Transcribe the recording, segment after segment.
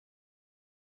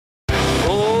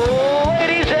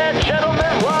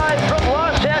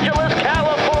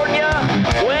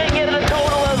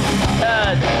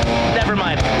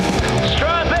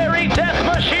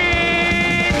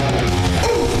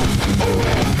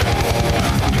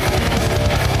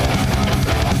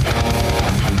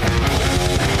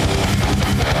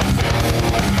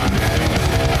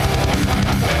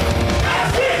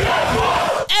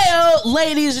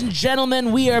Ladies and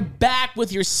gentlemen, we are back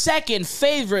with your second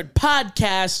favorite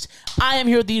podcast. I am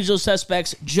here with the usual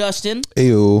suspects, Justin,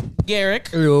 Ayo. Garrick,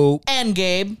 Ayo. and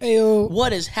Gabe. Ayo.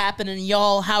 What is happening,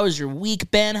 y'all? How has your week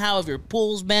been? How have your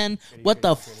pools been? What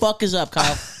the fuck is up,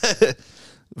 Kyle?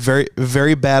 Very,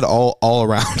 very bad all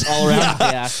around. All around,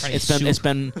 yeah. It's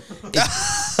been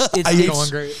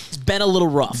a little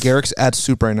rough. Garrick's at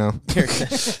soup right now.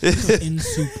 In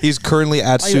soup. He's currently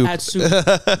at soup. At soup.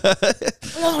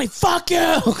 Let me fuck you.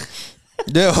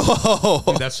 No.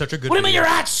 Dude, that's such a good What do you mean you're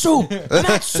at soup? I'm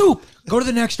at soup. Go to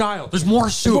the next aisle. There's more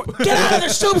soup. Get out of the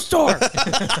soup store.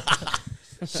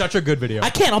 Such a good video. I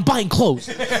can't. I'm buying clothes.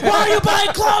 Why are you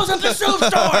buying clothes at the soup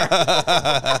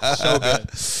store? So good.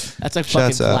 That's a fucking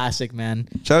Shouts out. classic, man.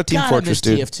 Shout out Team God, Fortress, I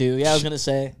miss dude. TF2. Yeah, I was going to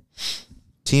say.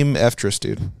 Team Eftress,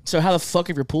 dude. So how the fuck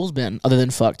have your pools been other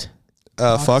than fucked?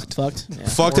 Fucked. Fucked? Yeah.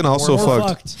 Fucked and also more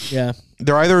fucked. Yeah.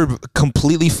 They're either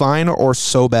completely fine or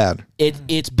so bad.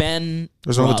 It's been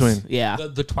There's no rough. between. Yeah.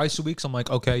 The twice a weeks, I'm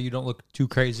like, okay, you don't look too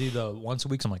crazy. The once a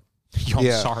weeks, I'm like, yo, I'm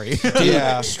Yeah. sorry.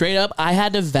 Yeah. Straight up, I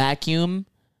had to vacuum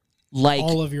like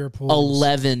all of your pools.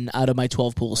 11 out of my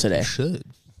 12 pools today. should.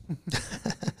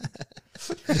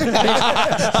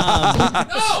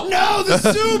 No,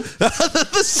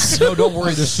 the soup. No, don't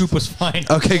worry. The soup was fine.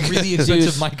 Okay, The really good.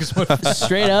 expensive Dude. mic is what.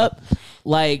 Straight up,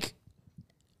 like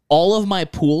all of my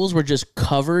pools were just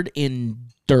covered in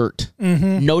dirt.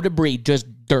 No debris, just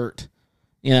dirt.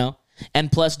 You know?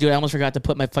 And plus, dude, I almost forgot to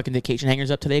put my fucking vacation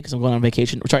hangers up today because I'm going on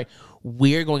vacation. Sorry,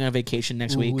 we're going on vacation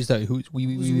next week. Who's that? Who's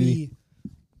we?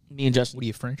 Me and Justin. What are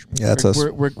you, French? Yeah, that's us.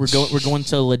 We're going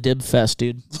to Le Dib Fest,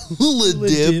 dude. Le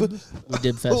Dib. Le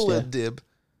Dib Fest, Le yeah. Dib.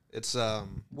 It's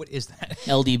What is that?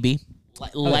 LDB.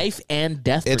 Life and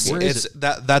Death Brigade. it's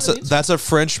that's a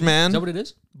French Is man. that what it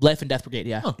is? Life and Death Brigade,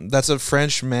 yeah. Oh. That's a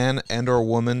French man and or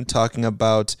woman talking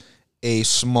about a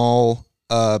small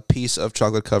piece of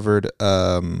chocolate covered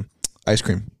ice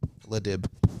cream. Le Dib.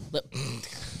 All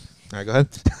right, go ahead.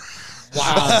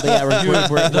 Wow. But yeah,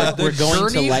 we're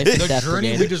going to Life and The Death journey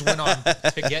Brigade. we just went on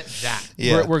to get that.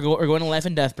 Yeah. We're going to Life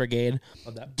and Death Brigade.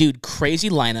 Dude, crazy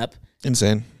lineup.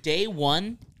 Insane. Day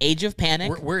 1, Age of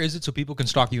Panic. Where is it so people can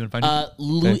stalk you and find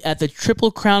you? At the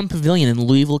Triple Crown Pavilion in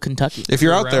Louisville, Kentucky. If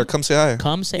you're out around? there, come say hi.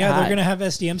 Come say Yeah, hi. they're gonna have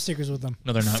SDM stickers with them.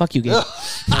 No, they're not. Fuck you, Gabe.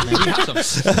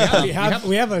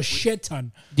 We have a shit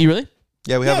ton. Do you really?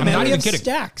 Yeah, we Yeah, have man, not we even have kidding.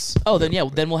 stacks. Oh, then yeah,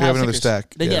 then we'll We have have another stickers.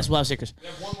 stack, Then yeah. yes, we'll have stickers. We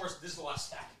have one more. This is the last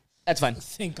stack. That's fine.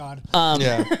 Thank God.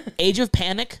 Yeah. Age of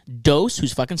Panic, Dose,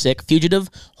 who's fucking sick. Fugitive,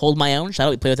 Hold My Own. Shout out,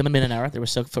 we played with them in an hour. They were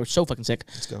so fucking sick.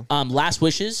 Let's go. Last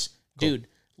Wishes, dude.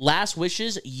 Last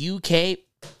Wishes, UK.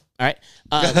 All right.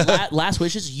 Last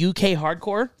Wishes, UK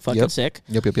Hardcore, fucking sick.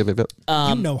 Yep. You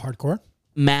know hardcore.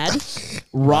 Mad,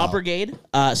 Raw Brigade,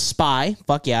 Spy,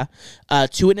 fuck yeah.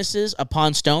 Two Witnesses,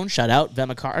 Upon Stone, shout out.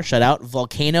 Vemakar, shout out.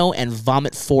 Volcano and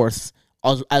Vomit Forth,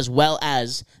 as well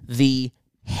as the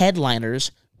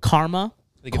headliners, Karma,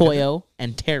 Koyo,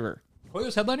 and Terror.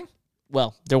 Koyo's headlining?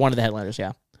 Well, they're one of the headliners,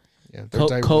 yeah. Yeah. They're Your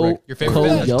favorite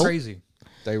band? Koyo. That's crazy.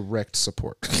 direct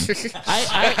support.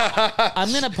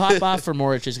 I'm gonna pop off for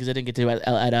more just because I didn't get to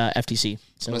at FTC.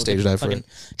 So I'm gonna stage dive for fucking-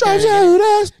 it. Drives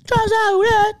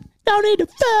out, don't need to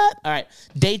fat. All right,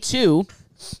 day 2.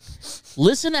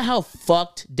 Listen to how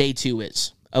fucked day 2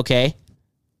 is. Okay,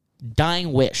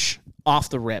 Dying Wish off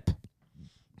the rip.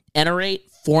 Enerate,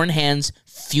 Foreign Hands,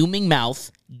 Fuming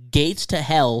Mouth, Gates to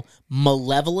Hell,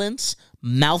 Malevolence,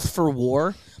 Mouth for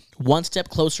War, One Step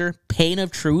Closer, Pain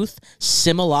of Truth,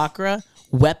 Simulacra,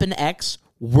 Weapon X,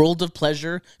 World of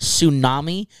Pleasure,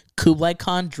 Tsunami, Kublai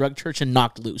Khan, Drug Church, and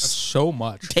Knocked Loose. So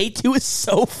much. Day 2 is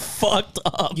so fucked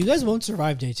up. You guys won't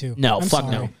survive day 2. No, I'm fuck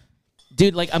sorry. no.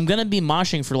 Dude, like, I'm gonna be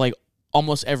moshing for, like,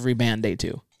 almost every band day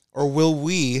 2. Or will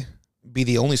we be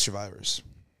the only survivors?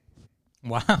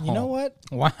 Wow. You know what?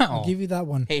 Wow. I'll give you that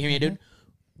one. Hey, hear me, dude?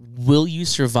 Will you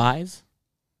survive?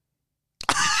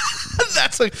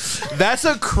 That's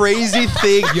a crazy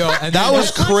thing. Yo, and that then-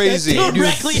 was crazy.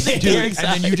 Directly in the Dude, Garrick's and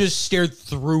then eye. you just stared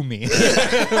through me.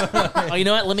 Oh, you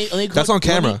know what? Let me quote, That's on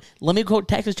camera. Let me quote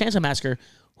Texas Chainsaw Massacre.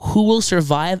 Who will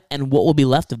survive and what will be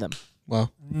left of them?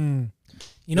 Well, You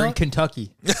You're know in what?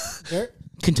 Kentucky.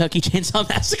 Kentucky Chainsaw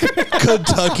Massacre.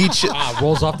 Kentucky.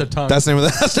 Rolls off the tongue. That's the name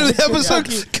of the episode.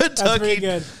 That's pretty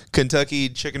good. Kentucky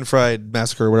Chicken Fried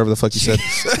Massacre, or whatever the fuck you said.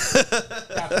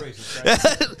 That's racist, right?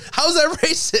 How's that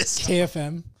racist?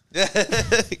 KFM.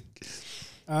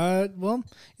 Well,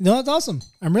 you know, that's awesome.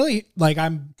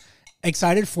 I'm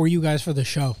excited for you guys for the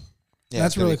show. Yeah,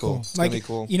 That's it's gonna really be cool. cool. It's gonna be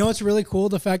cool. You know what's really cool?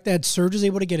 The fact that Serge is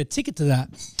able to get a ticket to that.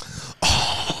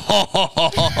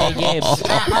 Hey, Gabe.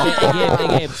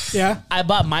 Hey, Gabe. Yeah. I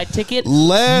bought my ticket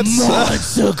Let's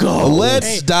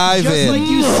Hey, dive just in. like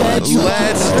you said you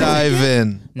Let's dive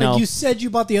in. No. Like you said you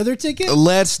bought the other ticket?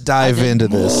 Let's dive into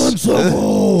this.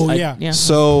 Oh, I- yeah. yeah.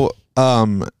 So,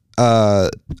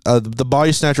 the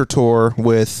Body Snatcher tour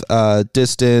with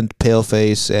Distant,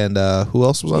 Paleface, and who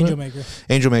else was on Angel it? Maker.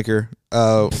 Angel Maker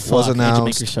was Angel announced.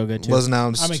 Maker's so good, too. Was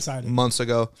announced. I'm excited. Months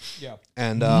ago. Yeah.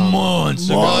 And Months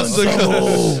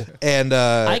ago. And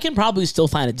I can probably still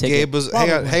find a ticket. Gabe was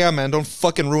hang on, man! Don't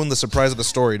fucking ruin the surprise of the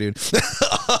story, dude.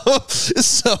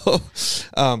 So,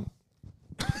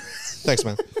 thanks,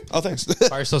 man. Oh, thanks.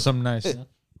 Fire still something nice.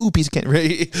 Ooh, piece of candy.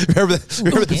 Remember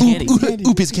that? candy.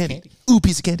 Ooh, piece of candy. Ooh,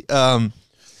 piece of candy.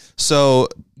 So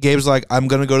Gabe's like, I'm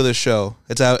gonna go to this show.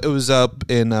 It was up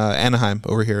in Anaheim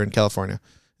over here in California,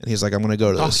 and he's like, I'm gonna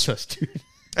go to this. Us, dude.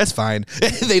 That's fine.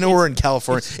 They know we're in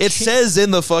California. It says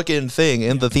in the fucking thing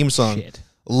in the theme song, Shit.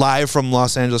 live from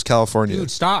Los Angeles, California.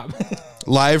 Dude, stop.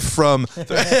 Live from. No,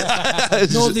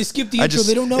 they skipped the I intro. just-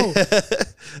 They don't know.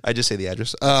 I just say the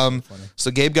address. So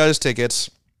Gabe got his tickets,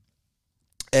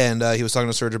 and he was talking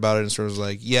to Serge about it, and Serge was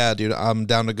like, "Yeah, dude, I'm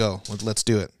down to go. Let's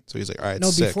do it." So he's like, "All right,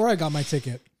 No, sick." before I got my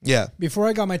ticket. Yeah, Before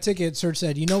I got my ticket, Serge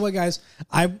said, "You know what, guys?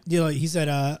 He said,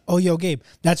 oh, yo, Gabe,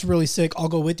 that's really sick. I'll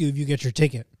go with you if you get your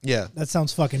ticket. yeah, That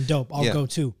sounds fucking dope. I'll Yeah. go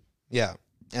too." yeah.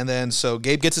 And then so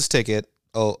Gabe gets his ticket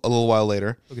a little while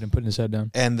later, Look at him putting his head down.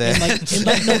 and then In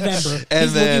like November. And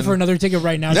He's then- looking for another ticket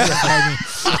right now. To fire me.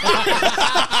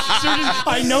 Serge,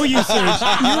 I know you, Serge.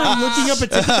 You were looking up a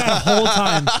ticket that whole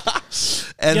time.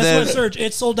 and Guess then what, Serge?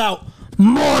 It sold out.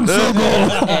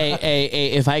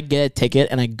 Hey, if I get a ticket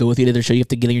and I go with you to the show, you have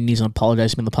to get on your knees and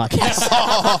apologize to me on the podcast.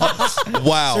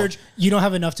 wow, Serge, you don't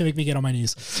have enough to make me get on my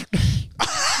knees.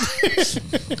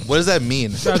 what does that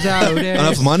mean? Drives out.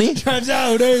 Enough money? Times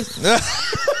out. eh?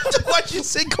 Why'd you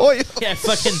say Koyo? Yeah,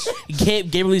 fucking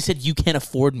Gabe really said you can't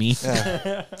afford me.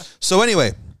 So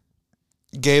anyway,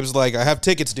 Gabe's like, I have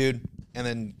tickets, dude. And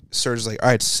then Serge's like, all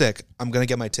right, sick. I'm going to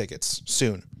get my tickets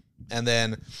soon. And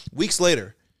then weeks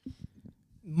later.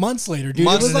 Months later, dude.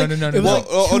 Months- It was like, no, it was no. like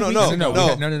Oh, 2 no, weeks no,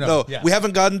 ago. no. Yeah. We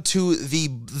haven't gotten to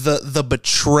the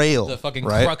betrayal. The fucking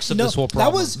right? crux of No, this whole that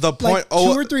problem. was The point- like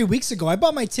oh, 2 or 3 weeks ago. I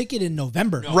bought my ticket in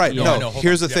November. Right, No, no. no, hold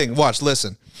Here's on. the thing. Watch,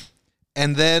 listen.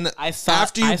 And then I thought-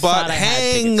 after you I bought, thought I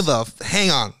had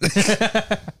hang on.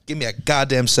 Give me a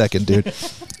goddamn second, dude.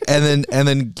 and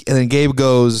then Gabe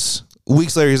goes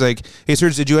weeks later. He's like, "Hey,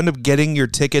 Serge, did you end up getting your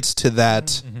tickets to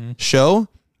that show?"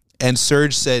 And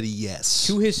Serge said yes.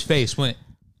 to his face went,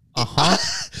 uh-huh.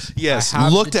 Yes. I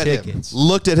have Looked the at him. tickets.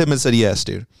 Looked at him and said yes,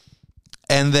 dude.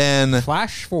 And then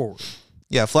Flash forward.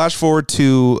 yeah, flash forward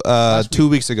to 2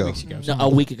 weeks ago. No, a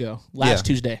week ago, last Yeah.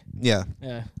 Tuesday. Yeah.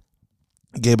 Yeah.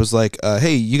 Gabe was like,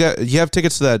 "Hey, you have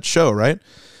tickets to that show, right?"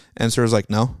 And Serge was like,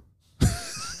 "No."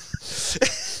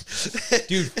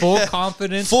 Dude, full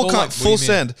confidence. Full like, what do full you mean?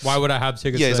 send. Why would I have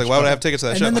tickets? Yeah, to he's that like, "Why would I show? have tickets to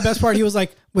that And show?" then the best part, he was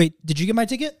like, "Wait, did you get my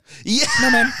ticket?" yeah.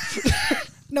 No, man.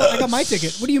 No, I got my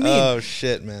ticket. What do you mean? Oh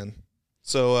shit, man.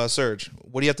 So, Serge,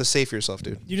 what do you have to say for yourself,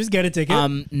 dude? You just get a ticket.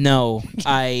 No,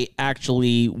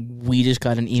 we just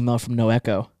got an email from No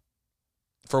Echo.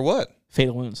 For what?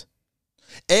 Fatal Wounds.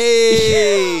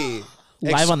 Hey,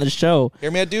 Live on the show.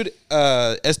 Hear me out, dude.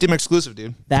 SDM exclusive,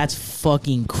 dude. That's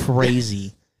fucking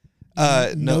crazy.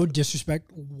 no disrespect.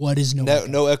 What is no?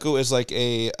 No Echo is like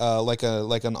a like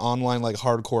an online like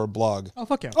hardcore blog. Oh,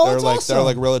 fuck yeah. Oh, they're that's like awesome. they're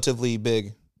like relatively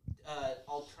big.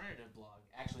 Alternative blog.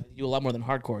 Actually, they do a lot more than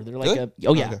hardcore. They're like Really?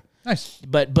 oh yeah. Okay. Nice.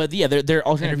 But yeah, they're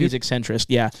alternative music centrist.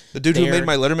 Yeah. The dude who They're- made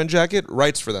my Letterman jacket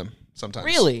writes for them sometimes.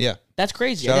 Really? Yeah. That's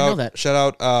crazy. I didn't know that.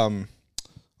 Shout out.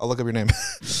 I'll look up your name.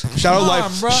 Shout out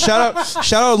on, bro.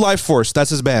 Shout out Life Force. That's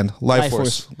his band. Life Life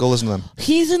Force. Force. Go listen to them.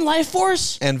 He's in Life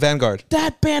Force. And Vanguard.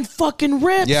 That band fucking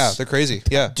rips. Yeah, they're crazy.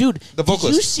 Yeah, Dude, The did you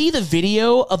vocalist. see the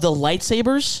video of the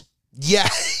lightsabers? Yeah,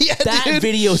 yeah. That dude.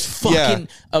 video's fucking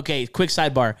Yeah. okay. Quick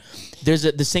sidebar: there's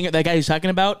the singer, that guy who's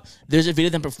talking about. There's a video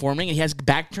of them performing, and he has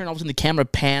back turned. All of a sudden, the camera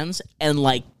pans, and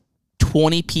like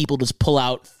 20 people just pull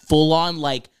out full on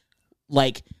like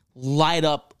light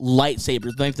up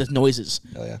lightsabers, like the noises.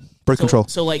 Hell yeah. Birth control.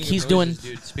 So like he's doing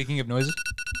Dude, speaking of noises.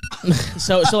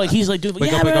 so like he's like doing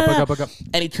Wake yeah, up, wake up, blah, wake up, blah, wake up.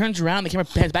 and he turns around, the camera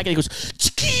pans back, and he goes,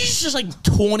 just like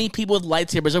 20 people with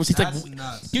lightsabers. He's That's like,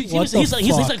 nuts. dude, What the he's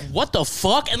fuck? like, what the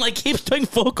fuck, and like keeps doing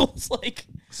vocals, like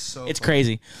So it's funny.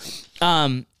 crazy.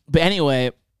 But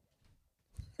anyway.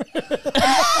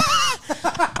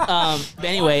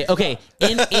 Okay.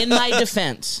 In my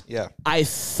defense, Yeah. I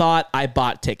thought I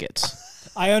bought tickets.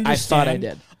 I understand. thought I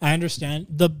did. I understand.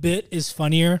 The bit is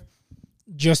funnier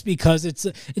just because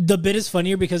the bit is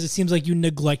funnier because it seems like you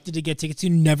neglected to get tickets you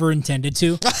never intended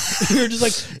to. You're just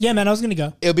like, yeah, man, I was gonna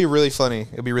go. It'd be really funny.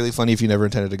 It'd be really funny if you never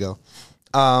intended to go.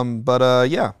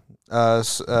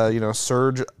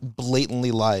 Serge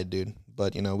blatantly lied, dude.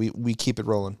 But we keep it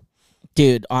rolling.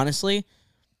 Dude, honestly,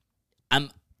 I'm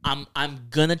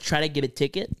gonna try to get a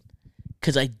ticket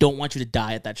because I don't want you to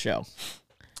die at that show.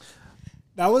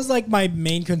 That was like my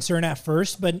main concern at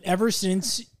first, but ever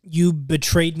since you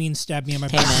betrayed me and stabbed me in my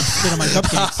back and spit on my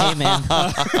cupcakes. Hey,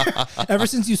 man. Ever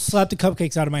since you slapped the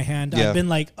cupcakes out of my hand, I've been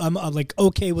like, I'm like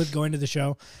okay with going to the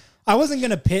show. I wasn't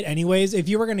gonna pit anyways. If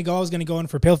you were gonna go, I was gonna go in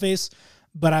for Paleface,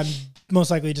 but I'm most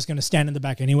likely just gonna stand in the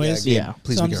back anyways. Yeah.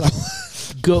 Please So be I'm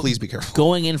careful. Please be careful.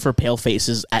 Going in for Paleface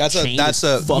is at Chains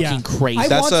is fucking crazy.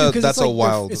 I want to because that's it's a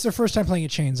wild. It's their first time playing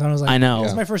at Chains. I was like, I know.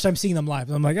 It's my first time seeing them live.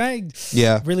 I'm like, I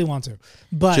really want to,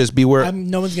 but Just beware.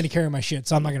 no one's gonna carry my shit,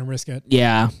 so I'm not gonna risk it.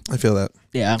 Yeah. I feel that.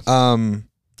 Yeah.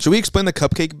 Should we explain the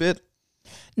cupcake bit?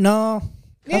 No.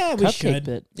 Yeah, we Cupcake should.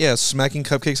 bit. Yeah, smacking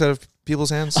cupcakes out of people's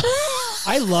hands.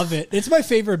 I love it. It's my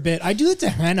favorite bit. I do it to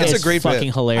Hannah. It's a great fucking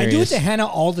bit. hilarious. I do it to Hannah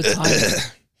all the time.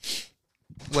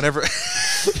 Whenever.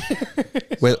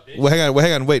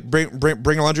 Hang on. Wait, bring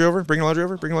the laundry over. Bring the laundry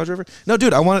over. No,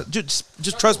 dude, I want to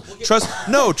just trust.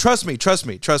 No, trust me.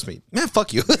 Man,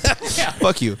 fuck you.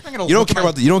 Fuck you. You don't care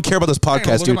about this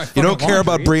podcast, dude. You don't care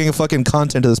about bringing fucking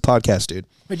content to this podcast, dude.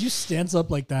 But you stands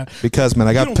up like that. Because man,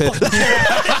 I got pissed.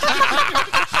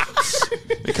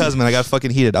 Because man, I got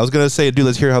fucking heated. I was gonna say, dude,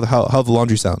 let's hear how the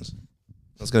laundry sounds.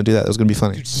 I was gonna do that. It was gonna be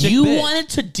funny. You wanted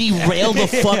to derail the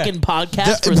fucking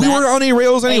podcast. We were on any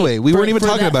rails anyway. We weren't even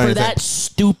talking about anything. For that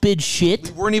stupid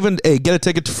shit. We weren't even. Hey, get a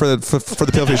ticket for the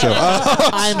Paleface show.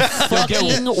 I'm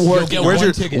fucking working.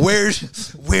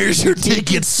 Where's your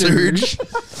ticket, Serge?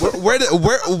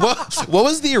 What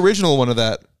was the original one of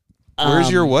that?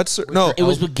 Where's your what? Sir? No, it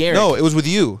was with Garrick. No, it was with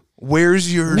you.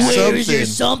 Where's your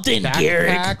something,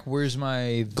 Garrick? Backpack? Where's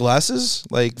my glasses?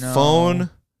 Like No.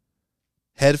 phone,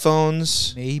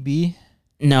 headphones. maybe?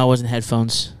 No, it wasn't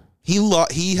headphones. He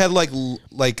had like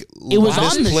It was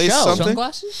on the misplaced show. something.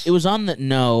 Sunglasses? It was on the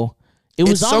no. It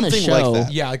was It's on the something show. like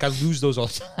that. Yeah, like I lose those all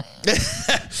the time.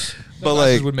 But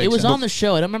like, Would make It was sense. on the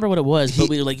show. I don't remember what it was, but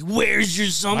we were like, "Where's your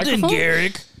something, Microphone?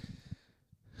 Garrick?" Was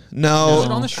it no,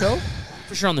 on the show?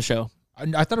 For sure on the show.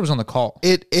 I thought it was on the call.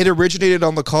 it originated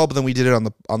on the call, but then we did it on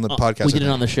the podcast. We did it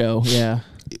on the show. Yeah.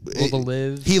 Will the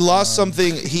live? He lost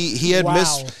something. He had Wow.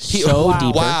 missed. So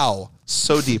deeper. Wow,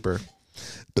 so deeper.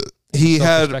 He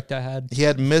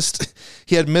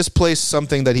had misplaced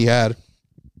something that he had,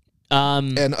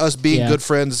 and us being good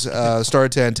friends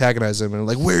started to antagonize him and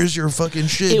like, "Where's your fucking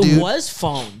shit, It dude?" was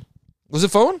phone. Was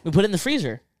it phone? We put it in the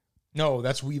freezer. No,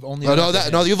 we've only. Oh,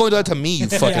 no, you've only done that to me, you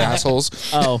fucking assholes.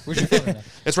 Oh. Where's your phone?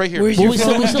 It's right here. Where's Well, your we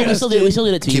phone? still did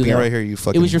it to you. Keep it though. right here, you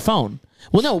fucking. It was your phone.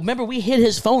 Well, no, remember we hid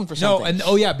his phone for something.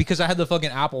 No, and because I had the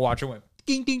fucking Apple Watch, it went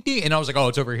ding ding ding, and I was like, oh,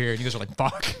 it's over here, and you guys were like,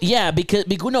 fuck. Yeah, because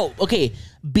we did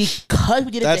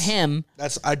it to him.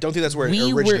 I don't think that's where it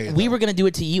We originated. were gonna do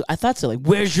it to you. I thought so. Like,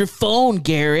 where's your phone,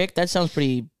 Garrick? That sounds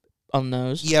pretty on the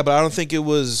nose. Yeah, but I don't think it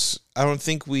was. I don't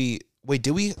think we. Wait,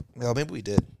 did we? Well, maybe we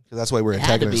did. That's why we're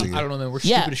had to be. antagonizing I you. don't know, man. We're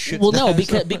Yeah. stupid as shit. Well, no,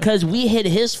 because we hid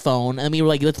his phone, and we were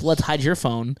like, let's hide your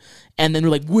phone, and then we're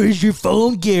like, where's your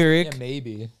phone, Garrick? yeah,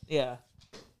 maybe. Yeah.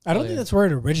 I don't think that's where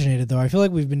it originated, though. I feel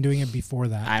like we've been doing it before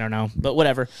that. I don't know, but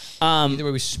whatever. Either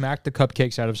way, we smacked the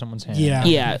cupcakes out of someone's hand. Yeah.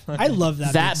 Yeah. I love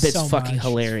that. That bit bit's so fucking much.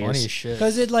 hilarious. Funny as shit.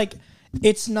 Because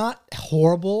it's not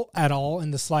horrible at all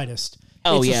in the slightest.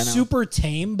 Oh, it's yeah, no. super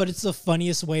tame, but it's the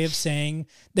funniest way of saying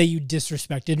that you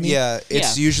disrespected me. Yeah,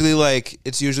 it's Yeah. usually like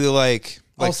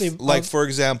I'll say- for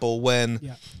example when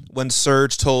Yeah.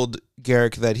 Serge told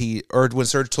Garrick when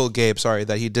Serge told Gabe, sorry,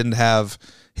 that he didn't have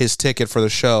his ticket for the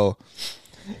show.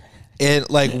 And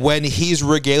like when he's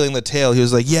regaling the tale, he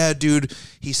was like, "Yeah, dude."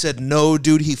 He said, "No,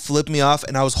 dude." He flipped me off,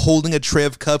 and I was holding a tray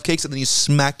of cupcakes, and then he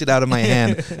smacked it out of my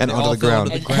hand and onto all the fell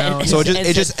ground. onto the ground. So said,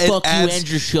 fuck you adds- and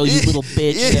your show, you little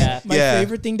bitch. Yeah. My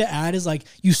favorite thing to add is like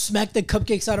you smack the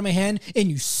cupcakes out of my hand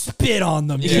and you spit on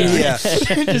them. Dude. Yeah. Just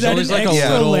There's add always an like a extra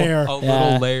little layer.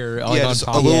 layer like Yeah, on just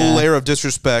top. a little Yeah. layer of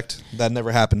disrespect that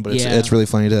never happened, but Yeah. it's really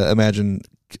funny to imagine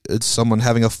it's someone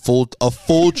having a full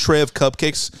tray of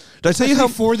cupcakes. Did I tell you how?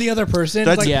 For the other person,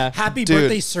 That's- it's like Yeah. happy Dude.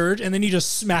 birthday, Serge, and then you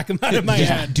just smack them out of my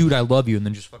hand. Dude, I love you, and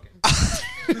then just fucking.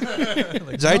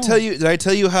 Did I tell you? Did I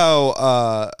tell you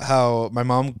how my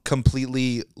mom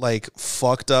completely like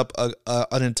fucked up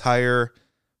an entire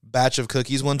batch of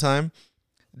cookies one time?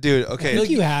 Dude, okay. I feel like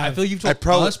you have. I feel like you've told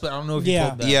probably- us, but I don't know if you Yeah.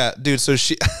 told that. Yeah, dude. So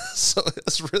so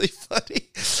it's really funny.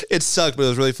 It sucked, but it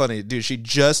was really funny, dude. She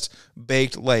just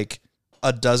baked like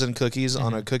a dozen cookies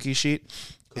on a cookie sheet,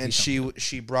 and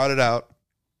she brought it out,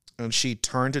 and she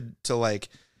turned to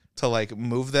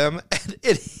move them, and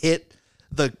it hit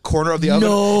the corner of the oven,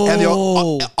 and they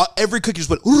all, every cookie just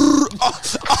went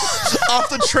off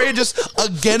the tray, just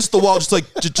against the wall,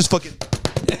 just fucking.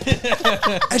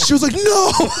 And she was like, "No,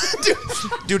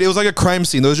 dude, it was like a crime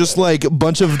scene. There was just like a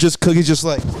bunch of just cookies, just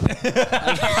on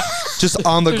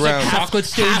the ground, like chocolate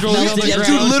stains rolling on the ground.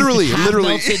 Dude, literally,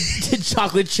 melted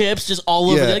chocolate chips just all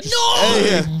over. Like, no,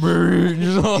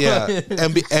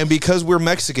 and because we're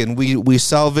Mexican, we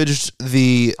salvaged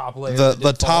the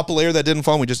top layer that didn't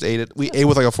fall. And we just ate it. We ate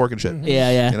with like a fork and shit.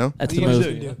 Yeah, you know, that's the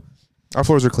move. Our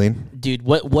floors are clean, dude.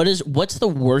 What's the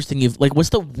worst thing what's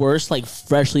the worst like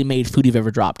freshly made food you've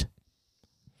ever dropped?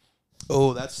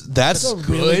 Oh, that's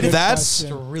good. That's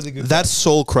a really good. That's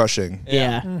soul crushing.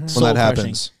 Yeah, when that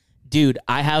happens, dude.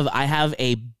 I have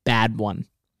a bad one,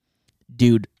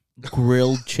 dude.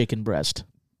 Grilled chicken breast.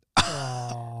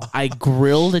 I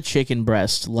grilled a chicken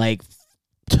breast like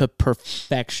to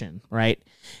perfection, right?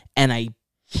 And I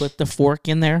put the fork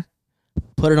in there,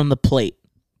 put it on the plate.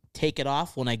 Take it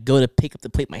off. When I go to pick up the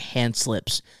plate, my hand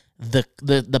slips. The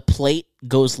plate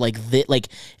goes like this. Like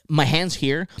my hand's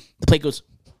here. The plate goes.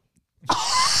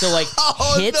 So like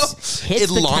hits it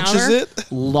the launches counter,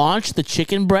 it. Launch the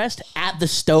chicken breast at the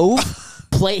stove.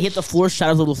 Plate hit the floor.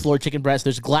 Shatters the floor. Chicken breast.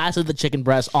 There's glass of the chicken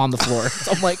breast on the floor.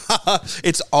 So I'm like,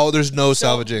 it's all. There's no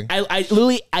salvaging. I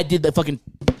literally did the fucking,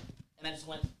 and I just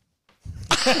went.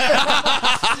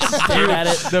 Stared at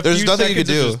it. There's nothing you could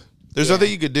do. There's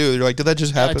nothing you could do. You're like, did that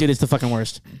just happen? Dude, it's the fucking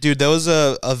worst. Dude, there was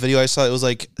a video I saw. It was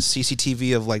like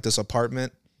CCTV of like this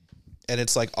apartment, and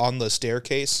it's like on the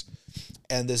staircase,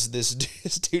 and this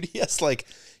dude, he has like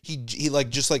he like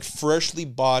just like freshly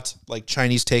bought like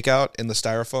Chinese takeout in the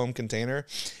styrofoam container,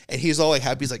 and he's all like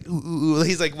happy. He's like, ooh, ooh.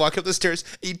 He's like walking up the stairs.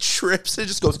 He trips and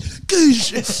just goes,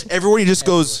 goosh. Everywhere he just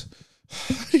goes.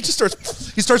 He starts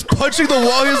punching the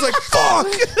wall. He was like, fuck.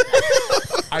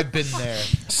 I've been there.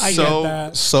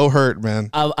 So hurt, man.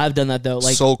 I've done that though.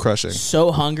 Like soul crushing.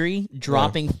 So hungry,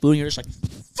 dropping food, and you're just like,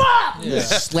 fuck. Yeah.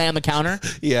 Slam the counter.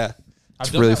 Yeah,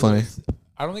 it's really funny.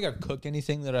 I don't think I've cooked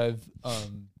anything that I've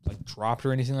like dropped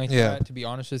or anything like that. To be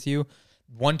honest with you,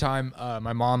 one time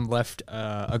my mom left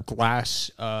a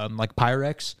glass like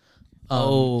Pyrex.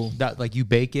 That like you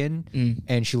bake in,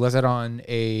 and she left it on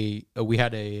we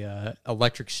had a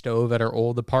electric stove at our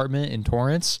old apartment in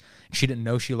Torrance. She didn't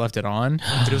know she left it on,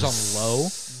 but it was on low.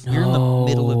 We were in the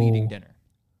middle of eating dinner,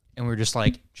 and we were just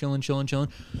like chilling.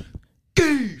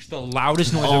 The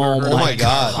loudest noise I've ever heard. Oh my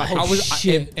god!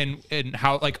 And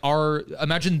how like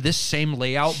imagine this same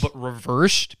layout but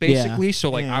reversed basically. Yeah. So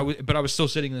like I was still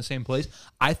sitting in the same place.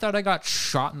 I thought I got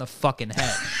shot in the fucking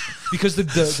head because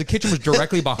the kitchen was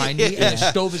directly behind me and the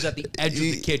stove is at the edge of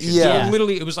the kitchen. Yeah. So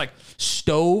literally it was like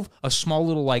stove, a small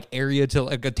little like area to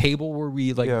like a table where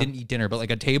we like didn't eat dinner, but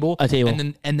like a table,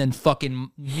 and then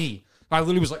fucking me. I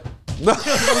literally was like, what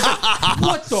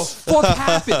the fuck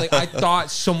happened? Like I thought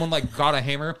someone like got a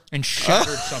hammer and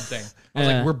shattered something. I was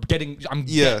like, I'm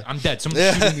dead. I'm dead.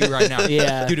 Someone's shooting me right now.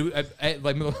 Yeah. Dude,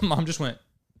 like my mom just went,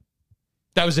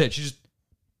 that was it. She just,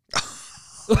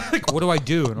 like, what do I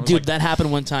do? And I was dude, like, that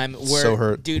happened one time where, so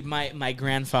hurt. Dude, my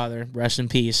grandfather, rest in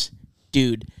peace,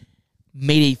 dude,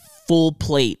 made a full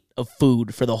plate of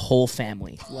food for the whole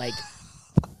family. Like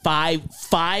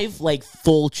five like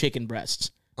full chicken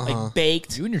breasts. Like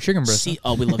baked. You and your chicken breast.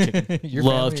 Oh, we love chicken.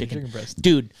 Love chicken breast.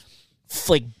 Dude,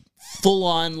 like full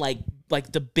on like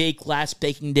the big glass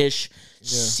baking dish,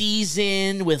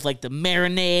 seasoned with like the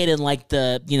marinade and like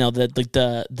the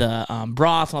the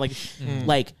broth and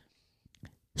like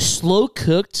slow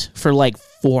cooked for like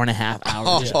 4.5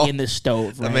 hours in the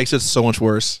stove. Right? That makes it so much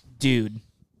worse, dude.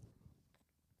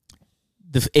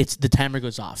 The timer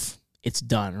goes off. It's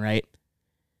done, right?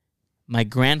 My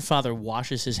grandfather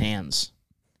washes his hands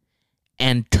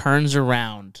and turns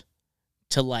around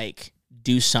to like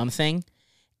do something,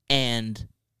 and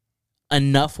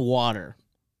enough water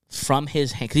from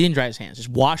his hand, because he didn't dry his hands, just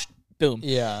washed, boom,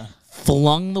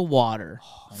 flung the water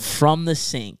from the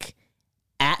sink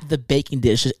at the baking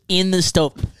dish in the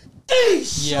stove.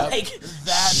 Like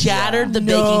shattered the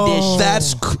baking dish.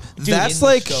 That's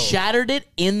like shattered it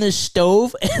in the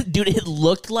stove, and dude, it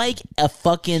looked like a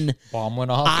fucking bomb went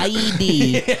off.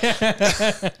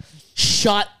 IED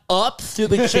shot up through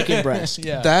the chicken breast.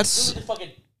 That's fucking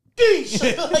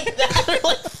like that.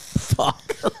 Like,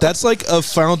 fuck. That's like a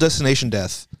Final Destination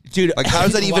death, dude. Like, how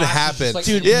does that even happen? Like,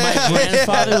 dude, my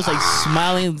grandfather was like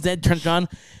smiling. Then turns on,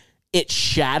 it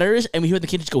shatters, and we hear the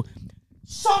kid just go,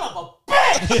 "Son of a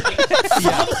bitch!"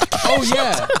 Oh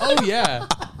yeah,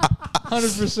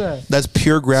 100%. That's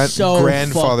pure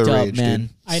grandfather fucked up, rage, man. dude.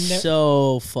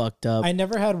 so fucked up. I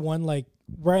never had one like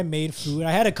where I made food.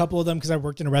 I had a couple of them because I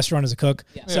worked in a restaurant as a cook.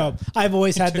 Yeah. So I've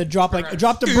always had to drop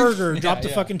the burger, drop the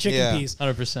fucking chicken piece.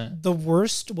 100%. The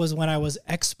worst was when I was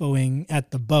expoing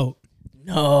at the boat.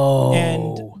 No.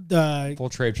 And the full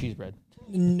tray of cheese bread.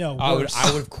 No, I would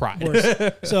have cried.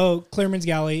 Worse. So Clearman's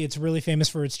Galley, it's really famous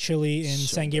for its chili in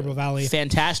San Gabriel Valley.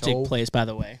 Fantastic place, by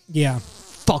the way. Yeah.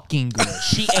 Fucking good.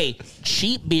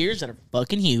 Cheap beers that are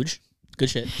fucking huge. Good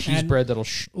shit. Cheese bread that'll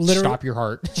stop your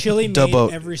heart. Chili made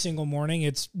every single morning.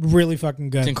 It's really fucking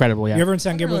good. It's incredible, yeah. If you're ever in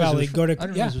San Gabriel Valley, go to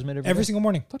this was made every single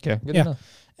morning. Fuck yeah. Good enough.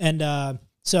 And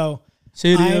so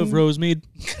City of Rosemead.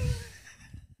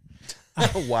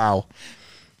 Wow.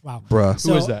 Wow, bruh.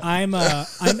 So who is that? I'm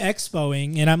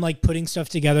expoing and I'm like putting stuff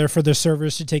together for the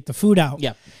servers to take the food out.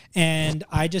 Yeah, and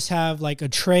I just have like a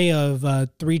tray of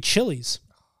 3 chilies,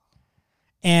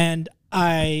 and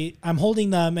I'm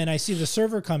holding them and I see the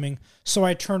server coming, so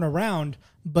I turn around,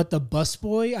 but the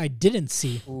busboy I didn't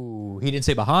see. Ooh, he didn't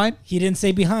say behind. He didn't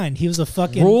say behind. He was a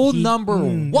fucking rule number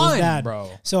 1,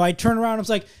 bro. So I turn around. I was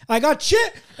like, I got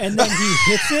shit, and then he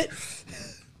hits it.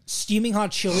 Steaming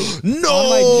hot chili on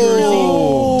my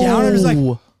jersey down, and it's like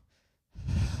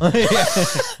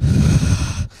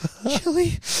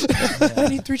chili. I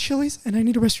need 3 chilies and I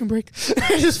need a restroom break.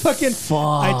 I just fucking.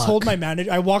 I told my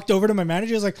manager. I walked over to my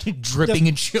manager. I was like, dripping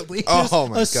in chili. Oh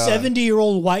my god! A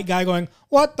 70-year-old white guy going,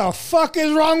 "What the fuck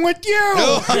is wrong with you?"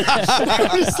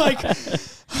 I was like,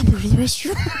 I'm going to the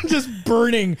restroom, just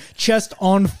burning, chest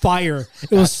on fire.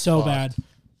 It was so bad.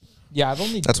 Yeah,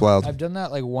 That's wild. I've done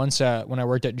that like once when I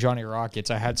worked at Johnny Rockets.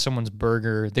 I had someone's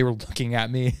burger. They were looking at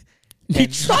me. You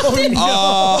dropped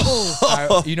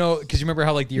it. You know, because you remember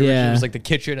how like the original was like the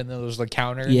kitchen and then there was the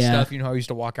counter and stuff. You know how I used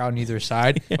to walk out on either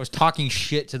side. I was talking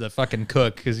shit to the fucking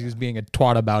cook because he was being a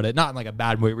twat about it. Not in like a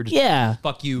bad way. We're just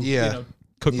fuck you. Yeah. You know,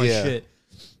 cook my shit.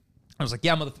 I was like,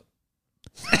 yeah, motherfucker.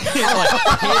 Like,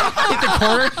 hit the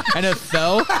corner and it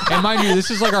fell. And mind you,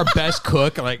 this is like our best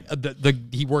cook. Like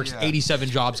he works 87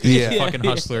 jobs because he's a fucking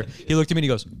hustler. He looked at me and he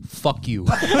goes, "Fuck you."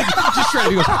 Just straight up,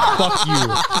 he goes, "Fuck you."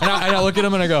 And I look at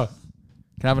him and I go,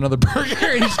 "Can I have another burger?"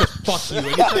 And he just goes, "Fuck you." And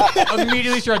he just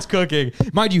immediately starts cooking.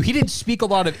 Mind you, he didn't speak a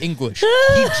lot of English.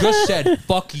 He just said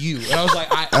 "fuck you," and I was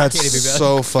like, I can't even.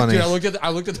 So funny. Dude, I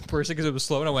looked at the person because it was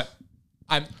slow, and I went,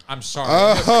 "I'm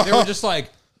sorry." They were just like.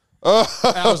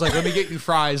 I was like, let me get you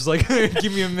fries. Like,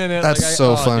 give me a minute. That's like,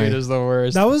 so funny. Dude, is the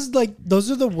worst. That was like,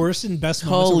 those are the worst and best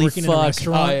moments of working in a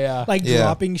restaurant. Oh, yeah. Like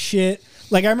dropping shit.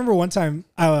 Like I remember one time,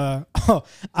 I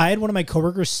had one of my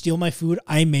coworkers steal my food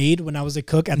I made when I was a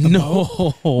cook at the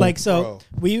boat. Like so,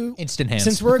 instant hands.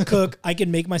 Since we're a cook, I can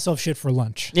make myself shit for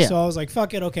lunch. Yeah. So I was like,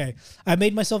 fuck it, okay. I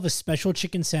made myself a special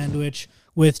chicken sandwich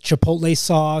with chipotle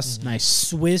sauce, nice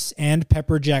Swiss and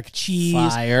pepper jack cheese,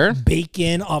 fire,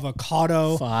 bacon,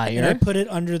 avocado, fire. And I put it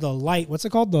under the light. What's it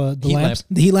called? The heat lamps?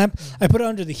 The heat lamp. I put it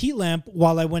under the heat lamp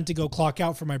while I went to go clock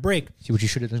out for my break. See what you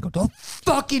should have done? Go, don't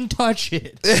fucking touch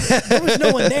it. There was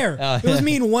no one there. It was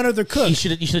me and one other cook. You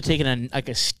should have taken like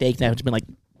a steak knife and been like,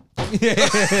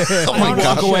 oh my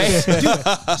god! Walk away.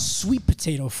 Dude, sweet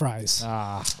potato fries,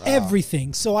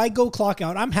 everything. So I go clock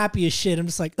out. I'm happy as shit. I'm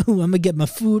just like, ooh, I'm gonna get my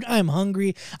food. I'm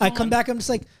hungry. I come back. I'm just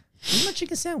like, where's my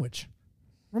chicken sandwich?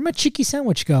 Where'd my chicky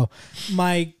sandwich go?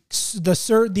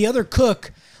 The other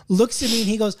cook looks at me and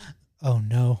he goes, oh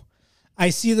no. I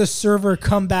see the server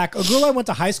come back. A girl I went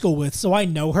to high school with, so I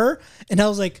know her. And I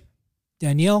was like,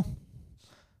 Danielle,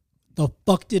 the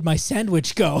fuck did my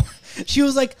sandwich go? She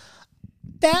was like,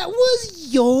 that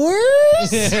was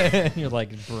yours? You're like,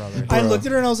 brother. I looked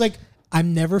at her and I was like,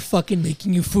 I'm never fucking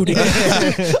making you food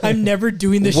again. I'm never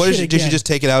doing this shit again. Did she just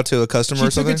take it out to a customer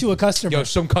or something? She took it to a customer. Yo,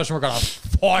 some customer got a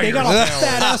fire. They got a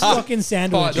fat ass fucking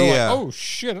sandwich. They're like, oh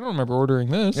shit, I don't remember ordering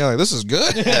this. Yeah, like, this is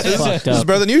good. That's fucked This is up.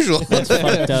 better than usual. That's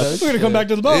fucked up. We're gonna come back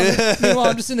to the boat. Meanwhile,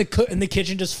 I'm just in the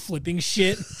kitchen just flipping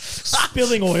shit,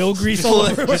 spilling oil grease all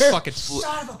over. Just fucking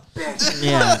Son of a bitch.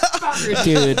 Yeah,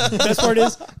 dude. Best part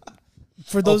is,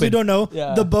 for those who don't know,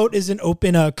 the boat is an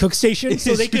open cook station,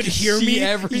 so they could hear me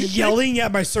yelling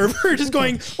at my server, just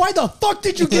going, "Why the fuck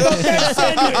did you give up that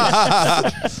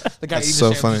sandwich?" The guy That's eating so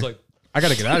the sandwich funny. was like, I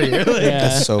gotta get out of here. Like,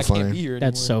 That's so I can't be funny. here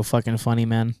That's anymore. so fucking funny,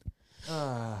 man.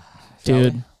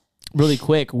 Dude, really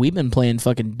quick, we've been playing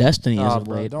fucking Destiny as of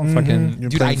bro, late. don't fucking. You're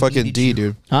Dude, playing I fucking needed D, you.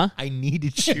 dude. Huh? I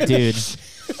needed you, Dude.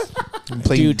 I'm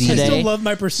playing Dude, D. I today- still love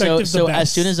my perspective. So the as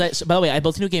best. soon as by the way, I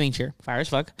built a new gaming chair. Fire as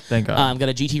fuck. Thank God. Got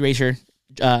a GT Racer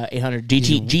 800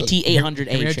 GT 800A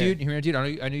Hear me out, chair. dude.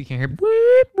 I know you can't hear.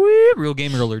 Whip, whip. Real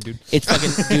gamer alert, dude. It's fucking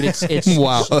dude. It's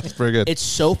Wow, that's pretty good. It's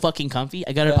so fucking comfy.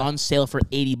 I got it on sale for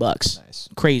 $80. Nice.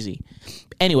 Crazy.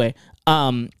 Anyway,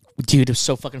 Dude, it was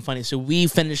so fucking funny. So we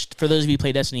finished, for those of you who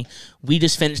play Destiny, we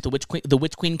just finished the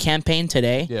Witch Queen campaign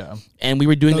today. Yeah. And we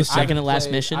were doing the Those- second to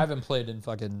last mission. I haven't played in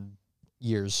fucking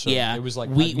years. So Yeah, it was like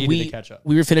I needed to catch up.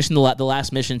 We were finishing the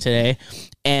last mission today,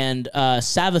 and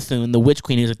Savathun, the Witch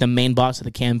Queen, who's like the main boss of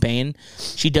the campaign,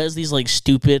 she does these like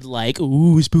stupid like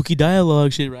ooh spooky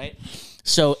dialogue shit, right?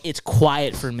 So it's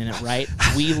quiet for a minute, right?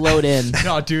 We load in.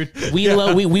 No, dude.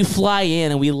 We fly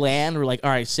in and we land. We're like, all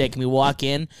right, sick. And we walk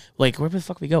in. Like, where the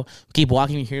fuck we go? We keep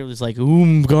walking. We hear this like,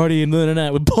 Guardian. Blah, blah, blah.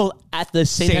 We pull at the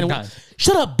same time.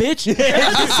 Shut up, bitch.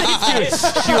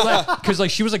 She was like, because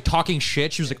like she was like talking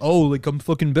shit. She was like, "Oh, like I'm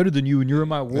fucking better than you, and you're in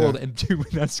my world." And dude, when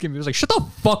that skin, was like, "Shut the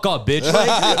fuck up, bitch!"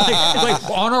 Like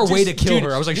on our way to kill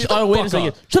her, I was like, "Shut the fuck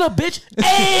up!" Shut up, bitch.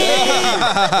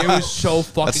 Hey! It was so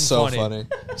fucking That's so funny.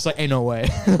 It's like, ain't no way,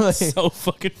 So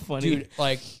fucking funny, dude.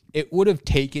 Like it would have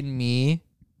taken me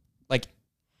like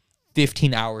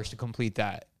 15 hours to complete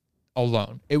that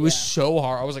alone. It was so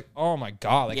hard. I was like, oh my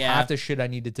god, like half the shit I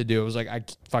needed to do. I was like, I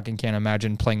fucking can't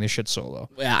imagine playing this shit solo.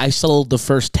 Yeah, I sold the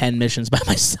first 10 missions by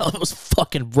myself. It was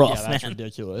fucking rough, Yeah, that's man.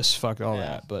 ridiculous. Fuck all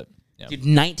that. But yeah. Dude,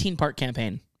 19-part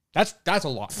campaign. That's a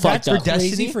lot. Fucked That's for up. Destiny.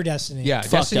 Crazy for Destiny. Yeah,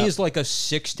 Fucked Destiny up. is like a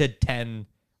 6 to 10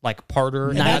 like parter.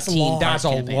 And 19 that's a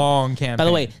campaign. long campaign. By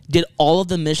the way, did all of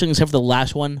the missions except for the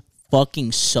last one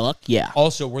fucking suck? Yeah.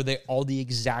 also were they all the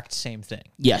exact same thing?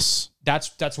 Yes.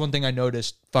 That's one thing I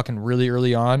noticed fucking really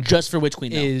early on. Just for Witch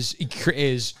Queen, though.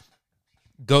 Is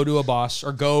go to a boss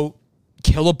or go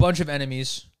kill a bunch of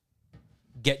enemies,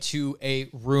 get to a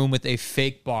room with a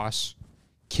fake boss,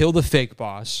 kill the fake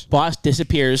boss, Boss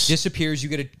disappears. disappears, you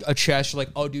get a chest, you're like,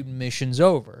 oh dude, mission's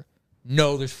over.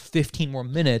 No, there's 15 more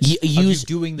minutes of you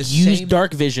doing the use same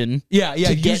dark vision. Yeah, to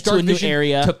use get dark to a new vision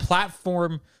area. to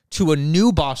platform to a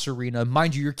new boss arena.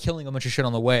 Mind you, you're killing a bunch of shit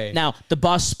on the way. Now the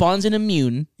boss spawns in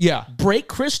immune. Yeah, Break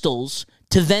crystals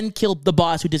to then kill the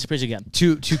boss who disappears again.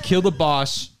 to kill the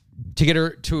boss, to get her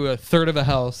to a third of a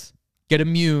health, get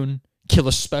immune, kill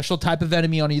a special type of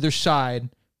enemy on either side,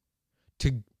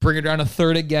 to bring her down a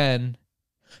third again,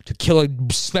 to kill a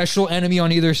special enemy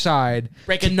on either side,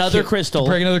 Break another crystal.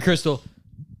 break another crystal,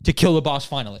 to kill the boss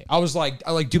finally. I was like,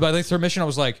 dude, by the third mission, I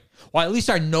was like, well, at least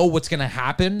I know what's gonna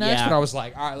happen next. Yeah. But I was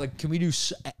like, all right, like, can we do?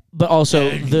 But also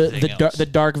Anything else. the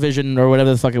dark vision or whatever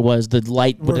the fuck it was, the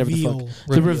light, whatever the Reveal. fuck,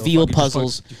 the reveal Fucking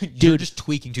puzzles, just like, you're dude. just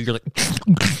tweaking too. You're like,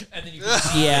 and then you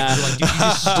just Yeah. you're like, dude, you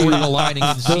just stored in a line and you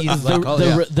can see it. Like, oh,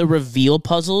 yeah. The reveal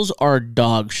puzzles are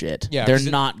dog shit. Yeah, they're 'cause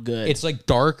not good. It's like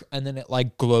dark and then it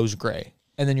like glows gray.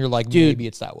 And then you're like, Dude. maybe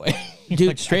it's that way. Dude,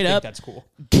 Like, straight I think up. that's cool.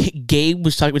 Gabe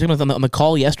was talking. We were talking about on the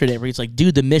call yesterday, where he's like,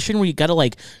 "Dude, the mission where you gotta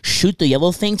like shoot the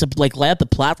yellow thing to like light up the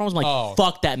platforms." I'm like,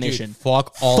 "Fuck that mission! Dude,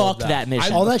 fuck all Fuck of that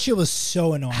mission!" All that shit was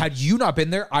so annoying. Had you not been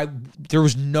there, there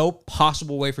was no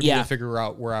possible way for me Yeah. to figure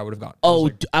out where I would have gone. Oh,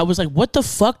 I was like, "What the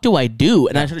fuck do I do?"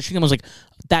 And I started shooting. I was like,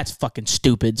 "That's fucking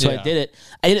stupid." So I Yeah. did it.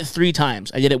 I did it 3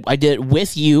 times. I did it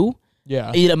with you. yeah.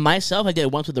 I did it myself. I did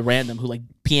it once with the random who like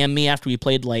PM'd me after we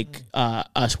played like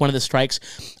us one of the strikes.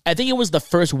 I think it was the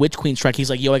first Witch Queen strike. He's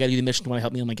like, "Yo, I gotta do the mission. You want to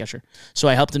help me?" I'm like, "Yeah, sure." So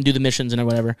I helped him do the missions and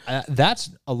whatever. That's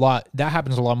a lot. That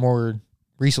happens a lot more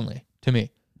recently to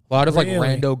me. A lot of like Really?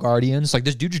 rando guardians. Like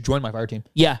this dude just joined my fire team.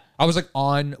 Yeah, I was like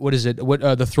on what is it? What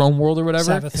the Throne World or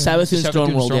whatever? Savathun. Savathun's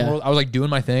Throne World. Yeah. I was like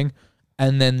doing my thing,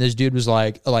 and then this dude was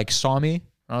like saw me.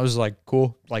 And I was like,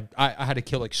 cool. Like I had to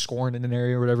kill like Scorn in an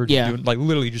area or whatever. Just Yeah. doing, like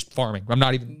literally just farming. I'm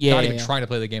not even trying to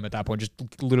play the game at that point. Just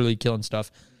literally killing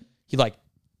stuff. He like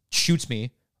shoots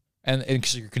me, and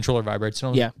because your controller vibrates.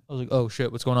 And I was like, oh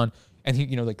shit, what's going on? And he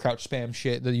like crouch spam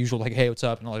shit, the usual like, hey, what's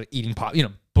up? And all like eating pop,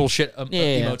 bullshit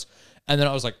emotes. And then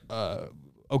I was like,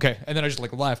 okay. And then I just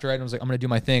like left, right? And I was like, I'm gonna do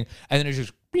my thing. And then it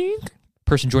just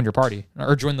person joined your party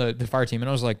or joined the fire team. And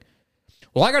I was like,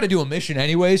 well, I got to do a mission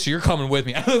anyway, so you're coming with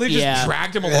me. I literally just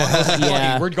dragged him along. I was like,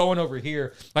 "Buddy, we're going over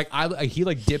here." Like he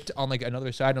like dipped on like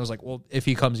another side, and I was like, well, if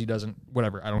he comes, he doesn't.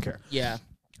 Whatever, I don't care. Yeah.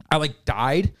 I like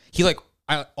died. He like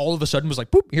all of a sudden was like,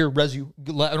 boop, here, res you.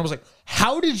 And I was like,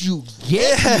 how did you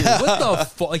get here? What the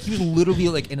fuck? Like he was literally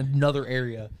like in another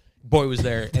area. Boy was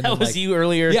there. And That was you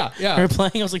earlier. Yeah. We were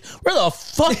playing. I was like, "Where the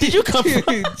fuck did you come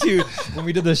from?" Dude, when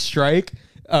we did the strike.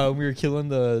 We were killing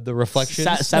the reflections.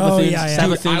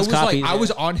 Savathun's copies. I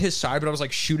was on his side, but I was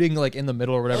like shooting like in the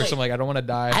middle or whatever. So I'm like, I don't want to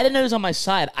die. I didn't know he was on my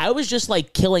side. I was just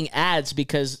like killing ads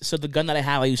because the gun that I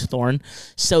have, I use Thorn.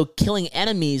 So killing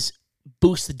enemies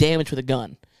boosts the damage with a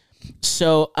gun.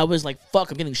 So I was like,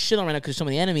 fuck, I'm getting shit on right now because so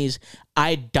many enemies.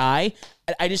 I die.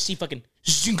 I just see fucking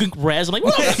res. I'm like,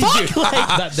 what the fuck?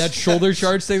 Like, that shoulder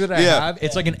charge thing that I Yeah. have,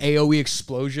 it's like an AoE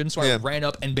explosion. So I ran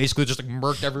up and basically just like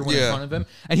murked everyone in front of him.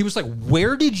 And he was like,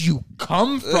 where did you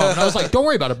come from? And I was like, don't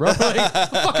worry about it, bro. Like, don't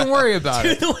fucking worry about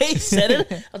it. the way he said it,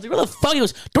 I was like, what the fuck? He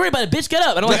goes, don't worry about it, bitch, get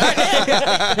up. And I'm like, all right,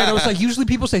 man. And I was like, usually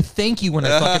people say thank you when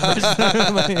I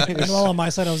fucking miss. Meanwhile, on my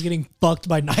side, I was getting fucked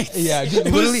by knights. Yeah, dude,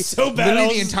 it literally, was so bad.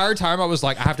 Literally the entire time I was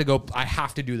like, I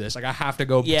have to do this. Like, I have to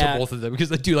go to both of them because,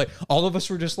 dude, like, all of us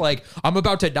were just like, I'm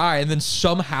about to die, and then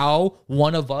somehow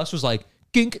one of us was like,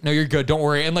 "Gink, no, you're good, don't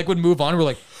worry," and like would move on. We're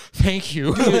like, "Thank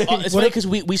you." It's funny because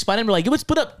we spun him. We're like, let's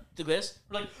put up to this.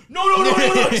 We're like, no.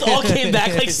 It all came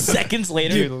back like seconds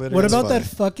later. Dude, what about that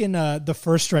fucking the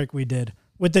first strike we did?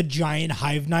 With the giant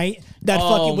hive knight, that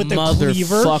fucking with the cleaver.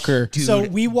 Motherfucker. So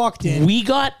we walked in. We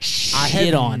got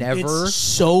shit on. Never,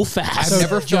 so fast. I've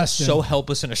never felt Justin. so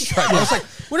helpless in a strike. I was like,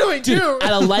 what do I do?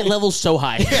 At a light level so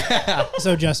high.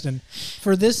 So Justin,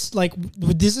 for this, like,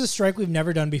 this is a strike we've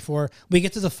never done before. We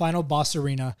get to the final boss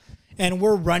arena, and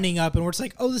we're running up, and we're just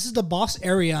like, oh, this is the boss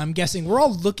area. I'm guessing we're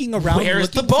all looking around,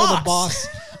 Where's looking the for the boss? boss.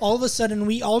 All of a sudden,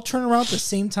 we all turn around at the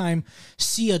same time,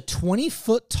 see a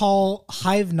 20-foot tall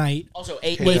hive knight. Also,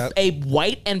 a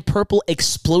white and purple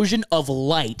explosion of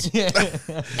light.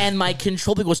 And my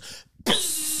controller goes...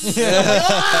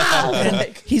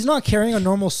 And he's not carrying a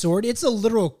normal sword. It's a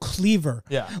literal cleaver.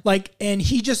 Yeah. Like, and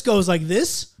he just goes like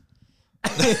this.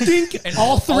 Think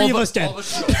all three of us dead.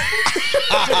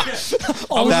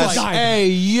 All of us died. Hey,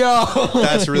 yo.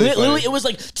 That's really funny. Literally, it was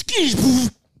like...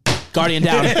 Guardian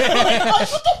down.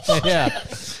 Yeah.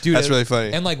 Dude, That's really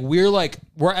funny. And like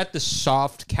we're at the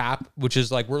soft cap, which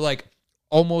is like we're like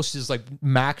almost is like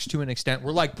max to an extent.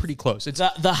 We're like pretty close. It's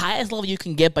The highest level you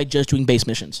can get by just doing base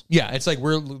missions. yeah, it's like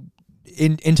we're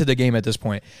into the game at this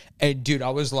point. And dude, I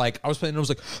was playing and I was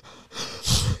like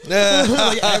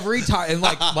like every time, and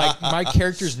like my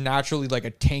character's naturally like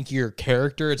a tankier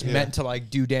character. It's meant to like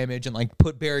do damage and like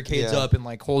put barricades up and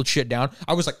like hold shit down.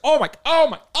 I was like,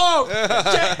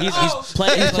 He's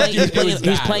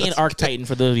playing an Arc Titan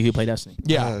for those of you who play Destiny.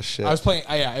 yeah. Oh, shit. I was playing.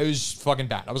 Yeah, it was fucking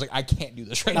bad. I was like, I can't do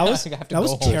this right now. That was, I have to that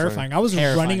was go home. terrifying. I was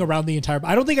running around the entire...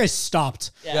 I don't think I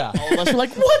stopped. Yeah. All of us were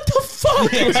like, what the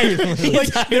fuck?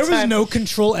 Like, there was no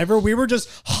control ever. We were just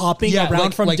hopping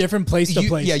around from different place to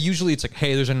place. Yeah, usually it's like,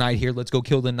 hey, there's a knight here. Let's go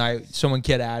kill the knight. Someone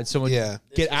get ad. Someone get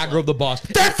aggro the boss.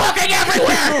 They're fucking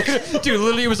everywhere, dude.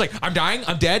 Literally, it was like, I'm dying.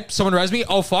 I'm dead. Someone res me.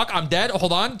 Oh fuck, I'm dead.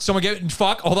 Hold on. Someone get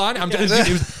fuck. Hold on. I'm dead.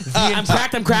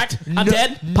 I'm cracked. I'm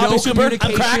dead. Popping super.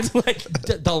 I'm cracked. Like,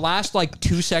 the last like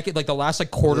 2 seconds, like the last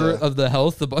like quarter of the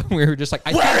health, we were just like,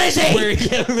 where is he?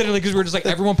 Literally, because we were just like,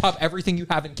 everyone pop everything you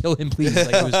have and kill him, please.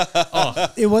 Like it was.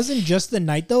 It wasn't just the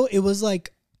knight though. It was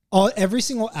like every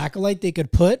single acolyte they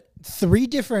could put, 3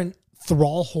 different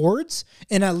thrall hordes,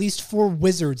 and at least 4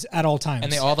 wizards at all times.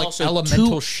 And they all have like Also,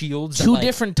 elemental two- shields. two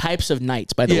different types of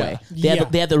knights, by the way. Yeah.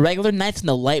 They had the regular knights and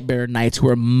the Lightbearer knights who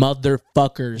are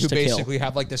motherfuckers who to basically kill.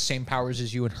 have like the same powers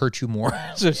as you and hurt you more.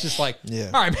 So it's just like,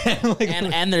 Yeah. all right, man. Like,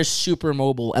 And they're super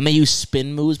mobile, and they use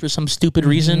spin moves for some stupid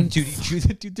reason. dude,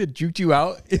 dude did juke you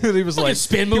out. He was like,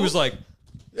 spin He move? was like,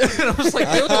 and I was like,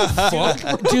 what the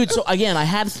fuck? Dude, so again, I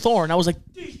had Thorn. I was like,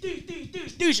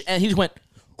 douche, and he just went,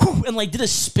 whew, and like did a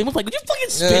spin move. Like, would you fucking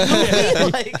spin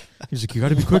move? Like, He's like, you got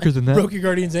to be quicker than that. broke your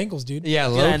guardian's ankles, dude. Yeah,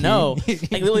 dude, I know.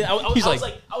 Like, literally, I He's was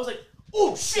like,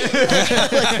 oh shit.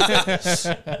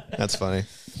 That's funny.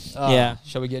 Yeah.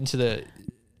 Shall we get into the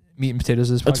meat and potatoes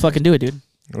of this Let's podcast? fucking do it, dude.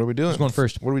 What are we doing? Who's going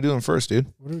first? What are we doing first, dude?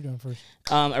 What are we doing first?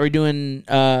 Are we doing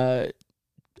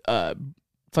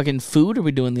fucking food, or are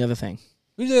we doing the other thing?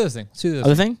 Let's do the other thing. Let's do the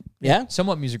Other thing? Yeah.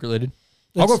 Somewhat music related.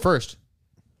 I'll go first.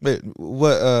 Wait,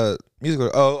 what? Musical?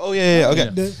 Oh, yeah. Okay.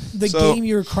 The So- game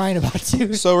you were crying about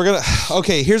too. So we're gonna.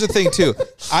 Okay, here's the thing too.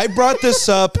 I brought this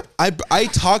up. I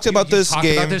talked about You this talked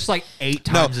game. about this like 8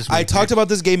 No, times this week. I talked about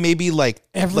this game maybe like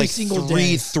Every single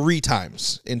three day. three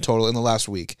times in total in the last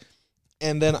week.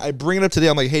 And then I bring it up today.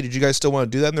 I'm like, hey, did you guys still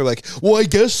want to do that? And they're like, well, I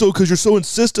guess so because you're so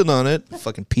insistent on it.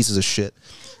 Fucking pieces of shit.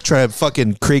 Try to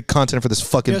fucking create content for this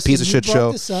fucking Justin, piece of shit you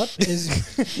show. brought this up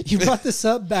you brought this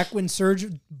up back when Serge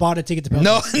bought a ticket to Pelham.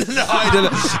 No, I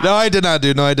didn't. No, I did not,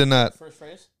 dude. No, I did not. First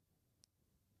phrase?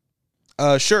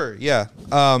 Sure, yeah.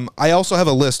 I also have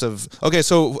a list of. Okay,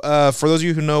 so for those of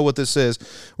you who know what this is,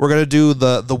 we're gonna do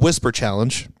the Whisper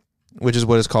Challenge, which is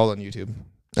what it's called on YouTube.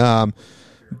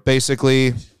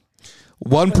 Basically,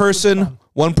 one person,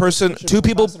 two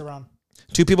people Pass it around.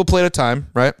 play at a time,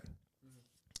 right?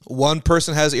 One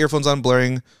person has earphones on,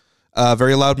 blaring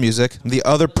very loud music. The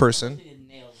other person,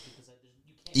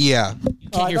 yeah, You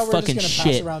can't hear I thought we were fucking just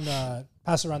gonna shit.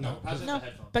 pass around the No,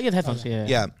 but you have headphones. Yeah.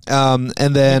 yeah.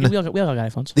 And then We all got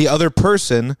iPhones. the other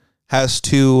person has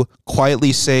to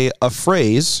quietly say a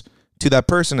phrase to that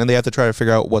person, and they have to try to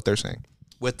figure out what they're saying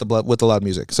with the loud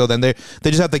music. So then they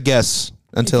just have to guess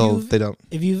until they don't.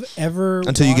 If you've ever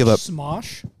until you give up.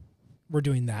 Smosh, we're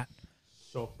doing that.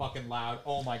 So fucking loud.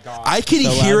 Oh my god. I can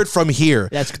So hear loud. it from here.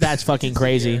 That's fucking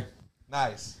crazy.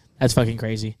 Nice. That's fucking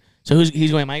crazy. So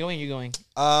he's going? Am I going? You going?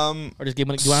 Or just Gabe?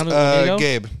 Do you want to go?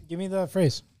 Gabe, Give me the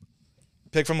phrase.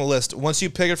 pick from the list. Once you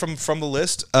pick it from the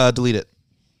list, delete it.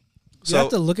 You have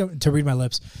to look to read my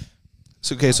lips.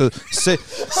 So okay, so say,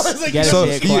 You gotta so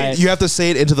say it quiet. you have to say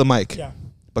it into the mic, Yeah.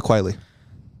 but quietly.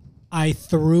 I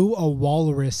threw a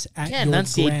walrus at Can't your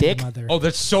enunciate, dick. grandmother. Oh,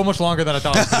 that's so much longer than I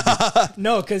thought it was gonna be.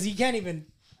 No, because he can't even.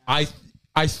 I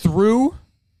threw,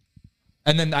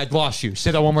 and then I lost you.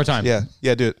 Say that one more time. Yeah,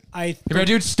 do it. I Here,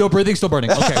 dude, still breathing, still burning.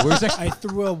 Okay, what was I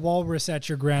threw a walrus at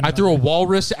your grandmother. I threw a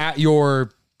walrus at your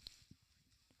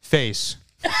face.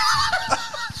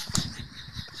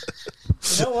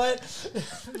 You know what?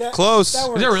 Close. That Is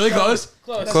works. that really close?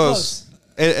 That's Close.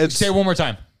 It's Say it one more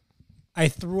time. I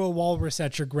threw a walrus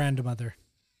at your grandmother.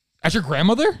 At your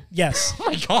grandmother? Yes. Oh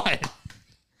my god.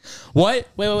 What?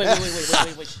 Wait.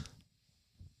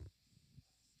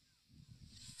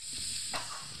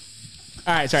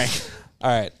 All right, sorry. all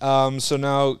right. So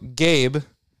now, Gabe,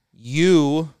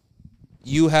 you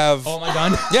have Oh, am I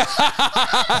done?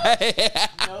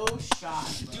 No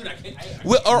shot. Dude, I can't.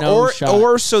 well,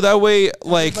 or so that way,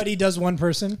 like, But he does one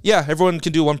person. yeah, everyone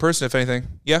can do one person if anything.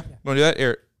 Yeah, want to do that?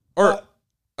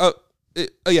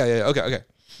 Yeah. Okay.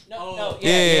 No.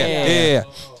 Yeah.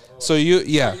 So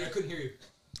yeah. I couldn't hear you.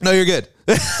 No, you're good.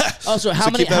 Oh, so how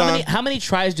So many keep that how many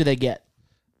tries do they get?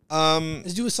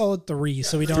 Let's do a solid 3,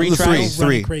 so we don't Three don't tries? run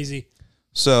Three. crazy.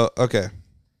 So okay.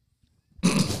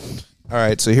 All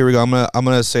right. So here we go. I'm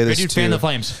gonna say this Dude, too. fan the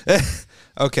flames.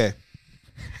 Okay.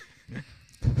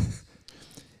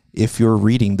 If you're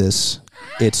reading this,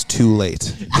 it's too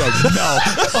late. No.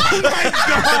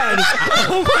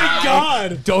 Oh my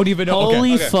god! Don't even know.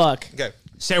 Holy Okay. fuck! Okay.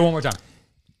 Say it one more time.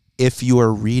 If you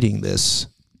are reading this,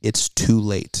 it's too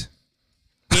late.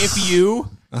 If you,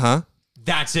 Uh-huh.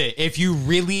 that's it. If you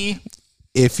really,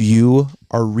 If you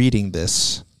are reading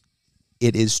this,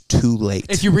 it is too late.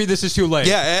 if you read this, it's too late.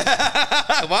 Yeah.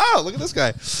 Wow, look at this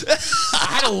guy. I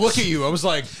had to look at you. I was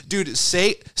like, Dude,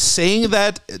 saying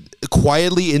that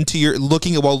quietly into your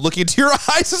while looking into your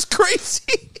eyes is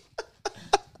crazy.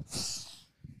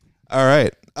 All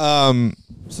right.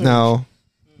 Now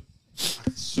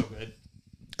so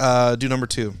good. do number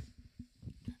 2.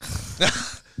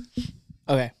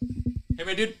 Okay. Hey,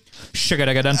 man, dude. Sugar,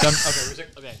 I got done.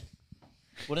 Okay.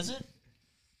 What is it?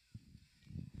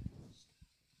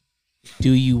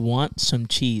 Do you want some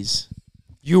cheese?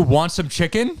 You want some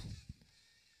chicken?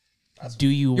 Do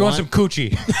you You want some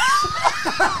coochie?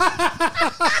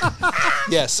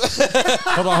 Yes.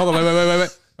 hold on.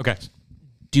 Wait. Okay.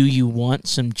 Do you want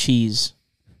some cheese?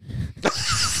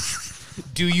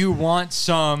 Do you want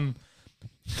some?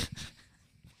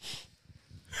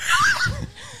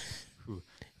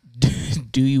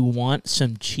 Do you want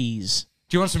some cheese?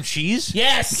 Do you want some cheese?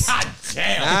 Yes. God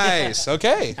damn. Nice.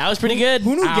 Okay. That was pretty good.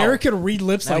 Who knew Ow. Garrett could read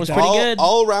lips That like was that? pretty good.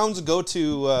 All rounds go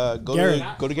to Garrick.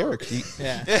 Garrick.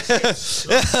 Yeah.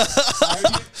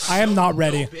 I am not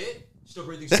ready. Still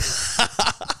breathing.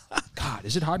 God,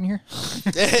 is it hot in here?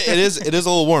 It is a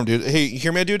little warm, dude. Hey, you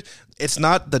hear me, dude? It's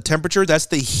not the temperature, that's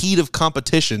the heat of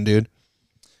competition, dude.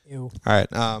 Ew. All right.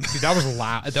 Dude, that was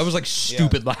loud. That was like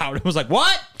stupid loud. It was like,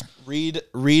 what?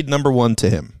 Read number 1 to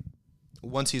him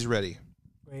once he's ready.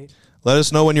 Wait. Let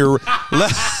us know when you're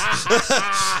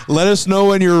let us know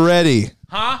when you're ready.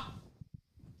 Huh?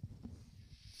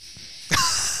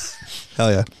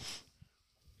 Hell yeah.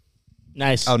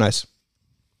 Nice. Oh, nice.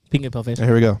 Pink and pale face.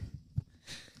 Here we go.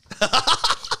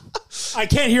 I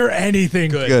can't hear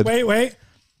anything. Good. Wait.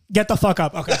 Get the fuck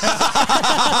up. Okay. He's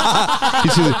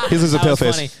a That pale was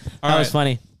face. funny. That was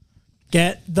funny.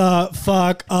 Get the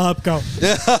fuck up. Go.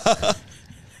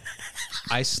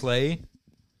 I slay.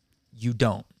 You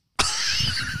don't.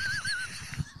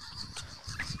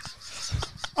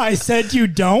 I said you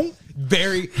don't.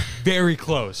 Very, very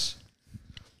close.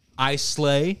 I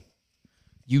slay.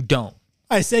 You don't.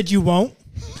 I said you won't.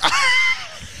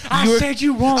 I said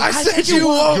you won't. I said you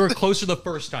won't. You were closer the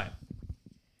first time.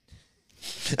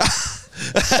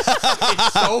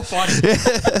 It's so funny.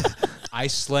 I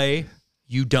slay.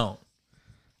 You don't.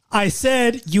 I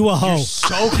said you a hoe.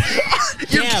 So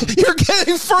Damn. You're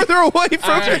getting further away from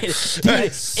All right. it.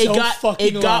 Dude, so it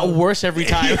fucking got loud. worse every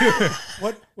time.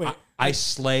 What? Wait. I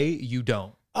slay. You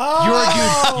don't.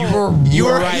 Oh, You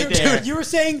were right right there. there. You were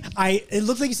saying I. It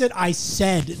looked like you said I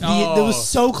said. Oh. It was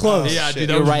so close. Yeah, dude,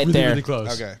 that You're was right really, there. really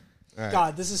close. Okay. right.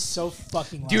 God, this is so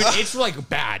fucking loud. Dude, it's like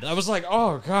bad. I was like,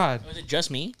 oh God. Was it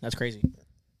just me? That's crazy.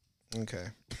 Okay.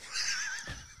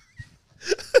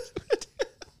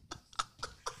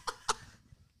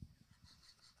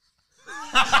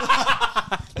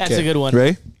 That's a good one.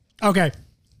 Ready? Okay.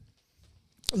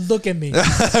 Look at me.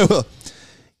 I will.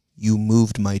 You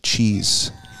moved my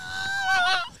cheese.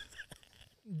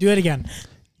 Do it again.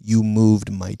 You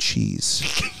moved my cheese.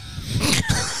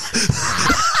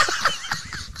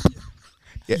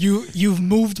 You've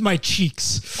moved my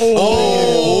cheeks.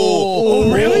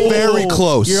 Oh, really? Very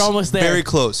close. You're almost there. Very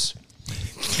close.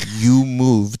 You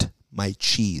moved my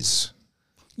cheese.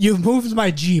 You've moved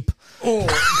my Jeep.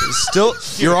 Still,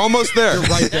 you're almost there.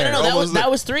 Right there. No,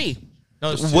 that was three. No,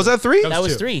 Was that three? That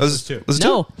was two. three. Was two. was it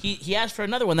No, two? he asked for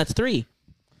another one. That's three.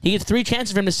 He gets three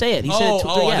chances for him to say it. He said Oh, it. I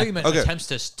thought you meant Okay. attempts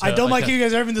to. I don't like you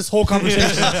guys are having this whole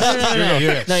conversation. No,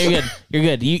 you're good. You're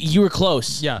good. You were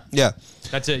close. Yeah, Yeah.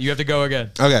 that's it. You have to go again.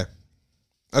 Okay.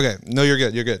 Okay. No, you're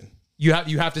good. You're good. You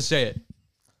have to say it.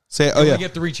 Say it. You Oh, yeah. only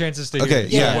get 3 chances to Okay, hear it.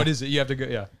 yeah. So what is it? You have to go.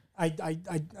 Yeah. I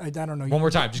don't know. One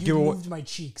more time. Just you give it moved my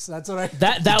cheeks. That's what I.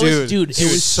 That was dude. It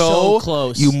was so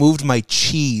close. You moved my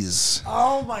cheese.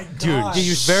 Oh my god, Dude,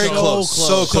 you're Very so close.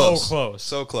 So close. So close.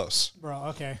 So close. bro.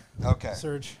 Okay, Okay.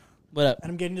 Surge. What up?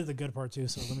 And I'm getting to the good part too.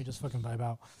 So let me just fucking vibe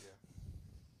out.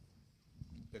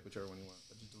 Pick whichever one you want.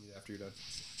 But just delete after you're done.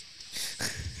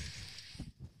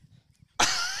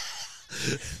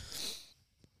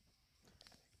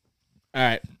 All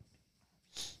right.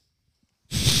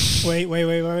 Wait.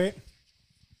 Woo!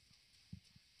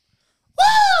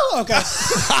 Okay.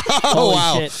 Holy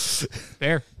wow. shit.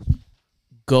 Fair.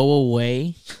 Go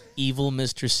away, evil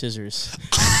Mr. Scissors.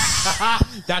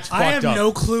 That's fucked I have up.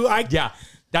 no clue. Yeah,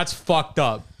 that's fucked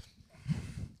up.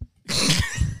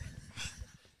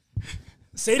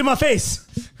 Say it to my face.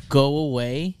 Go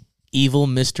away, evil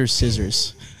Mr.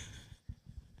 Scissors.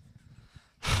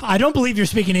 I don't believe you're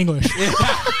speaking English.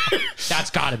 That's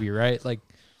got to be right. Like,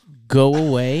 Go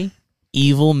away,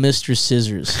 evil Mr.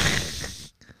 Scissors.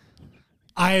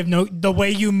 I have no the way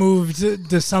you moved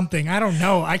to something. I don't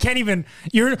know. I can't even.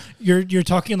 You're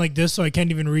talking like this, so I can't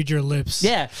even read your lips.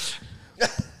 Yeah.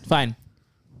 Fine.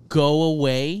 Go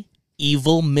away,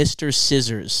 evil Mr.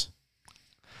 Scissors.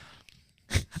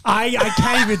 I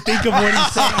can't even think of what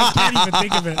he's saying. I can't even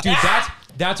think of it. dude,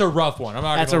 that's a rough one. I'm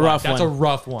not. That's gonna a lie. rough That's one. a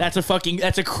rough one. That's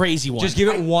a crazy one. Just give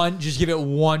it one. Just give it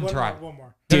one try. One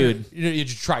more. Dude. You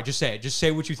just try. Just say it. Just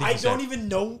say what you think. I you don't said. even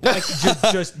know. Like,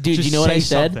 Just Dude, just you know what say I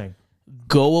said? something.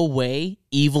 Go away,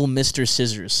 evil Mr.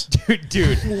 Scissors.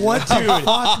 dude. what the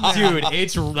fuck, man? Dude,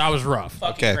 that was rough.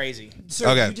 Fucking Okay. crazy. Sir,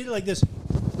 Okay. you did it like this.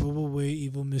 Go away,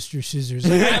 evil Mr. Scissors.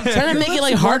 Like, I'm trying to make it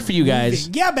like hard for you guys.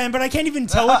 yeah, man, but I can't even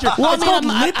tell what you're. Well, I it's mean, called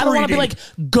I lip don't want to be reading.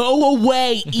 like, go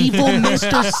away, evil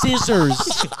Mr.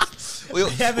 Scissors. Well,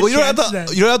 have a you don't have chance to. then.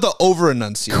 You don't have to over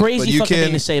enunciate. Crazy but you fucking can,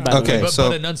 thing to say, by the Okay, way. But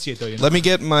so enunciate though. You know? let me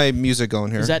get my music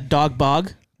going here. Is that Dog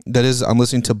Bog? That is. I'm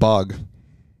listening to Bog.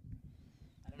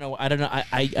 I don't know.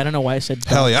 I don't know why I said Dog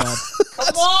Hell yeah. Bog.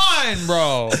 Come on,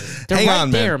 bro. They're Hang right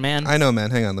on, there, man. I know, man.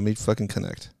 Hang on. Let me fucking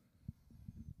connect.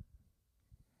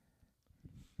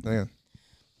 Hang on.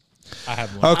 I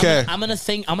have one. Okay. I'm gonna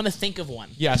think of one.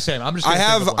 Yeah, same. I'm just. I Gonna think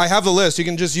have. of one. I have the list. You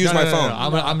can just use No, my no, no, phone.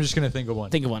 no. I'm just gonna think of one.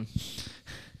 Think of one.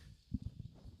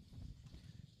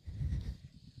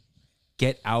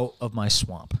 Get out of my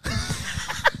swamp.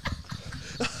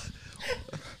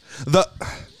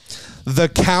 The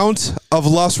Count of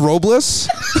Los Robles.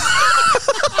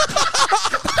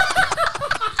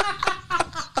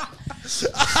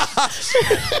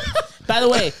 By the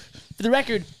way, for the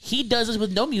record, he does this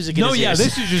with no music in No, his yeah, ears.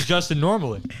 this is just Justin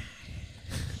normally.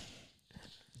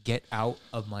 Get out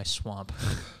of my swamp.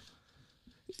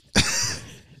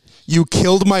 You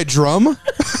killed my drum.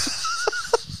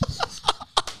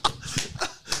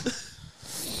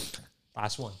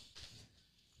 Last one.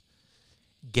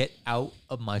 Get out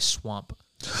of my swamp.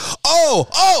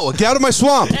 Oh! Get out of my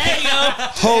swamp. There you go.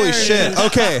 Holy shit.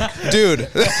 Okay, dude.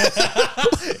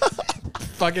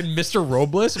 Fucking Mr.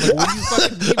 Robles? I'm like, what do you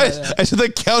fucking mean by that? I said the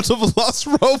Count of Los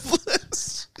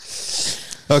Robles.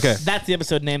 Okay. That's the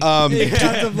episode name. Count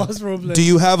of Los Robles. Do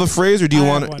you have a phrase or do you I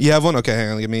want? have one. You have one? Okay,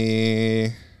 hang on. Give me.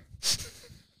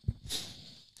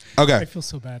 I Okay. feel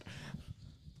so bad.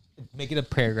 Make it a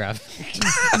paragraph.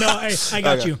 No, I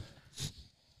got Okay. you.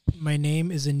 My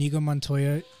name is Inigo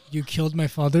Montoya. You killed my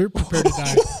father. Prepare to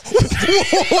die.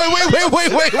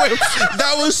 Wait.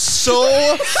 That was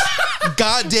so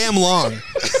goddamn long.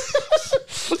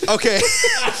 Okay.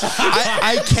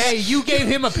 I Hey, you gave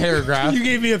him a paragraph. You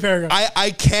gave me a paragraph.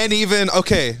 I can't even.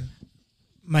 Okay.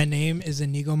 My name is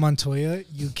Inigo Montoya.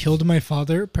 You killed my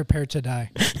father. Prepare to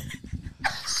die.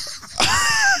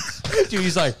 Dude,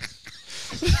 he's like,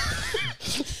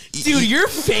 Dude, your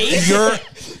face.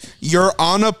 You're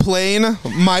on a plane.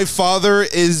 My father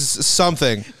is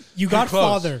something. You got close.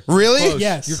 father. Really? close.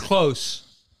 Yes. You're close.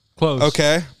 Close.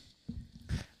 Okay.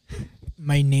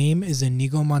 My name is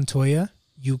Inigo Montoya.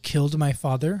 You killed my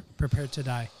father. Prepare to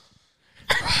die.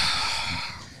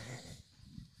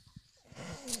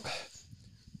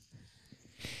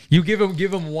 You give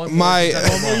him one. My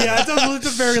Yeah, it's a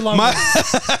very long one.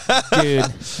 Dude.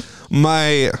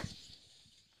 my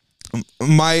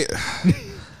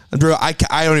bro,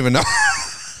 I don't even know.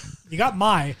 You got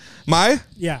my.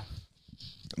 Yeah.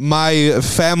 My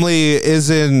family is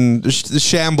in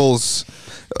shambles.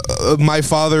 My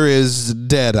father is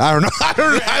dead. I don't know. I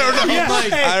don't know. Yeah,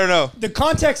 hey, I don't know. The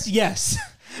context, yes.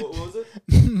 What was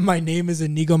it? My name is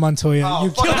Inigo Montoya.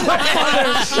 You killed my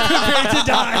father. Prepare to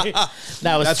die.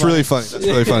 That's really funny. That's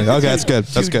really funny. Okay, that's good.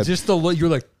 That's Dude, good. Just the look. You're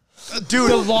like, Dude,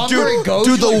 the longer it goes,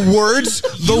 dude, you're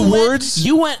the words,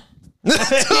 You went. dude,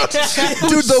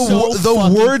 so the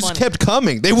fucking words funny. kept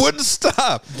coming. They wouldn't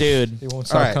stop. Dude. they won't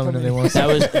stop All right. coming and they won't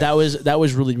stop. That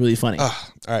was really, really funny. All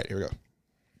right, here we go.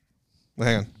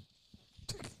 Hang on.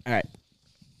 All right.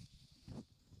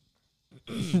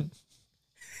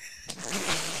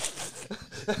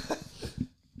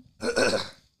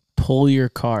 Pull your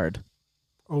card.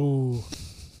 Oh.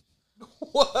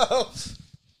 Whoa.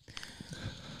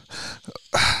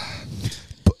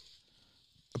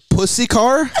 Pussy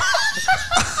car?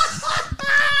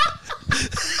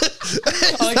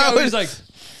 I like how he's like,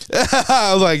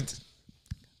 I was like,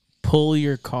 Pull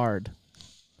your card.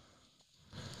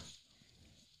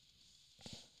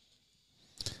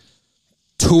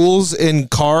 tools in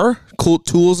car? Cool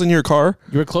tools in your car?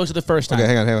 You were close to the first time.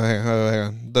 Okay, hang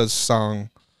on. The song.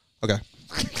 Okay.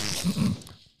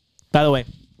 By the way,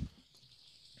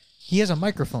 he has a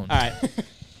microphone. all right.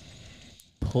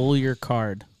 Pull your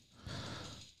card.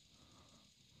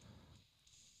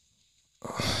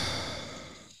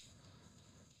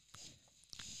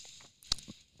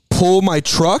 Pull my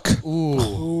truck?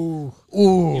 Ooh.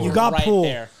 You You got right pulled.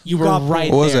 there. You You were got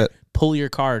right What was there. it? Pull your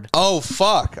card. Oh,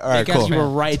 fuck. All right, Big ass cool. You were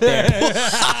right there.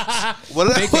 What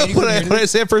did, Big baby what did community. I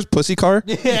say at first? Pussy car?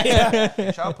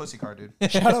 Shout out pussy car, dude.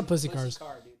 Shout out pussy cars.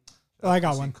 Oh, I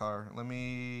got one. Car. Let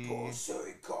me.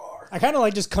 I kind of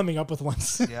like just coming up with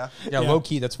ones. Yeah. Yeah, low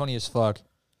key. That's funny as fuck.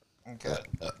 Okay.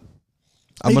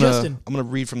 Hey, Justin. I'm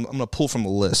gonna pull from the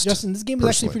list. Justin, this game is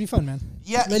actually pretty fun, man.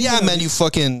 Yeah, Let me yeah, know, man. dude. You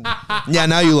fucking. Yeah,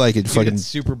 now you like it. Dude, Fucking. it's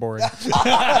super boring.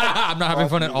 I'm not having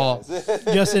fun at all.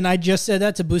 Justin, I just said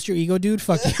that to boost your ego, dude.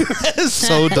 Fuck you.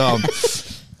 So dumb.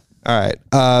 All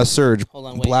right, Serge, Hold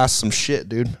on, wait. blast some shit,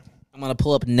 dude. I'm gonna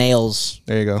pull up Nails.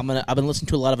 There you go. I've been listening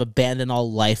to a lot of Abandon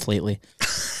All Life lately.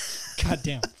 God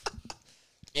damn.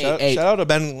 Hey, Shout out to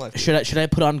Ben Life. should I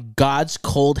put on God's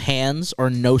Cold Hands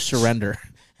or No Surrender?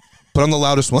 Put on the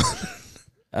loudest one.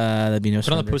 That'd be No Put on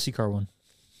Surrender. the pussy car one.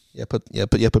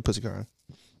 Put pussy car on.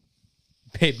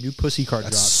 Babe, new pussy car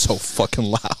That's drop. so fucking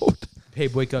loud.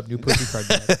 Babe, wake up, new pussy car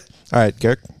drop. All right,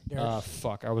 Garrick.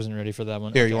 Fuck, I wasn't ready for that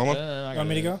one. Here, you want one? I You want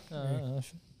me to go?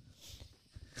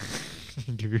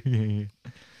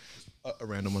 A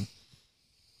random one.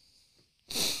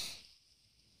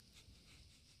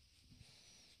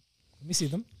 Let me see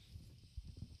them.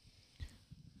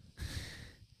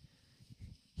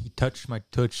 He touched my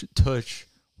touch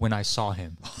when I saw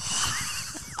him.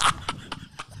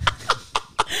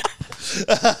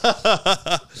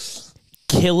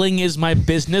 Killing is my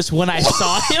business when I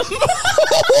saw him.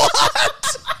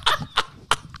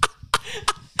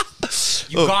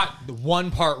 You got the one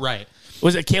part right.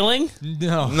 Was it killing?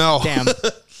 No. No. Damn.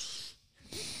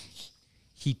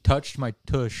 He touched my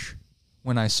tush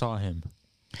when I saw him.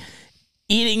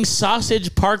 Eating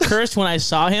sausage Parkhurst when I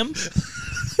saw him.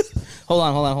 Hold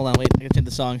on. Wait, I gotta change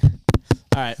the song.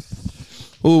 All right.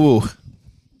 Ooh.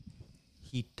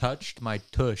 He touched my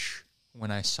tush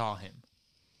when I saw him.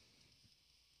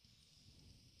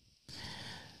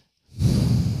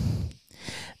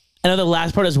 I know the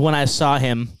last part is when I saw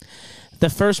him. The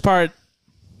first part,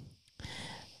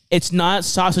 it's not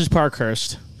sausage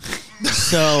Parkhurst.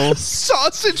 So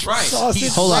Sausage. Right. Sausage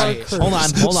hold on.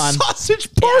 Parkhurst. Sausage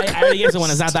Yeah, Park. I already guessed the one.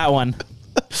 It's not that one.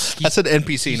 That's an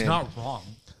NPC He's name. not wrong.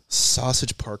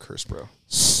 Sausage Parkhurst, bro.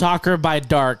 Soccer by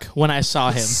Dark when I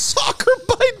saw him. Soccer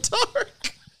by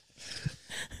dark.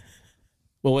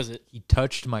 What was it? He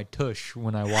touched my tush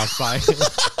when I walked by him.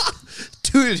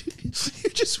 Dude, you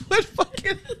just went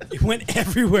fucking. It went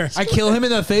everywhere. I kill him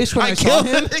in the face when I saw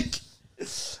him.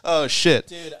 Oh shit.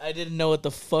 Dude, I didn't know what the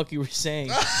fuck you were saying.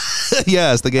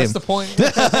 Yeah, it's the game. That's the point.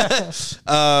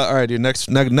 All right, dude. Next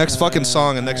fucking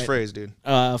song and next phrase, dude.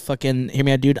 Fucking hear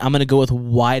me out, dude. I'm gonna go with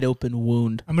wide open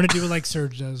wound. I'm gonna do it like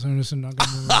Serge does. I'm just not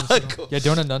gonna move it. Cool. Yeah,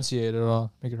 don't enunciate at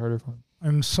all. Make it harder for him.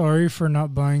 I'm sorry for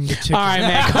not buying the ticket. All right,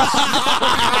 man.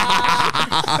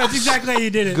 That's exactly how you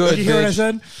did it. Good, Did you hear what I bitch.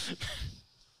 said?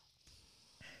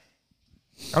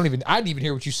 I didn't even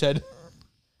hear what you said.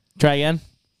 Try again.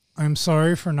 I'm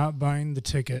sorry for not buying the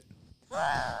ticket.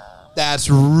 That's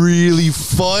really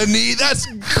funny. That's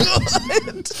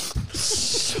good.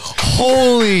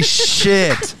 Holy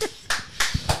shit.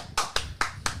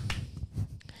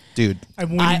 Dude.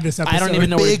 I'm winning this episode. I don't even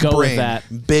know where to Big go brain. with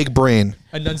that. Big brain.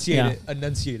 Enunciate Yeah. it.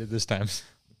 Enunciate it this time.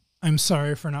 I'm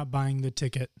sorry for not buying the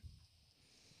ticket.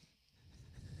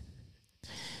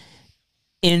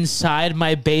 Inside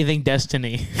my bathing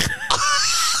destiny.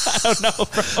 I don't know, bro.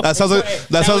 That sounds like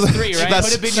That was three, right?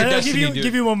 That's, Put it in your I'll destiny, dude.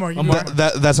 give you one more. Give me one more.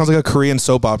 that sounds like a Korean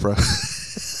soap opera.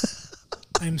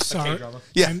 I'm sorry.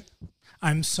 Yeah.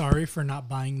 I'm sorry for not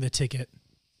buying the ticket.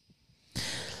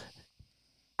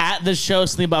 At the show,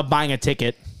 something about buying a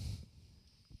ticket.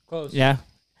 Close. Yeah.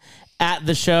 At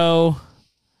the show,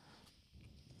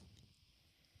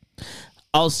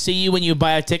 I'll see you when you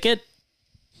buy a ticket.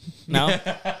 No?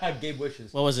 Gabe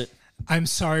wishes. What was it? I'm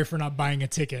sorry for not buying a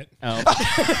ticket. Oh,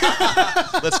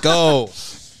 Let's go.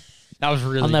 That was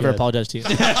really I'll never good. apologize to you.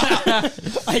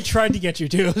 I tried to get you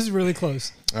too. It was really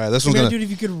close. All right, this You one's gotta gonna do it if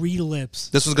you could read lips.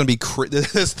 this one's gonna be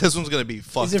this one's gonna be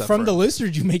fucked. Is it up from for the it. list or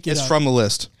did you make it It's up? from the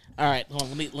list. All right, hold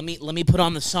on. Let me put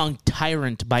on the song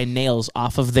 "Tyrant" by Nails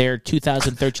off of their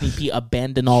 2013 EP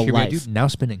 "Abandon All Here we go, Life." dude. Now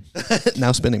spinning.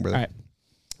 Now spinning, brother. All right.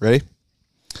 Ready?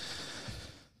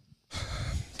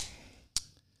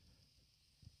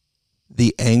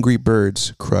 The Angry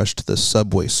Birds crushed the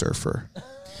Subway Surfer.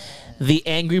 The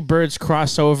Angry Birds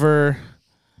crossover.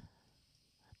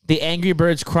 The Angry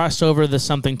Birds crossed over the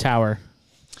something tower.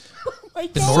 My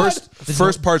The God. North.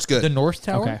 First part's good. The North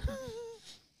Tower. Okay.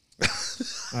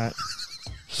 All right.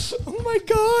 Oh my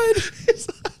God.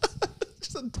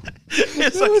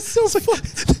 It's That was so fun.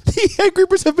 the Angry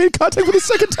Birds have made contact with the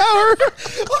second tower.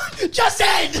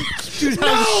 Justin!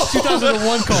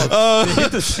 2001 call.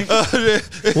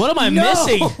 What am I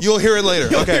missing? You'll hear it later.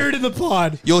 You'll Okay. hear it in the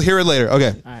pod. You'll hear it later.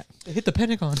 Okay. All right. They hit the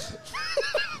Pentagon.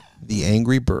 The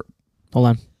Angry Bird. Hold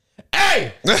on.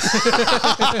 Hey! All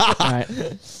right.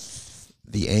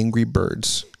 The Angry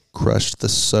Birds crushed the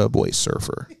Subway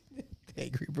Surfer.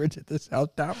 Angry Birds at the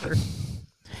South Tower.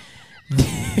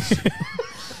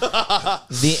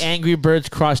 The Angry Birds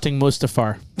crossing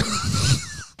Mustafar.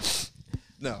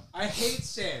 No. I hate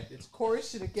sand. It's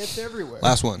coarse and it gets everywhere.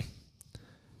 Last one.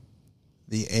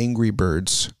 The Angry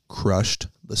Birds crushed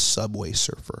the Subway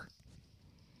Surfer.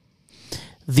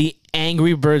 The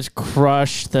Angry Birds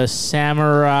crush the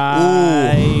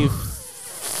Samurai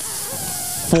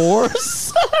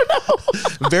Force.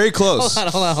 Very close.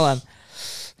 Hold on.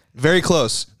 Very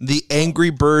close. The Angry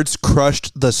Birds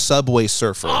crushed the Subway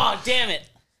Surfer. Oh, damn it.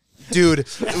 Dude,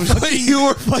 when you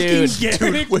were fucking Dude.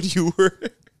 dude, when you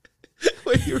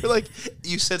were like,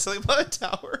 you said something about a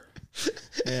tower.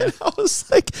 Yeah. And I was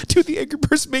like, dude, the Angry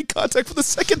Birds made contact with the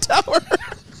second tower.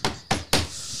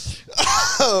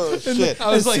 Oh shit. I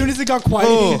was As like, soon as it got quiet,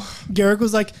 Oh. Garrick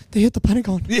was like, they hit the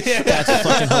Pentagon. That's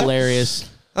fucking hilarious.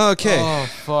 Okay. oh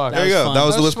fuck. There you go. fun. That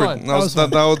was the That was whisper.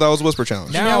 fun. That was whisper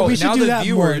challenge. Now, we should now do the that more.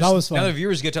 viewers, That was fun. Now the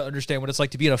viewers get to understand what it's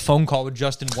like to be in a phone call with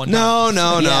Justin one time.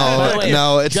 No. By the way,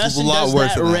 No, it's Justin a lot does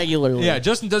worse that than that. regularly. Yeah,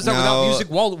 Justin does that No, without music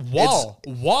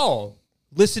while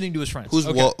listening to his friends. Who's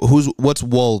Okay. what's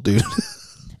wool, dude?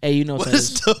 Hey, you know what What that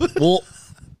is is. the- Well,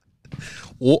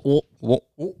 Wool.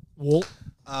 Well,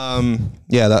 Yeah, hear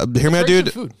me out, Break some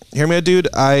dude. food. Hear me out, dude.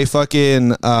 I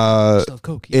fucking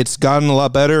Coke. it's gotten a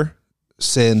lot better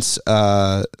since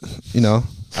I've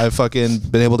fucking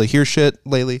been able to hear shit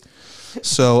lately.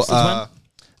 So when?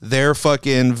 their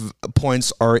fucking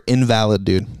points are invalid,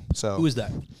 dude. So Who is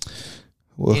that?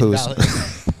 well, Invalid.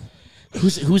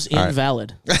 who's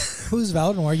invalid? who's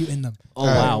valid and why are you in them? Oh,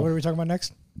 wow. What are we talking about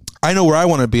next? I know where I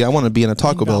want to be. I want to be in a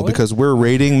Taco Bell Invalid? because we're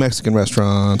rating Mexican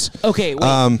restaurants. Okay,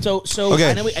 wait. So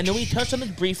okay. I know we touched on this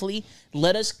briefly.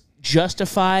 Let us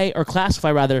justify or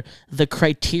classify rather the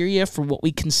criteria for what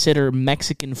we consider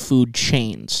Mexican food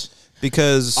chains.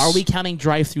 Because Are we counting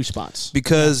drive-through spots?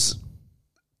 Because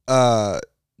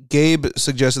Gabe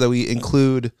suggested that we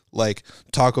include like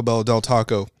Taco Bell, Del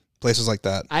Taco, places like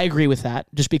that. I agree with that,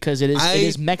 just because it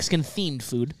is Mexican themed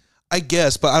food. I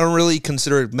guess, but I don't really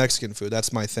consider it Mexican food.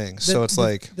 That's my thing. So it's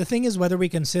like, the thing is whether we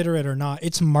consider it or not,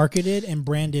 it's marketed and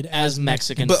branded As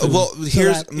Mexican but food. well,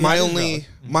 here's that- my yeah,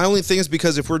 only thing is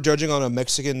because if we're judging on a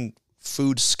Mexican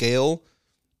food scale,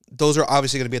 those are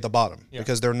obviously going to be at the bottom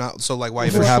because they're not. So like, why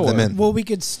even For have sure. them in? Well, we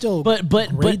could still. But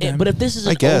if this is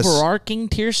an overarching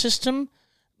tier system,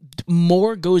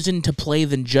 more goes into play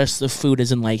than just the food,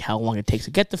 as in like how long it takes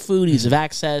to get the food, ease of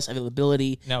access,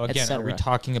 availability. Now again, are we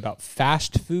talking about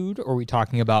fast food or are we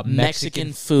talking about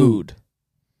Mexican food?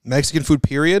 Mexican food,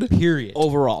 period.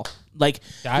 Overall,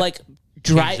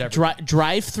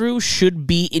 drive through should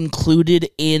be included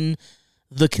in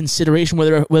the consideration.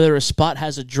 Whether a spot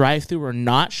has a drive through or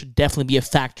not should definitely be a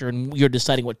factor in you're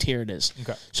deciding what tier it is.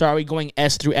 Okay. So are we going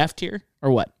S through F tier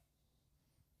or what?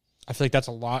 I feel like that's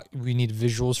a lot. We need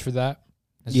visuals for that.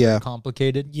 It's Yeah. very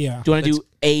complicated. Yeah. Do you want to do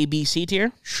A, B, C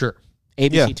tier? Sure. A,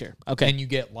 B, Yeah. C tier. Okay. And you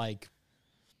get like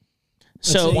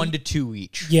So 1 to 2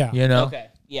 each. Yeah. You know? Okay.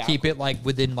 Yeah. Keep it like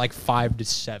within like 5 to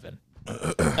 7.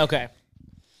 Okay.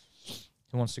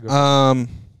 Who wants to go?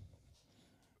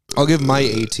 I'll give my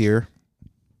A tier,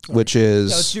 which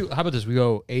is Let's do, how about this? We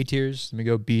go A tiers, then we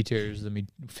go B tiers, then we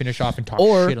finish off and talk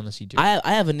Or shit on the C tier.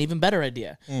 I have an even better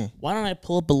idea. Why don't I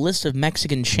pull up a list of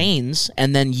Mexican chains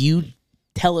and then you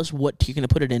tell us what you're going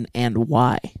to put it in and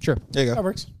why? Sure. there you That go.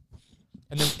 works.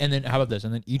 And then how about this?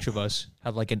 And then each of us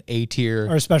have like an A tier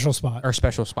Our special spot. or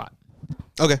special spot.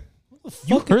 Okay.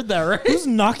 You heard that, right? Who's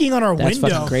knocking on our That's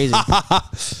window? fucking crazy.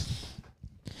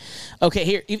 Okay,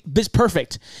 here. It's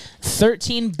perfect.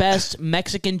 13 best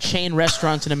Mexican chain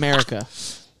restaurants in America.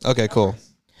 Okay. Cool.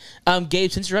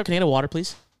 Gabe, since you're up, can I get a water,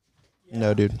 please?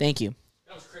 No, dude. Thank you.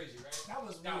 That was crazy,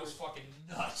 right? That was fucking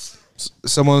nuts.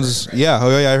 Someone's. Yeah.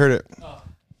 Oh yeah. I heard it.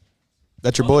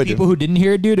 That's your boy, dude. People who didn't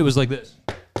hear it, dude, it was like this.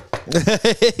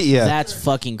 Yeah. That's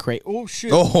fucking crazy. Oh,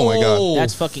 shit. Oh my god.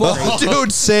 That's fucking Oh, crazy.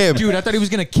 dude, same. Dude, I thought he was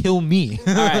gonna kill me.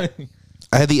 All right.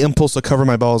 I had the impulse to cover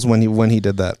my balls when he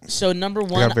did that. So number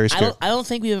one, got very scared. I don't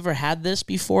think we've ever had this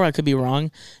before. I could be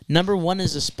wrong. Number one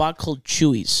is a spot called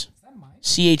Chewy's.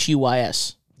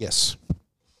 Chuys. Yes.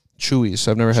 Chewy's.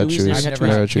 I've never had Chewy's, Chewy's. I've Never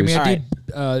had Chewy's. Give me a Alright.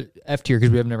 dude, F tier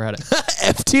because we have never had it.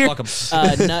 F tier. Fuck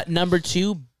 'em. Number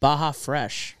two, Baja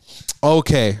Fresh.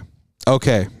 Okay.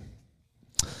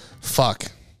 Fuck.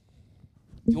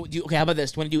 Okay, how about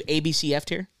this? Do you want to do ABCF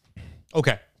tier?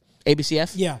 Okay.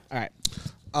 ABCF? Yeah. All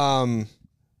right.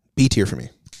 B tier for me.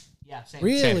 Yeah, same.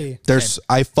 Really?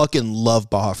 I fucking love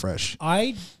Baja Fresh.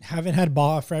 I haven't had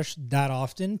Baja Fresh that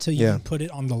often to even put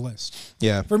it on the list.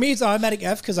 Yeah. For me, it's automatic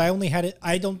F because I only had it.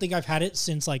 I don't think I've had it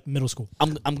since like middle school.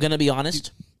 I'm gonna be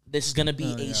honest. This is gonna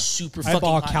be a super I fucking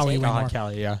bought hot Cali take. way more.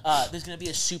 Cali, yeah. This is gonna be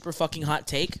a super fucking hot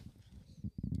take.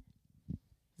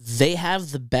 They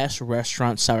have the best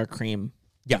restaurant sour cream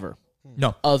ever.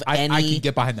 No. Of I any can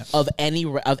get behind that. of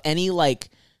any like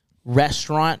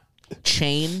restaurant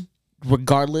chain,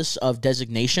 regardless of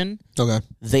designation. Okay.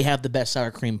 They have the best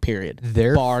sour cream. Period.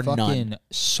 Their bar fucking none.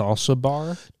 salsa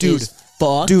bar. Dude. Is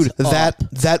fucked Dude, up.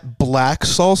 that black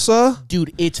salsa.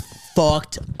 Dude, it's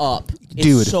fucked up. It's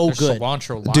Dude. so There's good.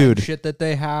 cilantro lime Dude. shit that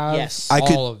they have. Yes.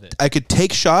 all of it. I could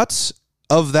take shots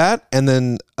of that and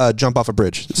then jump off a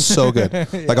bridge. It's so good.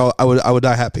 Like I would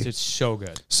die happy. It's so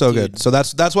good. So good. So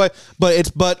that's why.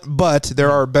 But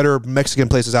there are better Mexican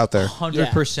places out there.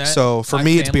 100%. So for My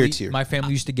me, it's family- beer tier. My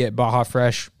family used to get Baja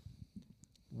Fresh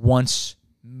once,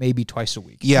 maybe twice a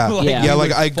week. Yeah. Yeah. Yeah. we Like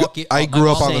would I fuck it I up. grew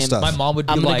My up on mom- the stuff. My mom would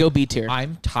be I'm gonna like, go B tier.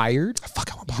 I'm tired.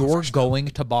 Fuck, I want Baja You're Fresh. going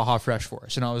to Baja Fresh for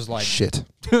us. And I was like, Shit.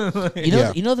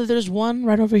 You know that there's one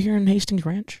right over here in Hastings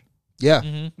Ranch.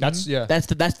 Yeah. that's, yeah. That's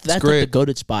like great. the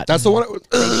goated spot. That's the one.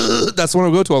 That's the one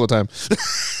I go to all the time.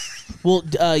 Well,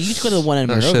 you used to go to the one in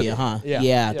Oh, Monrovia, shit. huh? Yeah. The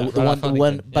Yeah, one. right The off one.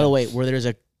 Huntington. By the way, where there's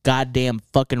a goddamn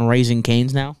fucking Raising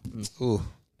Cane's now, Ooh.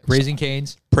 Raising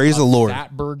Cane's. Praise the Lord.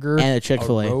 Fat Burger. and a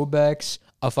Chick-fil-A. Robex.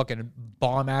 A fucking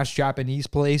bomb-ass Japanese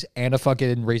place. And a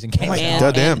fucking Raising Cane's. my and,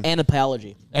 Goddamn. and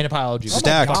apology. And apology.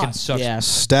 Stacked. Fucking sucks Yeah,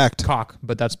 Stacked. cock,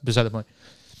 but that's beside the point.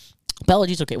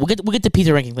 apology's okay. We'll get to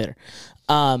pizza ranking later.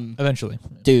 Eventually.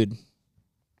 Dude,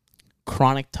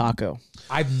 Chronic Taco,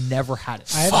 I've never had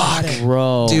it. I haven't had it.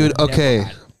 bro, Dude, Never okay.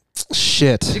 had it.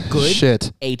 Shit. Is it good?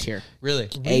 Shit. A tier, Really?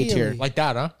 A tier, Like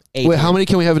that, huh? A Wait, tier. how many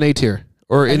can we have in A tier?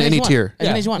 Or in As many any as you tier? want. As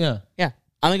many as you want. Yeah. Yeah,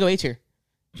 I'm gonna go A tier.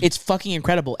 It's fucking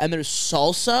incredible, and there's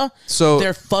salsa. So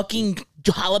They're fucking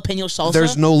jalapeno salsa.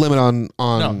 there's no limit on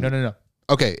No.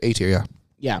 Okay, A tier, yeah.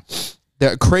 yeah,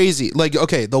 They're crazy. Like,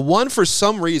 okay, the one for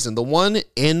some reason, the one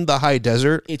in the high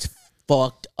desert, it's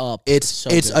fucked up. it's so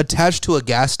it's good. attached to a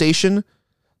gas station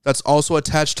that's also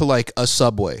attached to like a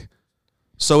Subway.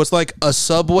 So it's like a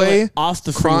Subway, off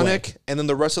the Chronic, freeway. and then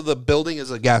the rest of the building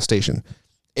is a gas station.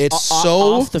 It's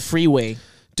Off the freeway.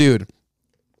 dude.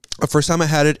 The first time I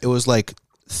had it, it was like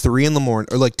 3 in the morning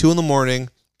or like 2 in the morning.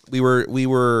 We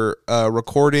were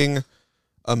recording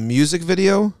a music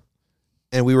video,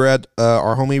 and we were at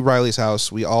our homie Riley's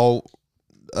house. We all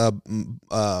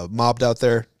mobbed out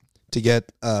there to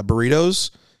get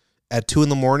burritos at 2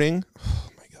 a.m. Oh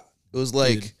my god, it was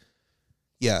like,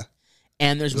 yeah.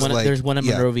 And there's one. There's one in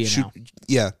Monrovia now.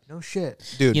 Yeah. No shit,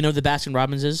 dude. You know the Baskin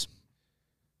Robbins is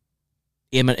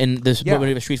in this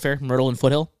Monrovia Street Fair, Myrtle and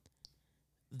Foothill.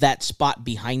 That spot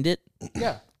behind it.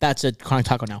 Yeah. That's a chronic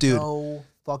taco now. Dude. No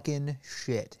fucking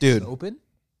shit. Dude. Open?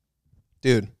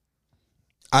 Dude.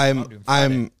 I'm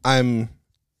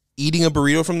eating a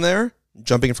burrito from there,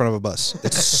 jumping in front of a bus.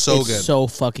 It's so it's good. so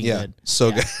fucking good.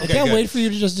 So good. I can't wait for you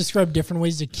to just describe different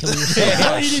ways to kill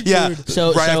yourself. Yeah.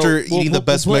 So after eating the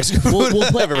best Mexican food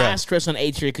we'll put I've ever had. asterisk on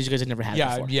A tier because you guys have never had it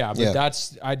before. Yeah, but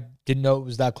that's I didn't know it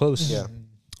was that close. Yeah.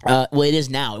 Well, it is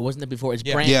now. It wasn't there before. It's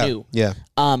brand new. Yeah.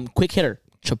 Quick hitter,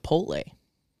 Chipotle.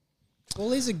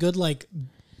 Chipotle's a good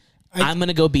I'm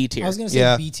gonna go B tier. I was gonna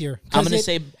say B tier. I'm gonna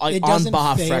say on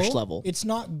Baja Fresh level. It's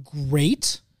not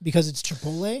great because it's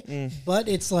Chipotle, but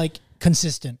it's like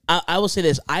consistent. I will say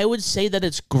this. I would say that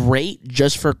it's great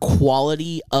just for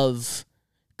quality of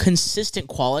consistent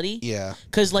quality. Yeah.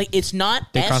 Because it's not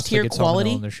They S tier constantly get salmonella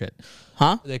quality. in their shit.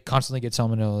 Huh? They constantly get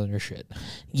salmonella in their shit.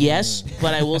 Yes,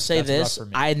 but I will say That's this: rough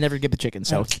for me. I'd never get the chicken.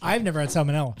 So I've never had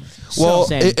salmonella. Well,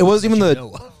 same. it wasn't even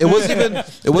it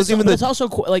wasn't even it's also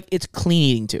it's clean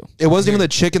eating too. it wasn't even the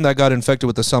chicken that got infected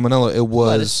with the salmonella. It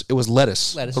was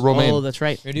lettuce. Lettuce. The romaine. Oh, that's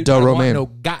right. Hey, dude, Duh, I don't romaine.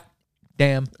 want no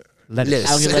goddamn lettuce.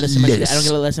 I don't get lettuce in my shit. I don't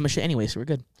get lettuce in my shit anyway, so we're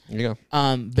good. There you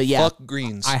go. But yeah, Fuck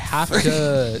greens. I have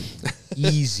to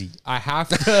easy. I have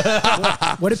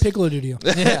to. What did Piccolo do to you?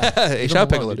 Hey, shout out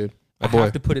Piccolo, dude. My I boy.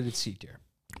 have to put it at C tier.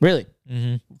 really,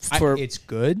 Mm-hmm. It's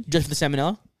good. just for the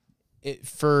salmonella.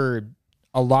 For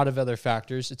a lot of other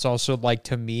factors, it's also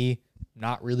to me,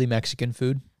 not really Mexican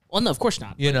food. Well, no, of course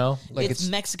not. You know, It's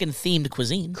Mexican themed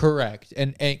cuisine. correct.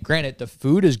 And granted, the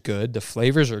food is good. The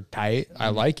flavors are tight. I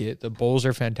like it. The bowls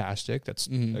are fantastic. That's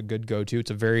a good go-to.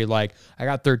 It's a very I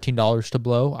got $13 to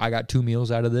blow. I got 2 meals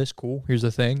out of this. Cool. Here's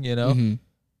the thing, you know.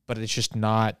 But it's just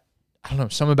not. I don't know,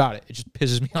 something about it. It just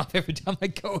pisses me off every time I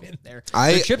go in there.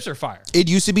 The chips are fire. It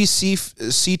used to be C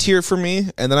tier for me,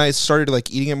 and then I started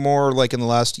eating it more in the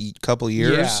last couple of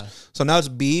years. Yeah. So now it's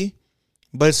B,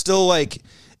 but it's still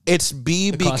it's B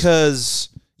because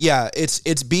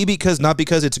it's B because not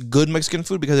because it's good Mexican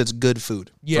food, because it's good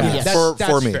food. Yeah, Yes. that's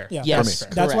For me. fair. Yeah. Yes, For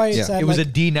me. That's why it's at It was a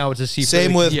D. Now it's a C.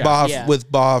 Same with Baja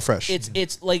with Baja Fresh.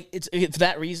 It's for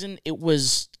that reason.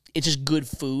 It's just good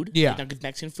food. Yeah. Not good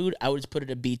Mexican food. I would just put it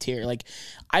at B tier.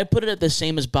 I put it at the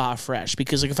same as Baja Fresh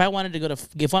because if I wanted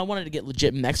to get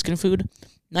legit Mexican food, I'm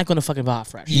not going to fucking Baja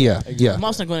Fresh. yeah. I'm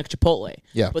also not going to Chipotle.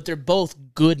 Yeah. But they're both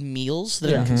good meals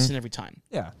that are consistent every time.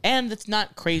 Yeah. And it's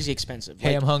not crazy expensive.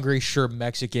 Hey, I'm hungry. Sure,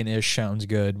 Mexican-ish sounds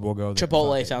good. We'll go there.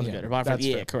 Chipotle Fuck it. sounds good. Or Baja Fresh. That's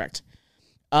Yeah, fair. correct.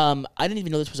 I didn't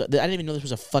even know this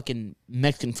was a fucking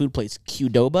Mexican food place.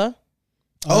 Qdoba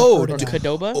Oh, or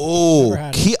Qdoba. Oh, Never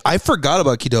had it. I forgot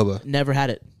about Qdoba. Never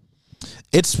had it.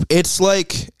 It's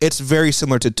very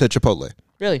similar to Chipotle.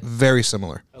 Really? Very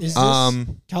similar. Is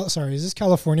this, is this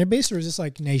California based or is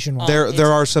this nationwide?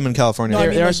 There are some in California. No, I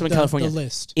mean, there are some in the California.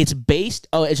 list. It's based.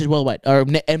 Oh, it's just worldwide or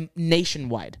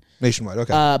nationwide. Nationwide.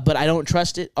 Okay. But I don't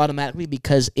trust it automatically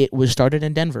because it was started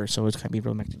in Denver, so it's gonna be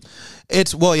real Mexican.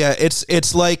 It's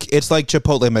like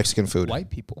Chipotle Mexican food. White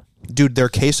people. Dude, their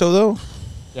queso though.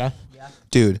 Yeah.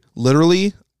 Dude,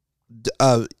 literally,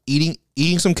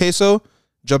 eating some queso,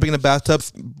 jumping in the bathtub,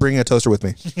 bringing a toaster with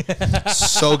me.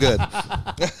 So good.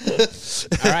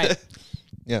 All right.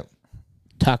 Yeah.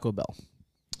 Taco Bell.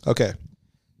 Okay.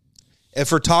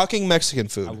 If we're talking Mexican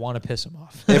food, I want to piss him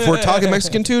off. if we're talking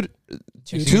Mexican food,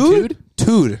 Tude?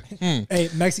 Tude. Hey,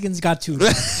 Mexicans got two.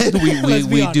 we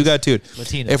be do got Tude.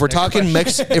 Latino. If we're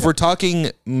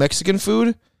talking Mexican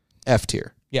food, F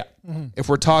tier. Yeah. If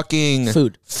we're talking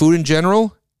Food in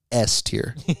general, S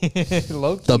tier.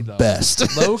 Low key, The though.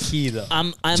 best. Low key, though.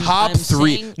 I'm Top I'm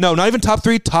 3. saying- No, not even top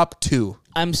 3, top 2.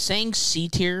 I'm saying C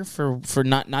tier for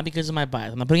not because of my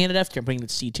bias. I'm not putting it at F tier. I'm putting it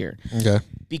at C tier Okay.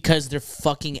 because they're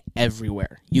fucking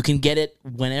everywhere. You can get it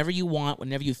whenever you want,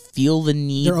 whenever you feel the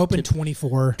need. They're open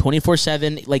 24.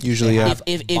 24/7. Like Usually, yeah.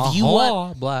 If you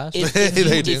want blast. They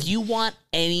do. if you want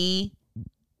any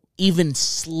even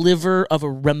sliver of a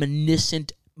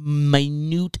reminiscent,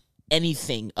 minute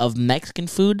anything of Mexican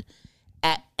food,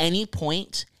 at any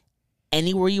point,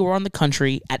 anywhere you are in the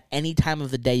country, at any time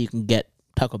of the day, you can get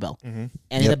Taco Bell and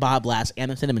the Baja Blast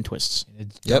and the cinnamon twists.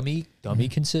 It's Yep. dummy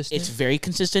consistent. It's very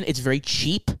consistent. It's very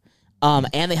cheap.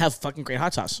 And they have fucking great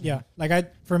hot sauce. Yeah,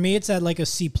 for me, it's at a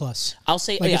C plus. I'll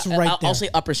say it's right I'll there. say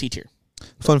upper C tier.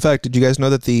 Fun fact: did you guys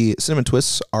know that the cinnamon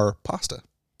twists are pasta?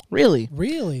 Really?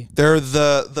 Really? They're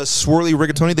the swirly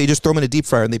rigatoni. They just throw them in a deep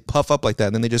fryer and they puff up like that,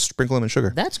 and then they just sprinkle them in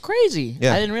sugar. That's crazy.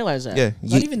 Yeah. I didn't realize that. Yeah,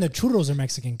 Not even the churros are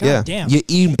Mexican. God yeah. damn. You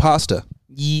eating pasta?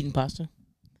 You eating pasta?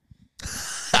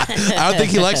 I don't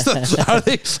think he likes them.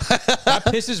 That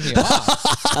pisses me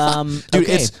off. Dude,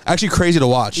 okay. it's actually crazy to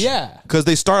watch. Yeah. because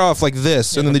they start off like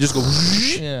this and then they just go.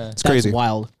 Yeah. It's crazy. That's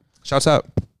wild. Shouts out.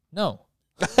 No.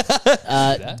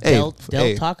 Del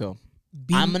hey. Taco.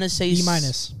 B, I'm gonna say B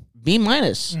minus. B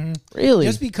minus. Really?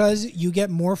 Just because you get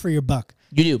more for your buck.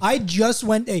 You do. I just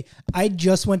went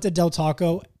to Del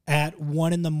Taco at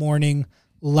 1 a.m.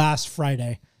 last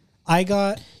Friday. I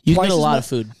got You twice get a as lot mu- of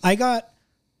food. I got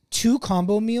 2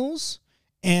 combo meals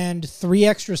and 3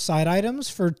 extra side items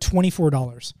for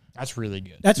 $24. That's really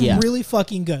good. That's Yeah. really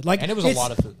fucking good. Like, And it was a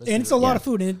lot of food. Let's And be it's a real. lot of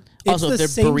food. And it's Also, the their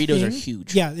same burritos are thing.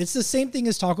 huge. Yeah, it's the same thing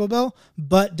as Taco Bell,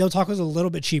 but Del Taco is a little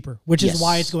bit cheaper, which is Yes.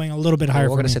 why it's going a little bit higher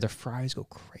We're for gonna me. say their fries go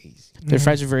crazy. Their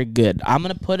fries are very good. I'm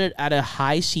gonna put it at a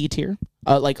high C tier.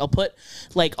 I'll put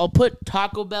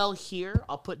Taco Bell here.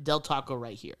 I'll put Del Taco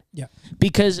right here. Yeah.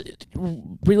 Because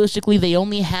realistically, they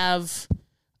only have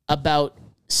about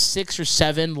 6 or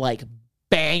 7 like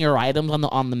banger items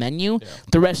on the menu. Yeah.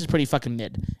 The rest is pretty fucking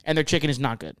mid, and their chicken is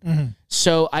not good.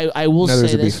 So I will Neither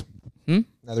is say their this: beef.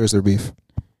 Neither is their beef.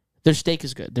 their steak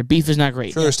is good. Their beef is not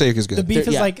great. Sure, their steak is good. The beef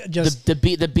is Yeah. like just the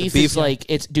beef is like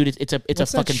it's a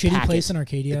what's that fucking shitty packet. place in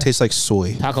Arcadia? It tastes like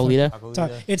soy. Taco Lita.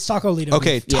 It's Taco Lita.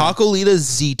 Okay, beef. Taco Lita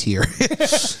Z tier,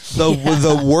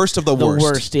 the worst of the The worst.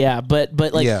 worst, yeah. But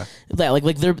like Yeah.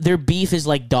 like their beef is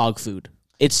like dog food.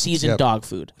 It's seasoned Yep. dog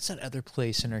food. What's that other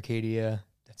place in Arcadia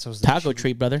that sells the Taco chili-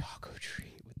 treat, brother. Taco treat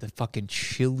with the fucking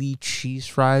chili cheese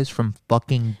fries from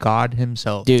fucking God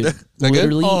himself. Dude, that good?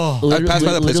 literally, Oh. literally, I passed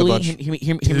by that place a literally,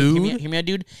 bunch. hear me out,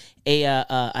 dude.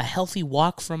 A healthy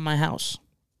walk from my house.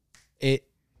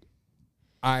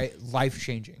 Life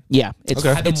changing. Yeah, it's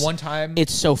I had them it's, one time,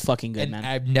 it's so fucking good, and man.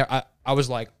 I've never. I was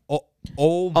like,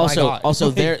 oh my Also, God. also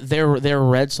their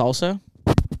red salsa.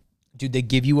 Dude, they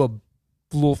give you a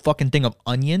little fucking thing of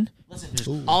onion.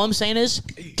 All I'm saying is,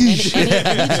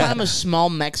 anytime a small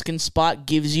Mexican spot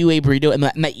gives you a burrito and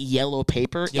that yellow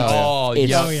paper, it's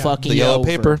fucking The yellow over.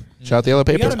 paper. Shout out the yellow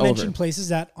We paper. gotta mention over. places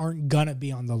that aren't gonna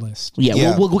be on the list. Yeah,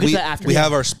 Yeah, we'll get to that after. We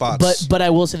have our spots. But I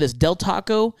will say this: Del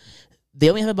Taco, they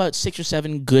only have about 6 or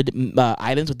 7 good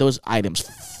items, but those items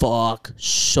fuck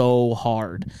so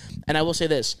hard. And I will say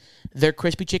this: their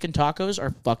crispy chicken tacos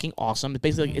are fucking awesome. It's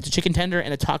basically it's a chicken tender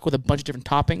and a taco with a bunch of different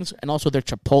toppings, and also their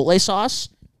chipotle sauce.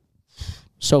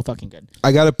 So fucking good.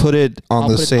 I gotta put it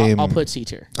on the same. I'll put C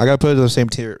tier. I gotta put it on the same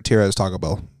tier as Taco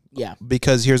Bell. Yeah.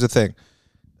 Because here's the thing,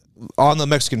 on the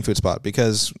Mexican food spot,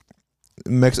 because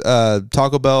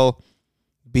Taco Bell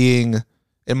being,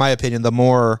 in my opinion, the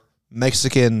more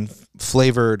Mexican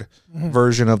flavored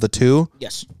version of the two,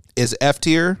 Yes. is F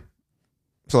tier.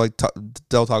 So like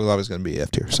Del Taco is always going to be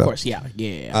F tier. So Of course. Yeah.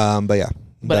 but yeah,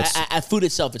 But that's- at food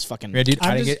itself, it's fucking. Yeah, dude,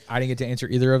 I I'm didn't get to answer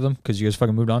either of them because you guys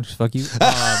fucking moved on. Just fuck you. go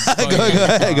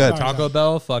ahead. Taco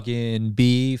Bell, fucking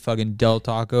B, fucking Del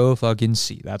Taco, fucking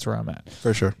C. That's where I'm at.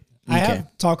 for sure. I Okay.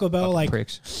 have Taco Bell Fucking like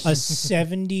pricks. a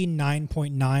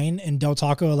 79.9 and Del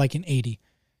Taco like an 80,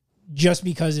 just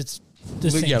because it's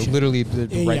the same. Yeah, shit. literally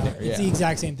right Yeah, there. it's the Yeah.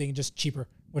 exact same thing, just cheaper,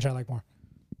 which I like more.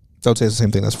 Don't say it's the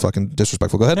same thing. That's fucking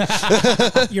disrespectful. Go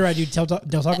ahead. You're right, dude. Del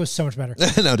Taco is so much better.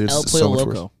 No, dude, El it's Pollo so much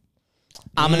worse. Loco.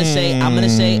 I'm gonna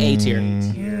say A tier.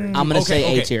 I'm gonna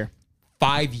say A tier.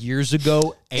 5 years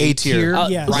ago, A tier.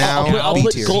 Yeah. Right Now, now, I'll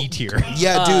put B tier. gold- C tier.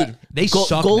 Yeah, dude. They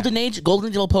suck. Golden Age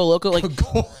El Pollo Loco, like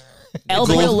El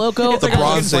Pollo Loco, The as a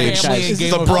Bronze Age. franchise.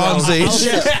 The Bronze Age. Is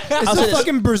the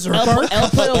fucking Berserk El part?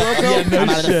 Pollo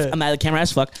Loco. I'm out of the camera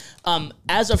as fuck.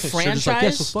 As a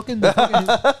franchise,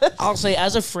 I'll say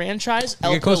as a franchise,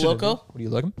 El Pollo Loco, What are you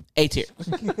looking? A tier.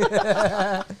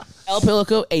 El Pollo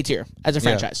Loco, A tier as a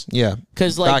franchise. Yeah.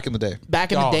 Because like Back in the day.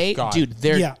 Oh, God. dude,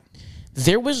 Yeah.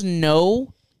 there was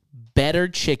no better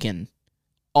chicken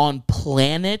on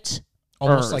planet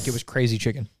Almost Earth. like it was crazy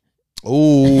chicken.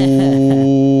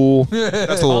 Oh,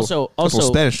 that's a little, Also- that's a little also-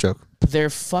 Spanish joke. Their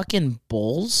fucking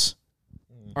bowls.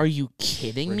 Are you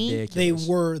kidding me? They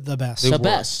were the best. The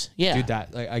best. Yeah. Dude,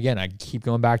 that like, again, I keep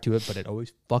going back to it, but it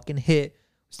always fucking hit.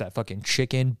 It's that fucking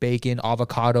chicken, bacon,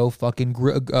 avocado, fucking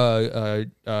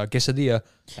quesadilla.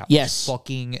 That Yes.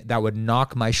 that would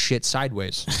knock my shit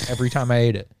sideways every time I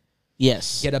ate it.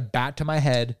 Yes. Get a bat to my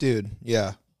head, Dude,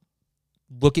 yeah.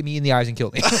 look at me in the eyes and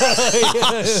kill me.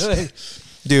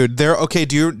 Dude, they're okay.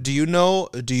 Do you know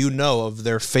of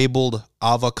their fabled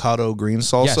avocado green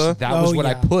salsa? Yes, that was Oh, what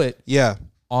I yeah. put Yeah.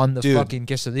 on the Dude. fucking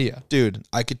quesadilla. Dude,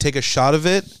 I could take a shot of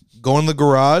it, go in the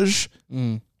garage,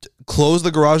 close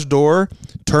the garage door,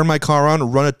 turn my car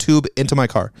on, run a tube into my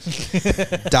car,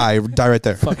 die right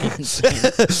there. Fucking insane.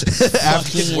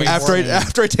 after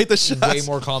I take the shots. Way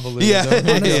more convoluted.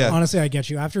 Yeah. Honestly, I get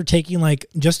you. After taking like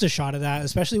just a shot of that,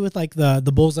 especially with like the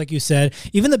bowls, like you said,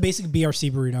 even the basic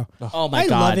BRC burrito. Oh my I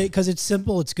God. love it because it's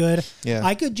simple, it's good. Yeah.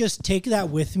 I could just take that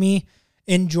with me,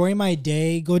 enjoy my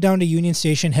day, go down to Union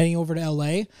Station, heading over to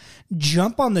LA,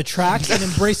 jump on the tracks, and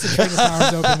embrace the train as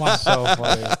arms open wide. So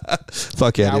funny.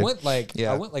 Fuck yeah, I dude.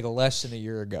 went like less than a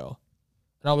year ago,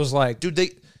 and I was like, Dude,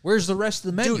 where's the rest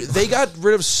of the menu? Dude, they got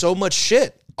rid of so much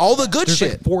shit. All the good There's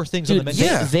shit. like 4 things on the Dude, menu.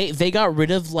 Yeah. they got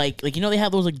rid of like you know they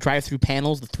have those like drive-through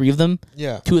panels, the 3 of them.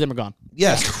 Yeah. 2 of them are gone.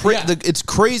 Yeah, it's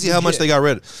crazy how much they got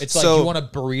rid of. It's like, do you want a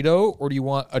burrito or do you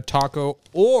want a taco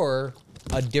or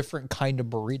a different kind of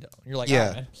burrito? And you're like, Yeah. all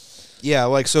right, man. Yeah,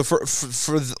 like so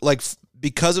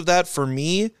because of that, for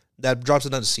me, that drops it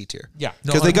down to C tier. Yeah.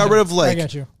 Because they got rid of I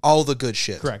get you. all the good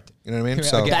shit. Correct. You know what I mean? Again,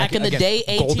 So Back in the day,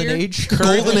 A Golden tier. Age.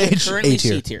 Currently, Golden Age, currently A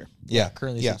tier. C tier. yeah,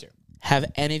 Currently yeah. C tier. Have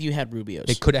any of you had Rubio's?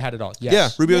 They could have had it all. Yes. Yeah,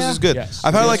 Rubio's Yeah. is good. Yes.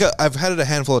 I've had it a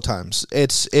handful of times.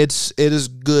 It is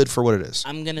good for what it is.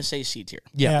 I'm gonna say C tier.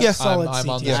 Yeah. Yeah, solid I'm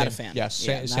on C the tier. Not same. a fan. Yeah,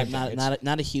 Yeah, same not, thing.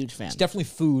 not a huge fan. It's definitely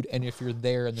food, and if you're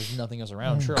there and there's nothing else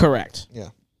around, sure. Correct. Yeah.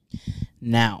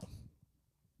 Now,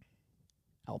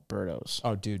 Alberto's.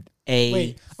 Oh, dude.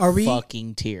 Wait, are we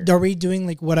fucking tier? Are we doing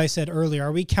like what I said earlier?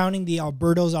 Are we counting the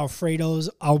Albertos, Alfredos,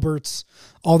 Alberts,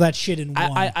 all that shit in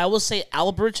one? I will say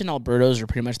Alberts and Albertos are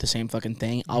pretty much the same fucking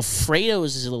thing.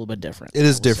 Alfredo's is a little bit different. It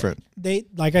is different. They,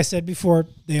 like I said before,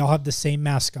 they all have the same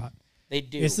mascot. They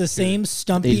do. It's the same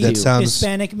stumpy They do. That sounds-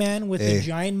 Hispanic man with a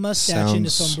giant mustache and a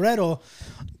sounds- sombrero,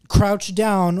 crouched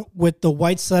down with the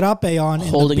white serape on,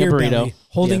 Holding and a the beer burrito. belly,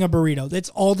 holding a burrito. It's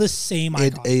all the same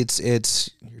icon. It's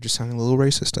you're just sounding a little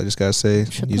racist. I just gotta say,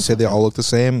 you say they all look the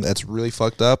same. That's really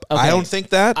fucked up. Okay. I don't think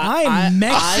that. I'm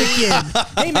Mexican.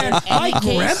 Hey man, my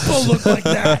grandpa looked like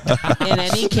that. In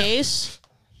any case,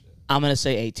 I'm gonna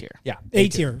say A tier. Yeah. A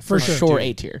tier for sure. Sure,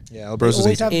 A tier. yeah, They Alberto's is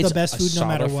always A have tier. the best food no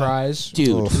matter Asada what. fries.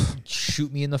 Dude,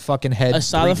 Shoot me in the fucking head.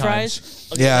 asada 3 fries. times.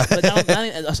 Okay, Yeah. but not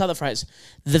asada fries.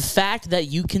 The fact that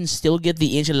you can still get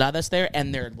the enchiladas there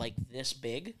and they're like this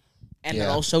big, and they're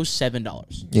Yeah. also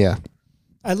 $7. Yeah,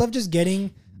 I love just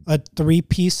getting a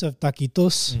 3-piece of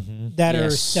taquitos that are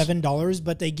Yes. $7,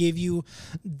 but they give you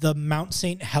the Mount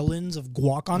St. Helens of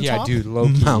guac on Yeah, top. dude. Low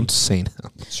key. Mount Saint.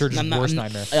 Surgeon's worst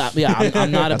nightmare.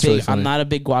 I'm not a That's big really funny. I'm not a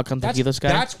big guac on taquitos guy.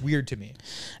 That's weird to me.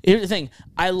 Here's the thing.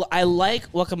 I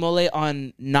like guacamole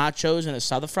on nachos and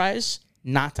asada fries,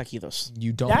 not taquitos.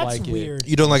 You don't That's like weird.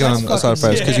 You don't like it on That's asada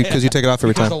fries because you take it off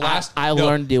every it. time. I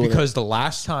learned to deal with because the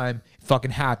last time it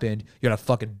fucking happened, you had a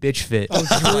fucking bitch fit.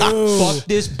 true. Fuck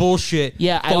this bullshit.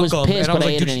 Yeah, I Fuck was 'em. pissed, And I but was I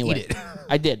like, ate dude, it just anyway. eat it.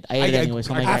 I did. I ate it anyway.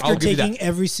 So I'm like, I'll After give you taking that.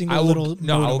 every single I little will,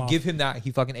 no, modem I'll off. give him that.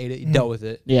 He fucking ate it. He dealt with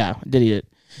it. yeah, I did eat it.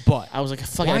 But I was like,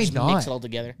 fuck, Why I just not? mix it all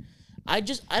together. I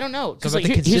don't know. Because about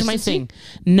like, the here's my consistency? thing.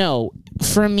 No,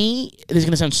 for me, this is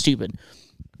gonna sound stupid.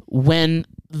 When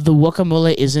the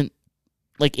guacamole isn't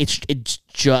like it's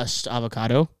just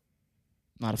avocado,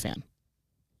 not a fan.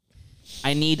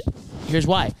 Here's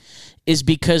why. Is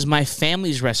because my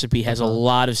family's recipe has a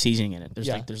lot of seasoning in it. There's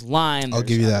there's lime. I'll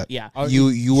give you that. Yeah.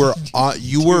 You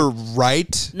were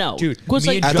right, No, Dude, Because,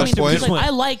 me like, and At the because, point- like, I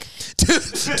like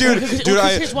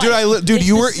dude.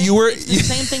 You were It's the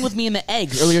same thing with me and the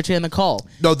eggs earlier today in the call.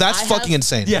 No, that's I fucking have-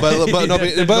 insane. Yeah.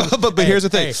 But here's the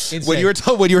thing: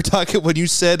 Hey, when you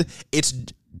said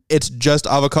it's just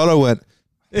avocado, I went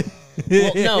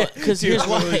Well, no, because here's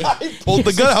why. pulled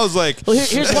the gun. I was like, Well,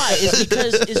 here's why.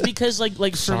 It's because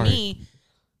like for me,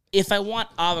 if I want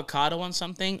avocado on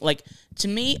something, like to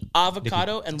me,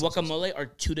 avocado and guacamole are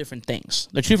 2 different things.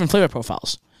 They're 2 different flavor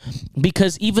profiles.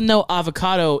 Because even though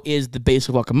avocado is the base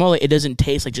of guacamole, it doesn't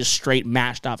taste like just straight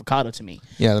mashed avocado to me.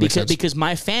 Yeah, that makes sense. Because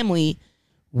my family,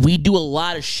 we do a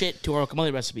lot of shit to our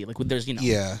guacamole recipe. Like there's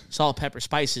salt, pepper,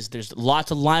 spices. There's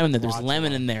lots of lime in there. There's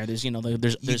lemon in there. There's there's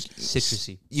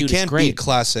citrusy. you Dude, it's can't great. beat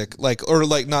classic,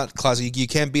 not classic. You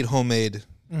can't beat homemade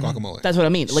guacamole. That's what I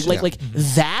mean. Like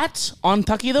that on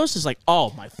taquitos is like,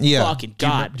 oh my fucking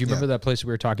god. Do you remember that place we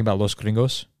were talking about, Los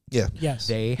Gringos? Yeah, Yes.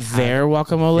 They Their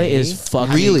guacamole is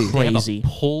fucking Really? They have a crazy.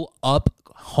 pull up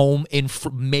home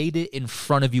made it in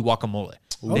front of you guacamole.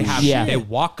 They have yeah. they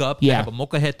walk up, Yeah. they have a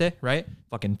molcajete, right?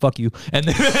 Fucking fuck you. And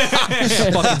then fucking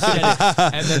said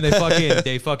it. And then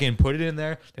they fucking put it in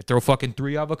there. They throw fucking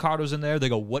 3 avocados in there. They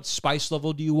go, what spice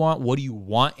level do you want? What do you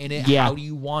want in it? Yeah. How do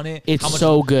you want it? It's How much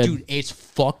so good. Dude, it's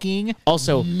fucking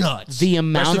Also, nuts. the Rest of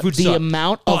amount food sucked.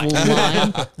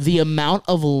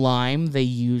 of lime they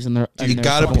use in their you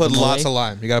gotta put guacamole. lots of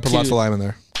lime. You gotta put lots of Dude. lime in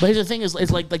there. But here's the thing: is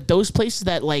it's like those places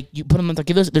that like you put them on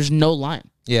taquitos. There's no lime.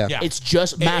 Yeah. It's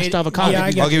just mashed avocado. Yeah,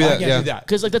 I'll give you that. Yeah.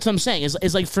 Because like that's what I'm saying.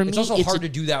 Is like for me, It's also hard to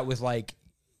do that with like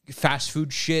fast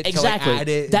food shit. Exactly. To, like, add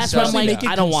it That's why I'm stuff. like,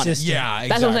 I don't want it. Yeah, exactly.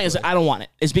 That's what I'm saying. Is I don't want it.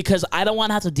 It's because I don't want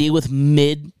to have to deal with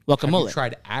mid Have guacamole. you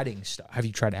tried adding stuff? Have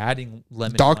you tried adding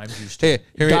lemon lime juice? Hey,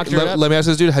 Doctor it up. let me ask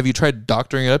this dude. Have you tried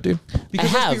doctoring it up, dude?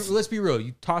 Because I have. let's be real.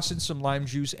 You toss in some lime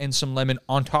juice and some lemon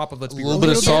on top of. Let's be A little real.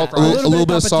 bit of salt, a little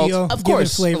bit of salt. tapatio, Of give it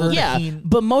course, flavor. yeah. tahini.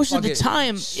 But most of Fuck the it.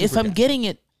 time, Super if I'm good. getting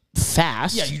it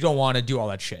fast, Yeah, you don't want to do all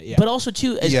that shit. Yeah. but also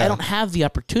too, is Yeah. I don't have the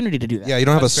opportunity to do that. Yeah, you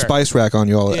don't have a That's fair. spice rack on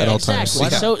you at all Exactly.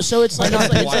 times. So it's like because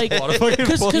You don't like get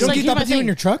here's my tapatio in thing.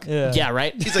 your truck? Yeah,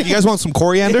 right. He's like, you guys want some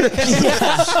coriander?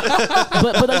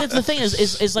 but that's the thing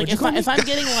is like if I'm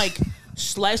getting like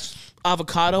sliced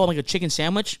avocado on like a chicken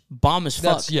sandwich, bomb as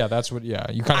fuck. That's what. Yeah,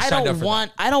 you kind of signed up for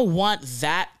that. I don't want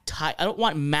that type. I don't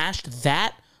want mashed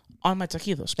that on my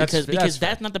taquitos because that's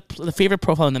that's not the favorite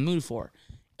profile in the mood for.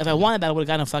 If I wanted that, I would have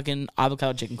gotten a fucking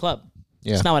avocado chicken club.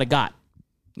 Yeah. It's not what I got.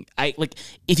 I like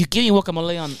if you give me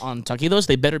guacamole on taquitos,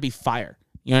 they better be fire.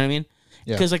 You know what I mean?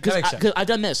 Yeah. Because That makes sense. I've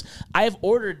done this. I've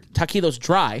ordered taquitos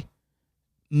dry,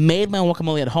 made my own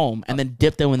guacamole at home, and then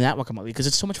dipped them in that guacamole because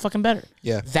it's so much fucking better.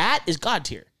 Yeah. That is God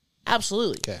tier.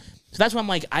 Absolutely. Okay. So that's why I'm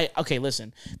like,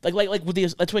 listen, like with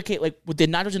the that's what like with the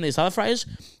nachos and the salad fries,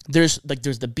 there's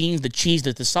the beans, the cheese,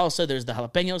 there's the salsa, there's the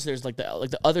jalapenos, there's like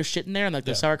the other shit in there, and like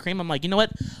the sour cream. I'm like, you know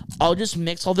what? I'll just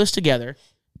mix all this together,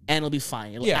 and it'll be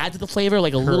fine. It'll add to the flavor,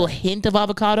 like a little hint of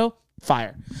avocado,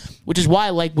 fire. Which is why,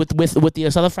 like with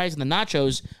the salad fries and the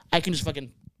nachos, I can just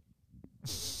fucking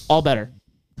all better.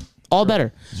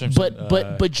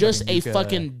 But just a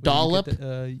fucking dollop.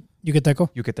 You get that go?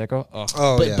 Yucateco. Oh.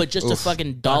 Oh, yeah. But just a Oof.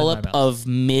 fucking mouth. dollop of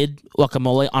mid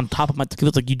guacamole on top of my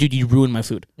taquitos, like you ruined my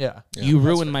food. Yeah. You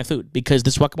ruined my food because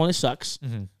this guacamole sucks.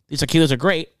 Mm-hmm. These taquitos are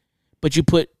great, but you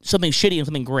put something shitty and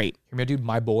something great. Here, man, dude,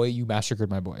 my boy, you massacred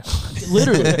my boy.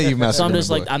 Literally. You massacred So I'm my just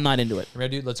boy. like, I'm not into it. Here,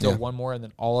 man, dude, let's go Yeah. one more, and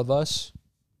then all of us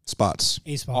Spots.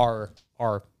 A spot.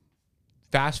 our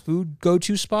fast food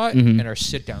go-to spot and our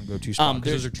sit-down go-to spot.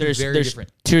 'Cause those are two very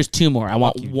different. There's two more. I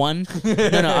want one.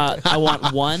 I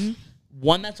want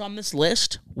one that's on this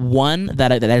list. One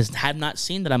that I have not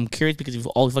seen that I'm curious because you've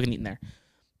all fucking eaten there.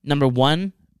 Number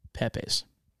one, Pepe's.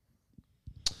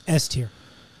 S tier.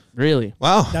 Really?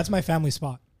 Wow. That's my family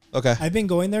spot. Okay. I've been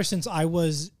going there since I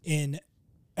was in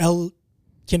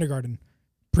kindergarten,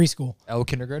 preschool.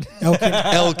 Kindergarten.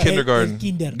 L kindergarten.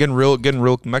 Kinder. Getting real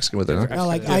Mexican with it, huh? No,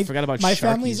 like I forgot about my Sharkies.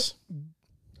 family's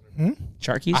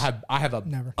Sharkies? I have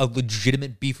Never. a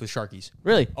legitimate beef with Sharkies.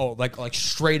 Really? Oh, like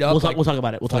straight up. We'll talk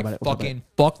about it. We'll talk about it. We'll talk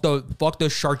about it. Fuck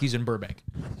those Sharkies in Burbank.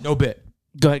 No bit.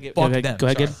 Go ahead. Go Fuck ahead. them. Go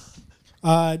ahead.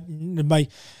 Sorry. My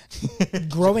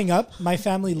growing up, my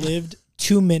family lived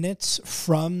 2 minutes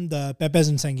from the Pepe's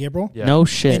in San Gabriel. Yeah. No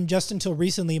shit. And just until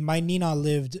recently, my Nina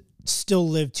still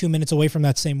lived 2 minutes away from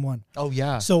that same one. Oh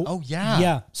yeah. So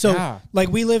yeah. So Yeah. like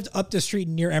we lived up the street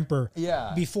near Emperor.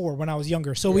 Yeah. Before when I was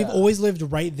younger, so we've always lived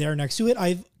right there next to it.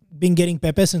 I've been getting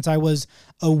Pepe since I was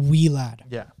a wee lad.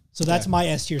 Yeah. So that's my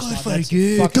S tier spot. That's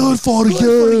you. fucking- Good for Good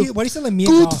you. you. Why do you say like Mia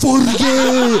Good Goth? for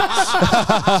you.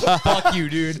 Fuck you,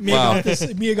 dude.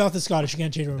 Mia Goth is Scottish. You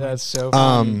can't change her mind. That's so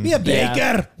funny. Mia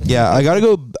Baker. Yeah, I gotta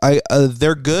go.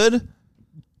 They're good.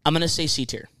 I'm gonna say C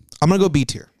tier. I'm gonna go B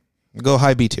tier. Go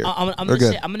high B tier. I'm They're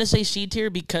good. gonna say C tier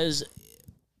because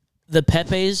the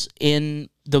Pepe's in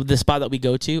the spot that we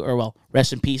go to, or well,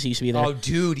 rest in peace, he used to be there. Oh,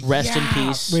 dude. Rest in yeah.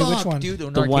 peace. Wait, which Fuck, one? Dude, the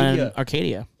the one in Arcadia.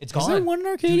 Arcadia, It's Is gone. there one in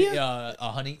Arcadia?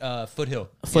 Dude, Foothill.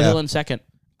 Foothill Yeah. in second.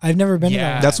 I've never been to Yeah.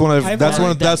 that one. That's one of I've that's heard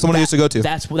one that's the one I used to go to.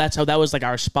 That's how that was like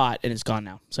our spot, and it's gone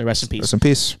now. So rest in peace. Rest in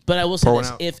peace. But I will say Pour one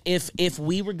this: out. if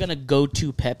we were gonna go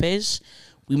to Pepe's,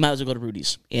 we might as well go to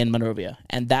Rudy's in Monrovia,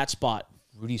 and that spot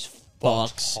Rudy's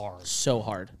fucks hard. so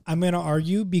hard. I'm gonna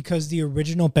argue because the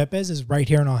original Pepe's is right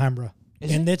here in Alhambra,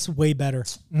 and it's way better.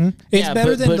 It's Yeah,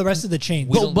 better than but- the rest of the chain.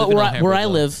 We don't But live in where Alhambra, I though.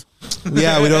 live,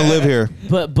 Yeah, we don't live here.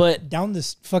 but Down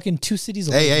this fucking 2 cities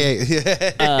away.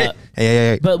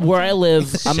 Hey. but where I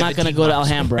live, I'm not gonna go to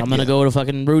Alhambra. I'm gonna go to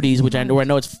fucking Rudy's, where I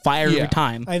know it's fire every Yeah.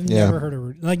 time. I've Yeah. never heard of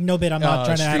it. Like no bit. I'm not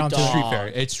trying to add on to Street it. Fair.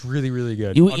 It's really, really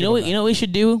good. You I'll know give what we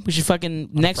should do? We should fucking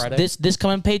next Friday? this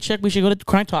coming paycheck. We should go to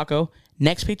Chronic Taco.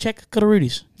 Next paycheck, go to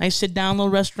Rudy's. Nice sit down little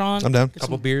restaurant. I'm down. Get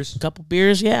couple some- beers. couple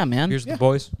beers. Yeah, man. Beers with the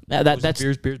boys. That's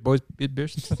beers, boys,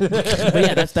 beers. but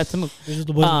yeah, that's the move. These are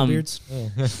the boys with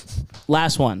the beards.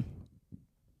 Last one.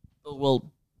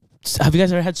 Well, have you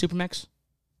guys ever had Supermex?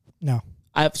 No,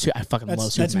 I fucking love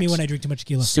Supermex. that's me when I drink too much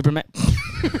tequila. Supermex.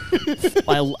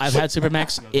 I've had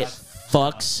Supermex. It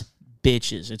fucks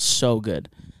bitches. It's so good.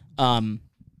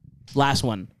 Last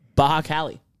one. Baja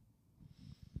Cali.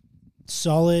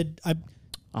 solid. I'm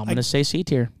gonna say C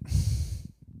tier.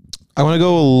 I want to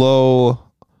go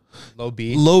Low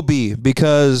B. low B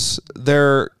because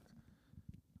they're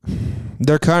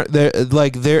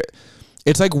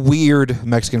it's like weird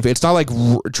Mexican food. It's not like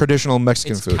traditional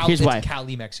Mexican food. Here's why. It's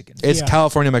Cali Mexican. It's Yeah.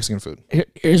 California Mexican food.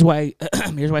 Here's why.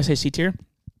 Here's why I say C tier.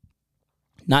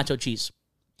 Nacho cheese.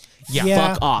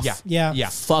 Yeah. Fuck off. Yeah.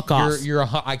 Fuck off.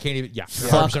 I can't even. Yeah.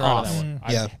 Fuck 100% off. on that one.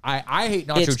 Yeah. I hate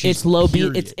nacho cheese. It's low B.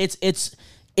 period.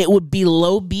 It would be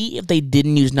low B if they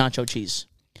didn't use nacho cheese.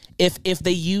 If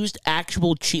they used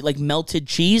actual cheese, like melted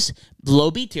cheese,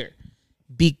 low B tier.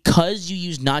 Because you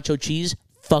use nacho cheese,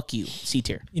 fuck you, C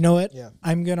tier. You know what? Yeah.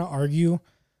 I'm gonna argue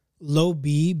low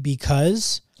B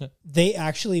because they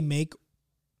actually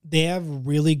they have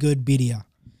really good birria.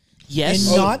 Yes.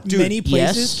 And not dude, many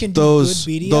places yes. can do Those-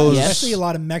 good birria, those- especially a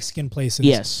lot of Mexican places.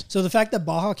 Yes. So the fact that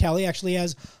Baja Cali actually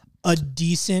has a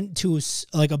decent to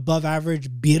like above average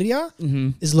birria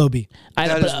is low B.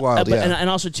 That is wild, yeah. And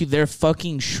also too, their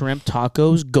fucking shrimp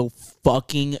tacos go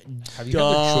fucking Have you had the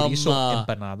dumb. chorizo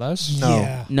empanadas? No.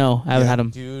 Yeah. No, I haven't had them.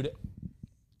 Dude.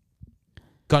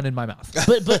 Gun in my mouth.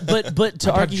 But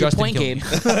to argue your Justin point, kill Gabe, me.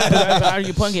 to argue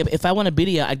your point, Gabe, if I want a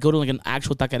birria, I'd go to like an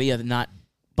actual taqueria, not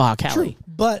Baja Cali.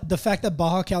 But the fact that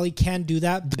Baja Cali can do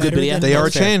that good better birria? than They are a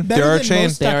most- chain. They better are a than chain.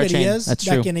 most They are a chain. taquerias That's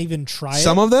that true. can even try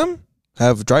Some it. of them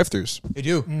have drive-throughs. They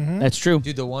do. That's true.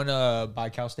 Dude, the one by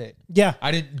Cal State. Yeah.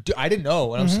 I didn't know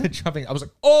when I was jumping. I was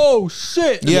like, oh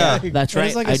shit. Yeah. That's There's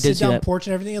right. like I a did see sit-down that. porch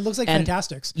and everything. It looks like And-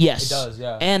 Fantastics. Yes, It does,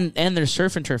 yeah. And their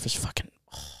surf and turf is fucking.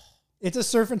 It's a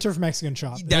surf and turf Mexican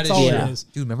shop. That That's is all yeah. it is.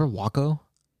 Dude, remember Waco?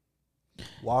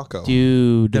 Waco.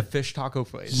 Dude. The fish taco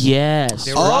place. Yes.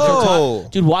 They were Oh.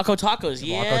 Dude, Waco Tacos.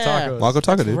 Yeah. Tacos. Waco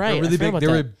Taco, dude. Right. They're really I forgot big. about They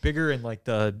were that. bigger in like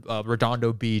the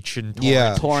Redondo Beach and Torrance.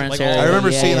 Yeah. Torrance Like, area. all- I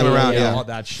remember seeing them around, yeah. all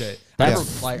that shit. That's I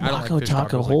never, like, I don't Waco like fish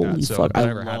Taco. tacos Holy like that, so fuck. I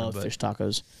never had them, love but- fish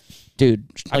tacos. Dude,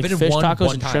 I've like been in fish one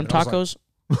tacos and time, shrimp and I was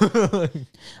tacos.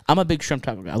 I'm a big shrimp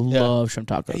taco guy. I love shrimp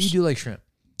tacos. Yeah, you do like shrimp.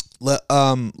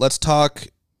 Let's talk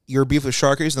your beef with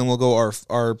Sharkies, then we'll go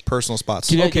our personal spots.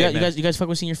 Do you, Okay, guys, man. you guys fuck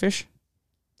with senior fish?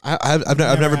 I've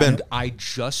never been. I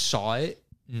just saw it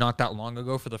not that long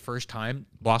ago for the first time.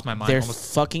 Lost my mind. They're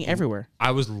Almost. fucking everywhere.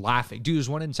 I was laughing. Dude, there's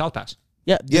one in South Pass.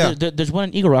 Yeah, Yeah. There's one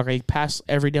in Eagle Rock. I pass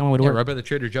every day on my way to Yeah, work. right by the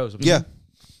Trader Joe's. Yeah. I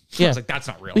Yeah, was like, that's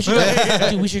not real. we should go.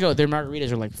 Dude, we should go. Their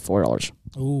margaritas are like $4,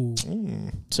 Ooh.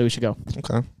 so we should go.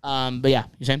 Okay. But yeah,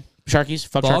 you saying Sharkies?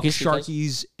 Fuck Fuck Sharkies. because-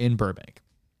 Sharkies in Burbank.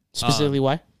 Specifically,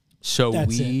 why? So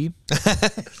That's yeah,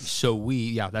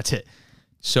 that's it.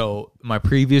 So my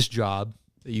previous job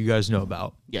that you guys know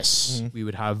about, Yes. we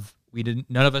didn't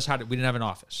have an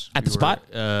office. At We the were, spot?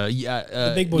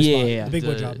 The big boy Yeah, spot. yeah, yeah. The big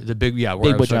boy job. The big, yeah, where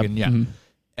Big I boy was job. fucking, yeah. Mhm.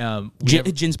 We Gin,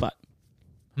 never- gin spot.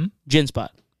 Gin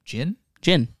spot. gin?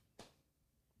 Gin.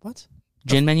 What?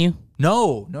 Gin menu.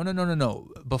 No.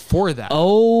 Before that,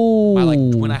 Oh.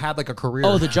 when I had like a career.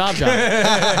 Oh, the job.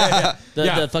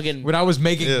 The fucking. when I was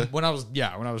making when I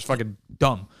was fucking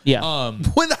dumb. Yeah.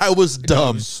 When I was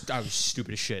dumb, I was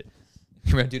stupid as shit.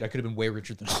 Dude, I could have been way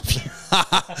richer than all of you.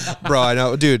 bro. I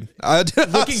know, dude.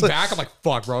 Looking back, I'm like,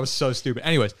 fuck, bro, I was so stupid.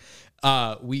 Anyways,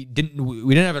 we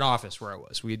didn't have an office where I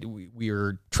was. We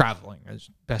were traveling, as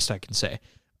best I can say.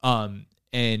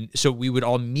 And so we would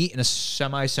all meet in a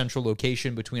semi-central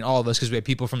location between all of us because we had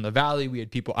people from the valley, we had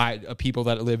people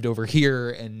that lived over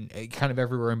here, and kind of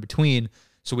everywhere in between.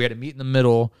 So we had to meet in the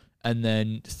middle, and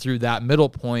then through that middle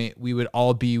point, we would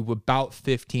all be about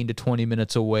 15 to 20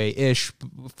 minutes away ish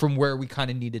from where we kind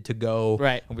of needed to go.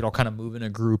 Right. And we'd all kind of move in a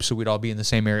group, so we'd all be in the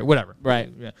same area, whatever. Right.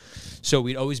 Yeah. So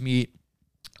we'd always meet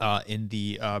in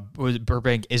the was it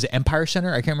Burbank? Is it Empire Center?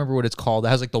 I can't remember what it's called. It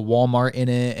has like the Walmart in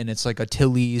it, and it's like a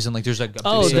Tilly's, and like there's like a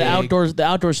Oh, big, the outdoor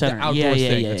center. the outdoor yeah,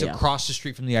 thing. yeah, It's yeah. across the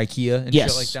street from the IKEA and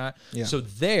Yes. shit like that. Yeah. So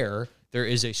there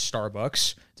is a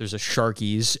Starbucks, there's a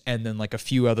Sharkies, and then like a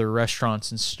few other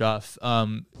restaurants and stuff.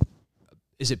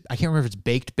 Is it? I can't remember if it's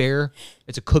Baked Bear.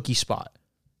 It's a cookie spot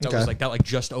that was Okay. like that, like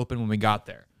just opened when we got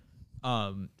there.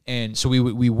 And so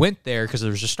we went there because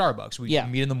there was a Starbucks. We Yeah.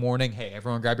 meet in the morning. Hey,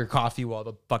 everyone grab your coffee while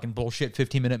the fucking bullshit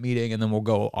 15-minute meeting, and then we'll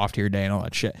go off to your day and all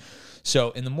that shit.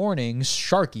 So in the mornings,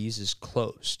 Sharkies is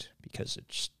closed because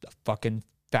it's a fucking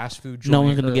fast food joint. No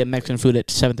one's gonna or- get Mexican food at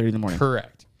 7:30 in the morning.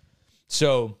 Correct.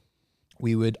 So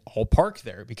we would all park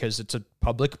there because it's a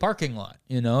public parking lot.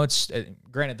 You know, it's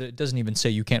granted it doesn't even say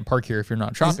you can't park here if you're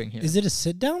not shopping here. Is it a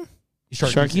sit down?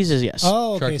 Sharkies is yes.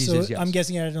 Oh, okay. Sharkies So is yes. I'm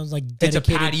guessing it was like It's a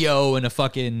dedicated. patio and a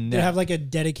fucking. They have like a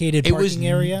dedicated it parking was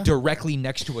area. directly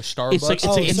next to a Starbucks. It's like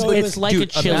Oh, it's so it was- like a Dude,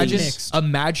 Chili's.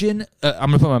 imagine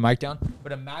I'm gonna put my mic down,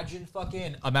 but imagine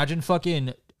fucking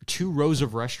 2 rows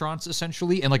of restaurants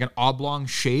essentially in like an oblong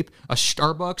shape, a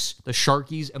Starbucks, the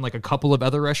Sharkies, and like a couple of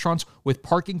other restaurants with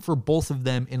parking for both of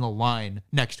them in a line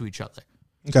next to each other.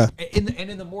 Okay.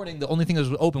 In the morning, the only thing that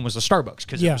was open was the Starbucks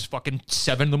because it Yeah. was fucking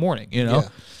 7 in the morning, you know? Yeah.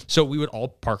 So we would all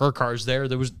park our cars there.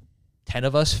 There was 10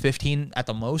 of us, 15 at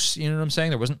the most, you know what I'm saying?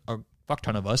 There wasn't a fuck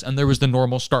ton of us. And there was the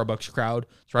normal Starbucks crowd.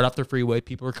 It's right off the freeway.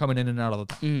 People were coming in and out all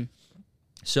the time.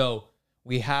 So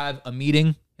we had a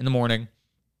meeting in the morning,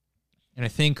 and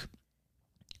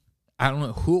I don't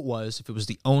know who it was, if it was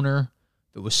the owner,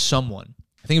 if it was someone.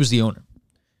 I think it was the owner.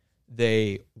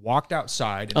 They walked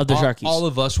outside, and the Sharkies. all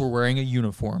of us were wearing a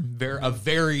uniform. A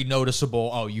very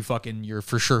noticeable, you're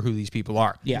for sure who these people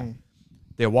are. Yeah.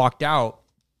 They walked out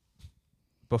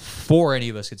before any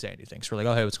of us could say anything. So we're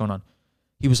like, oh, hey, what's going on?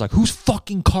 He was like, whose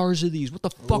fucking cars are these? What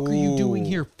the fuck are you doing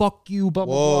here? Fuck you, blah,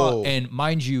 blah, blah. And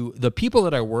mind you, the people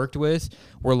that I worked with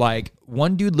were like,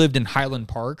 one dude lived in Highland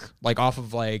Park, like off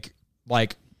of like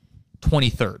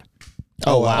 23rd.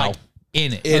 Oh, wow. Like,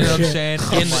 in it. You know what I'm saying?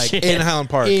 In Highland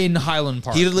Park. In Highland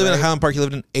Park. He didn't live in right? Highland Park. He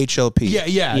lived in HLP. Yeah.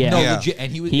 Yeah. No, Yeah. legit.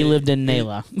 And He lived in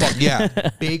Nayla. Yeah.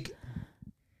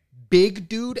 Big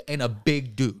dude and a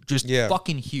big dude. Just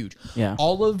fucking huge. Yeah.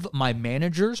 All of my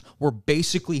managers were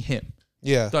basically him.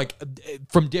 Yeah. Like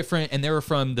from different, and they were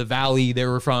from the valley. They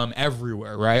were from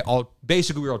everywhere, right?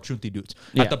 Basically, we were all truthy dudes.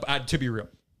 Yeah. To be real,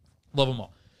 love them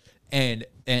all, and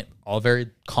all very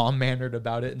calm mannered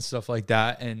about it and stuff like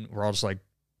that. And we're all just like,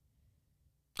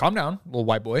 calm down, little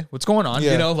white boy. What's going on?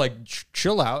 Yeah. You know, like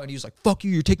chill out. And he's like, fuck you.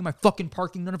 You're taking my fucking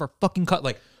parking. None of our fucking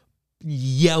like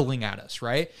yelling at us,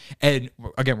 right? And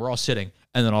again, we're all sitting,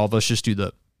 and then all of us just do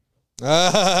the.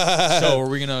 So are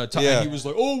we gonna? And he was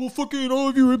like, "Oh well, fucking all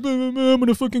of you. I'm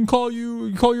gonna fucking call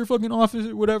your fucking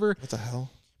office, whatever." What the hell?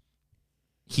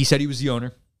 He said he was the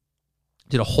owner.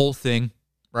 Did a whole thing,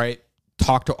 right?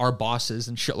 Talked to our bosses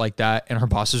and shit like that, and our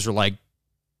bosses were like,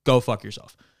 "Go fuck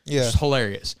yourself." Yeah. It's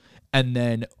hilarious. And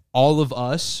then all of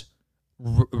us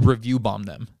review bombed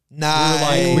them.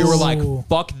 Nice. We were like,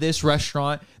 fuck this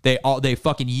restaurant. They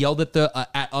fucking yelled at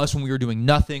us when we were doing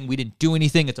nothing. We didn't do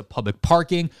anything. It's a public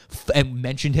parking, and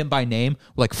mentioned him by name.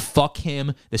 We're like, fuck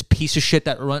him. This piece of shit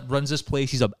that runs this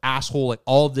place. He's an asshole. Like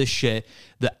all of this shit.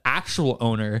 The actual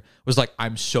owner was like,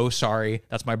 I'm so sorry.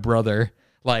 That's my brother.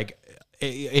 Like,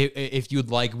 if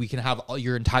you'd like, we can have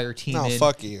your entire team in.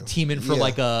 Fuck you. Team in for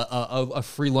like a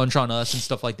free lunch on us and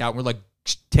stuff like that. We're like,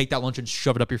 take that lunch and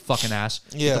shove it up your fucking ass.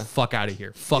 Get the fuck out of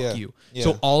here. Fuck you. Yeah.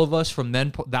 So all of us from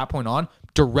that point on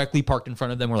directly parked in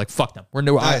front of them. We're like, fuck them. We're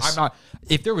Nice. I'm not.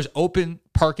 If there was open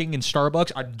parking in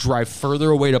Starbucks, I'd drive further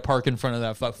away to park in front of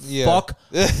that. Fuck them.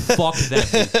 Dude.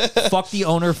 Fuck the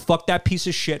owner. Fuck that piece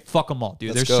of shit. Fuck them all,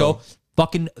 dude. Let's They're go. so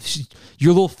fucking. You're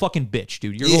a little fucking bitch,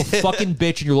 dude. You're a little fucking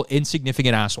bitch, and you're a little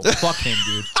insignificant asshole. Fuck him,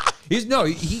 dude.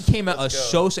 He came at us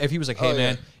so if he was like, hey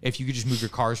man, if you could just move your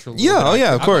cars for a little bit.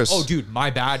 Of course. I'm like, oh dude,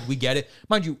 my bad, we get it.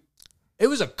 Mind you, it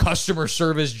was a customer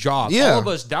service job. Yeah. All of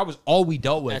us, that was all we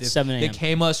dealt with. At If 7 a.m. They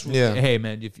came us, hey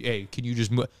man, can you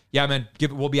just move? Yeah man,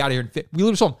 we'll be out of here. We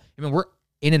live home. I mean, we're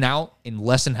in and out in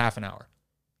less than half an hour,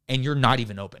 and you're not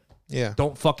even open. Yeah.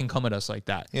 Don't fucking come at us like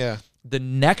that. Yeah. The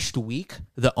next week,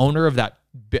 the owner of that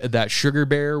sugar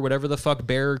bear, whatever the fuck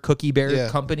cookie bear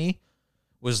company,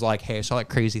 was like, hey, I saw that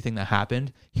crazy thing that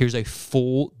happened. Here's a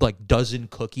full dozen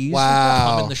cookies.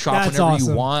 Wow. Come in the shop That's whenever awesome.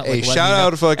 you want. Hey, Like, let shout me know.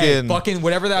 out fucking- Hey, fucking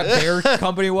whatever that bear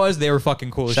company was, they were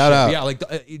fucking cool as Shout shit. out. Yeah, like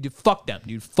fuck them,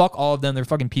 dude. Fuck all of them. They're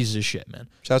fucking pieces of shit, man.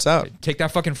 Shouts out. Take that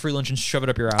fucking free lunch and shove it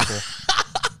up your asshole.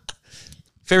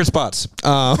 Favorite spots.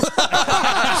 Fucking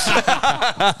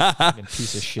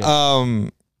piece of shit.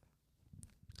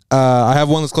 I have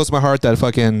one that's close to my heart that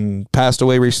fucking passed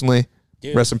away recently.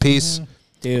 Dude. Rest in peace.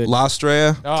 Dude. La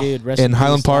Estrella. Dude, rest in peace,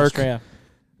 Highland Park. Australia.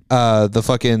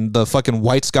 The fucking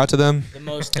whites got to them. The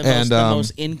most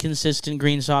inconsistent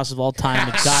green sauce of all time.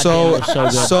 But goddamn, it was so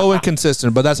good. So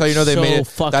inconsistent, but that's how you know they So made it.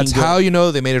 fucking That's good. how you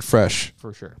know they made it fresh.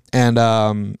 For sure. And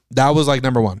that was like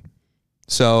number one.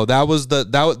 So that was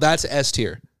that's S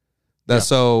tier. That's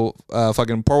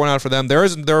fucking pour one out for them. There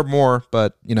are more,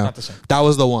 but you know Not the same. that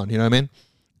was the one. You know what I mean?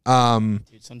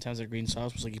 Dude, sometimes the green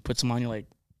sauce was like you put some on, you're like,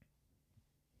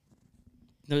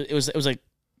 no, it was like,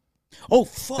 oh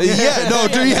fuck. Yeah, no,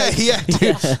 dude, yeah,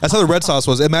 dude. That's how the red sauce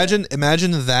was. Imagine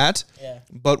that,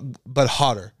 but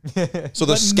hotter. So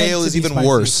the But scale meant to is be even spicy.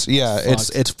 worse. Yeah,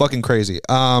 it's fucking crazy.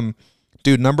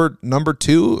 Dude, number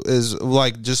two is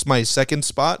like just my second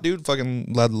spot, dude.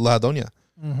 Fucking La Doña.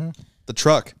 The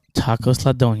truck. Tacos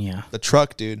La Doña The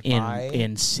truck, dude.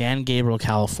 in San Gabriel,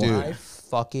 California. Dude.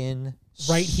 Fucking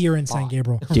Right here in San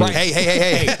Gabriel. Dude. Right.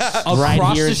 Hey. Right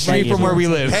across here the in San street from where we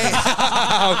live.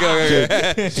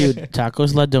 Okay. Dude,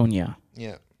 Tacos La Doña.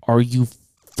 Yeah. Are you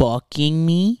fucking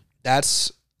me?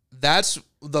 That's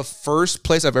the first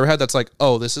place I've ever had that's like,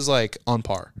 oh, this is like on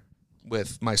par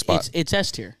with my spot. It's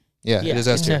S tier. Yeah, it is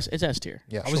S tier. It's S tier.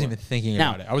 Yeah, I wasn't even thinking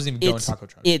Now, about it. I wasn't even going taco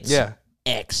truck. It's Yeah.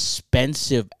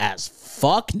 expensive as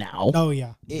fuck now. Oh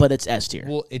yeah. But it's S tier.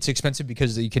 Well, it's expensive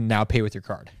because you can now pay with your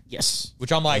card. Yes.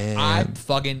 Which I'm like, I'm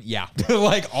fucking, yeah.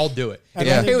 Like, I'll do it. If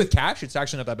Yeah. I pay with cash, it's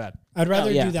actually not that bad. I'd rather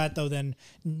yeah. do that though than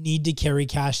need to carry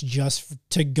cash just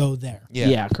to go there.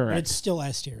 Yeah, But correct. it's still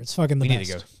S tier. It's fucking the We best. need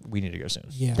to go. We need to go soon.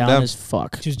 Yeah. Down as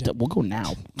fuck. Tuesday. We'll go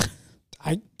now.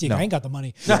 I ain't got the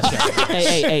money.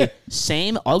 hey.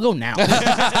 Same. I'll go now.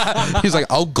 He's like,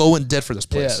 I'll go in debt for this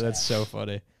place. Yeah, that's so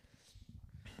funny.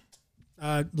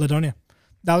 Ladonia.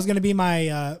 That was gonna be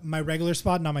my my regular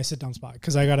spot, not my sit down spot,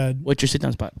 because I got a What's your sit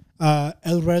down spot?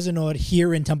 El Resinor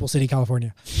here in Temple City,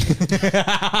 California.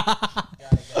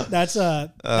 That's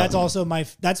also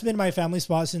that's been my family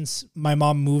spot since my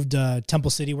mom moved to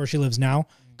Temple City where she lives now,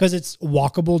 because it's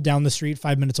walkable down the street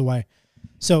 5 minutes away.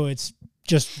 So it's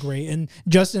just great. And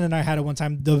Justin and I had it one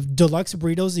time. The deluxe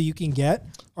burritos that you can get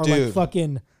are like Dude.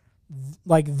 fucking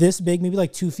like this big, maybe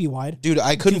like 2 feet wide. Dude,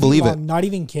 I 2 couldn't feet believe long, it. Not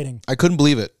even kidding. I couldn't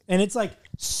believe it. And it's like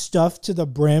stuffed to the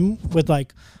brim with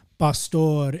like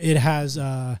pastor. It has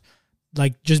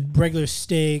like just regular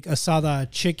steak, asada,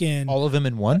 chicken, All of them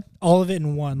in one? all of it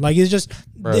in one. Like it's just,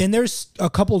 and there's a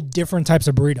couple different types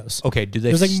of burritos. Okay, do they...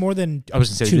 There's like more than I was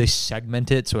going to say, two. do they segment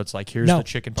it? So it's like, here's No. the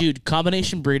chicken... Dude,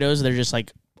 combination burritos, they're just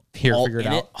like Here, all figure it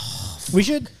in out. We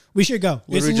should go.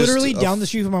 Literally It's just literally a down the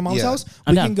street from my mom's yeah. house.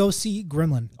 I'm We down. can go see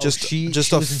Gremlin. Just she a was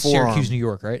in forearm. Syracuse, New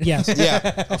York, right? Yes.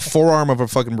 Yeah, a forearm of a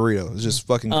fucking burrito. It's just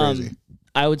fucking crazy.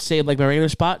 I would say like my regular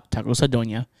spot, Taco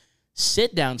Sadonia.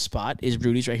 Sit down spot is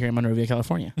Rudy's right here in Monrovia,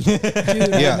 California. Dude,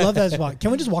 Yeah. I love that spot.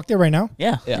 Can we just walk there right now?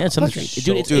 Yeah, it's on the That's street.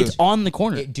 so- Dude, it's on the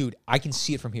corner. Dude, I can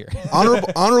see it from here.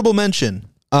 Honorable mention.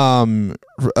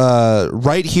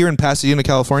 Right here in Pasadena,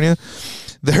 California,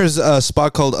 there's a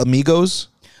spot called Amigos.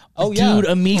 Oh, yeah. Dude,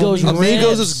 Amigos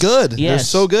Amigos ribs. is good. They're Yes.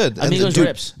 so good. Amigos dude,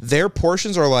 ribs. their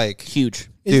portions are like Huge.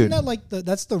 Isn't Dude. that like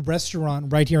that's the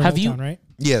restaurant right here in Have Old you- Town, right?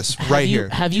 yes, right here.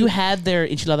 Have you had their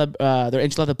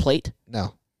enchilada plate?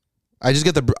 No, I just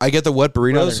get the wet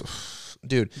burritos,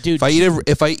 dude. Dude.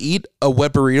 If I eat a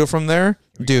wet burrito from there,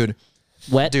 dude,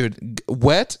 Wet?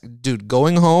 wet, dude.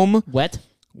 Going home, Wet?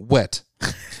 wet.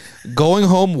 Going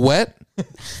home, wet,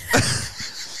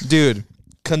 dude.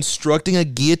 Constructing a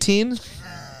guillotine,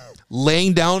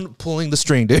 laying down, pulling the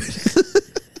string, dude.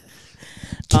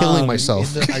 Killing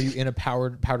myself. Are you in a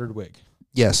powdered wig?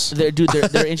 Yes. Their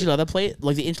enchilada plate,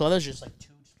 like the enchilada is just like two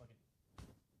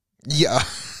Yeah.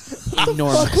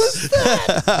 enormous.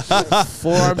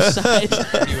 Forearm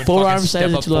size. Forearm size step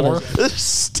up enchiladas.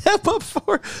 Step up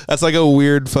for. That's like a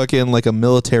weird fucking like a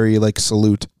military like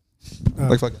salute.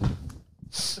 Like fuck.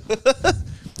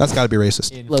 That's got to be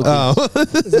racist. Low-key. Oh,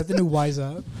 Is that the new Wise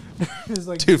Up? It's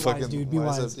like, dude, be fucking. wise, dude. Be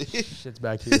wise wise. up, dude. Shit's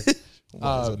back here.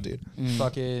 Wise up, dude.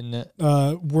 Fucking...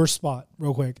 Worst spot,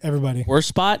 real quick, everybody. Worst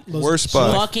spot? Worst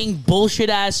spot. Fucking bullshit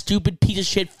ass stupid piece of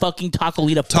shit fucking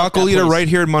Tacolita. Fuck that Tacolita place. right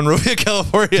here in Monrovia,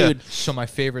 California. Dude. So my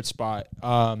favorite spot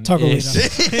Tacolita.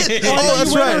 is Oh,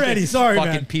 that's You went right. already. Sorry,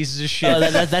 fucking man. pieces of shit.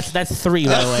 That's three,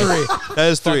 by the way. That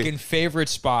is three. Fucking favorite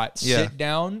spot. Yeah. Sit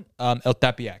down, El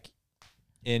Tepeyac.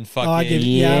 In fucking... I give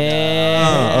you-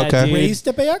 Yeah. Oh, okay. dude. Raised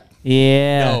Tepeyac?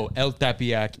 Yeah. No, El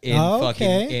Tepeyac in Oh, fucking...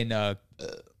 okay. In,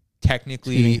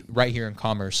 technically right here in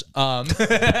Commerce.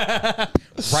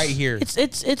 Right here.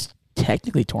 It's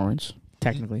technically Torrance.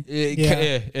 Technically.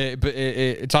 But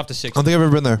it's off the 60. I don't think I've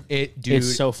ever been there. Dude,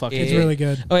 It's so fucking It's really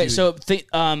good. Okay, so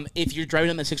if you're driving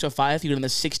on the 605, you're on the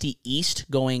 60 east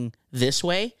going this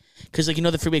way, because like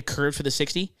the freeway curves for the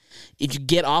 60. If you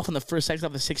get off on the first section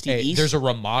of the 60 Hey, east, there's a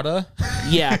Ramada.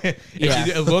 yeah, If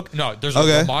you look, no, there's a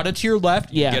Okay. Ramada to your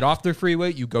left. You Yeah. get off the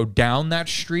freeway, you go down that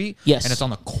street, Yes. and it's on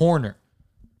the corner.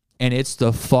 And it's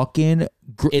the fucking...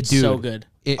 it's dude, so good.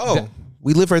 Oh,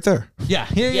 we live right there. Yeah.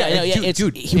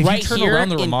 Dude, if you right turn here around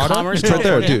the in Ramada, Commerce, It's right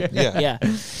there, California. dude. Yeah. Yeah,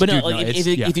 but no, Dude, like no, if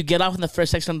it's- you get off on the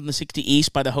first section on the 60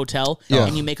 east by the hotel, Yeah.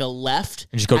 and you make a left,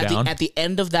 And just go at down? at the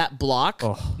end of that block,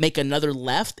 make another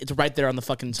left. It's right there on the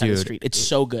fucking side of the Dude, street. It's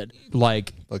so good.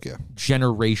 like, Fuck yeah.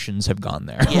 generations have gone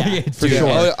there. Yeah, for sure.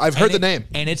 Oh, I've heard the name.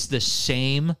 And it's the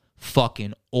same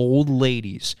fucking old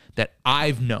ladies that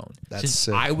I've known That's since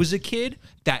sick. I was a kid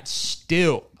that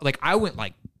still, like, I went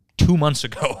like 2 months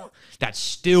ago. That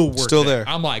still works. Still there.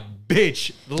 I'm like,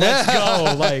 bitch, let's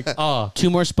go. Like,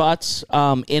 Two more spots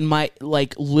in my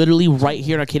literally right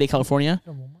here in Arcadia, California.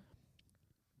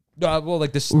 well,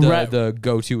 like this, Right. the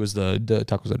go-to was the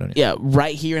tacos I don't eat. Yeah,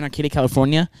 right here in Arcadia,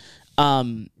 California.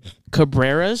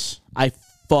 Cabrera's. I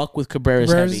fuck with Cabrera's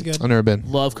Cabrera's heavy. is good. I've never been.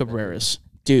 Love Cabrera's.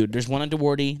 Dude, there's one in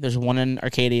DeWardy. There's one in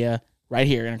Arcadia. Right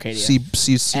here in Arcadia.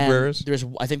 Cabrera's?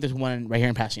 I think there's one right here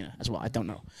in Pasadena as well. I don't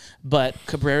know. But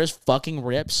Cabrera's fucking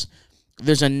rips.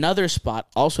 There's another spot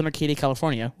also in Arcadia,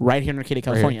 California. Right here in Arcadia,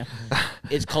 California.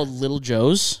 It's called Little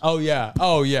Joe's. Oh, yeah.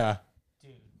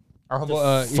 Dude. Our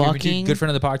humble, fucking good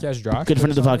friend of the podcast, Josh. Good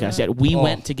friend of the podcast. Yeah, we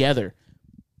went together.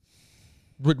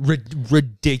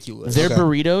 Ridiculous. Their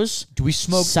burritos. Do we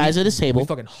smoke? Size of this table. We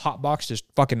fucking hotboxed this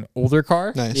fucking older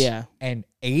car. Nice. Yeah. And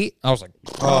ate. I was like,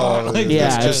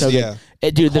 Yeah, it's so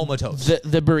good. Dude, Comatose.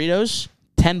 the burritos,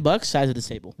 $10 size of this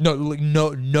table. No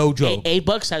joke.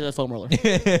 $8 size of the foam roller.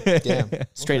 Damn.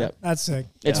 Straight up. That's sick.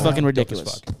 It's fucking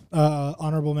ridiculous.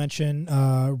 Honorable mention,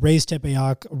 Ray's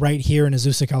Tepeyac right here in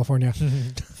Azusa, California.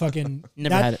 Fucking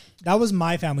Never had it. That was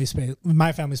my family's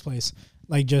place.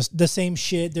 Like just the same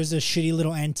shit. There's a shitty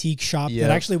little antique shop that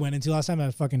I actually went into last time.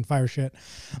 I fucking fire shit.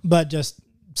 But just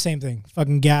same thing.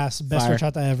 Fucking gas. Best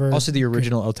horchata ever. Also the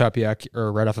original El Tapiac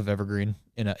or right off of Evergreen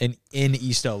in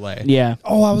East LA. Yeah.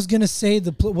 Oh, I was gonna say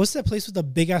what's that place with the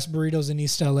big ass burritos in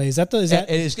East LA? Is that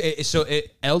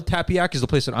El Tapiac is the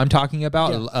place that I'm talking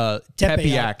about. Yeah.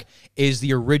 Tepeyac is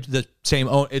the original, the same.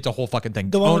 It's a whole fucking thing.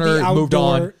 The one with owner the outdoor, moved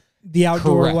on. The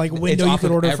outdoor Correct. like window it's you off could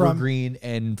of order from. Evergreen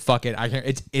and fuck it. I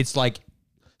can't. It's like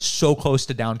so close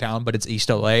to downtown, but it's East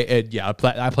LA.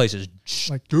 That place is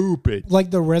stupid.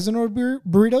 Like the Resinor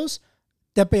burritos,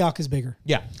 Tepeyac is bigger.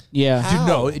 Yeah.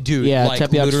 Dude, Yeah, like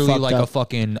Tepeyac's literally fucked like up. a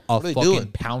fucking doing?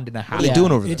 pound and a half. What are they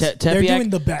doing over there? They're doing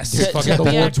the best. Fucking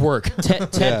the Lord's work.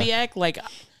 Tepeyac, like,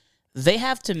 they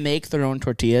have to make their own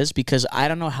tortillas because I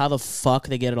don't know how the fuck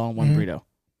they get it all in one burrito.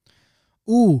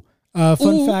 Ooh.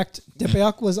 Fun fact: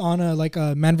 Tepeyac was on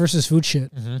a Man vs. Food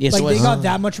shit. Yes, Like it was. they got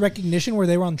that much recognition where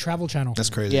they were on Travel Channel. That's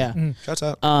crazy. Yeah. Shouts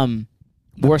out.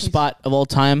 Worst spot of all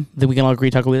time that we can all agree,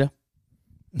 Taco Lita.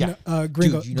 Yeah.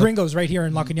 Gringo, Dude, Gringo's right here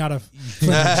in La Cañada.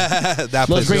 that Los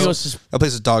place Gringos is, that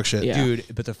place is dog shit. Yeah. Dude,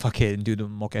 but the fucking the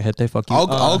molcajete, fuck you.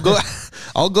 I'll go.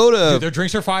 I'll go to. Dude, their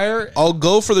drinks are fire. I'll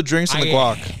go for the drinks and the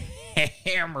guac.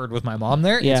 Hammered with my mom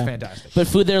there. Yeah. It's fantastic. But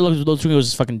food there, Los Gringos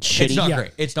is fucking shitty. It's not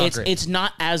great. It's not great. It's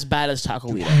not as bad as Taco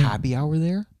Lita. Happy hour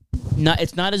there?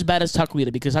 It's not as bad as Taco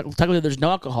Lita because Taco Lita there's no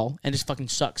alcohol and it just fucking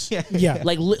sucks. Yeah.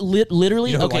 Like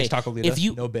literally. You know who Okay. likes Taco Lita? If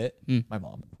you No bit. My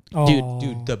mom.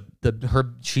 Dude,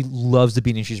 She loves the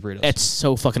bean and cheese burritos. it's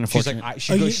so fucking She's unfortunate. like,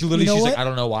 you know she's what? like, I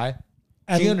don't know why.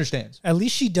 She understands. At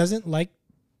least she doesn't like.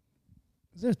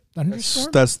 Is there a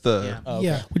thunderstorm? That's the. Yeah.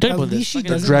 Yeah. We talked At about this. least she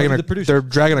Fucking doesn't. Dragging like a, the producer. they're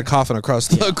dragging a coffin across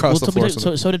the across the floor.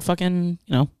 So did fucking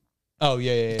Oh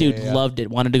yeah. dude loved it,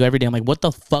 wanted to go every day. I'm like, what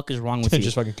the fuck is wrong with you?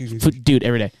 Just fucking. Dude,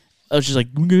 every day. I was just like,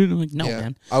 I'm like no,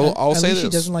 man. I'll At say least she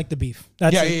this. doesn't like the beef.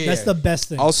 That's that's the best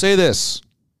thing. I'll say this.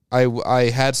 I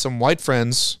had some white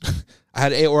friends. I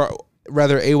had a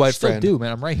white Still friend. do,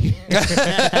 man. I'm right here.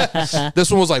 This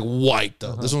one was like white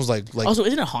though. This one was like Also,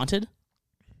 isn't it haunted?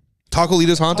 Taco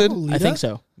Lita's haunted. Taco Lita? I think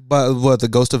so. But what, the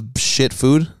ghost of shit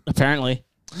food? Apparently,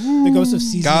 The ghost of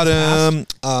seasons Got him.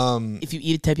 past. if you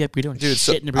eat a teppanyaki burrito and Dude,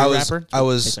 so shit in a burrito wrapper, I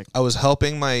was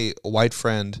helping my white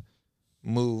friend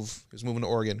move. He was moving to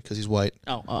Oregon because he's white.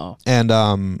 And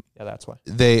Yeah, that's why.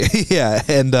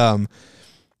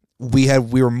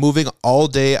 we were moving all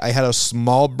day. I had a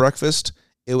small breakfast.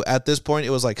 At this point, it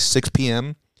was like 6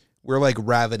 p.m. We're like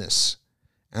ravenous,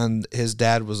 and his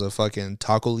dad was a fucking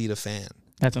Taco Lita fan.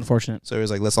 That's unfortunate. So he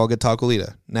was like, "Let's all get Taco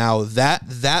Lita." Now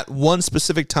that one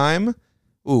specific time,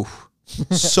 ooh,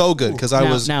 so good because I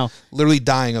was literally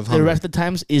dying of hunger. The rest of the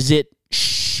times, is it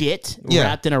shit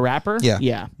wrapped in a wrapper?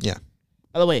 Yeah.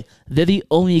 By the way, they're the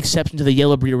only exception to the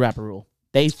yellow burrito wrapper rule.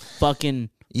 They fucking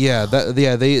their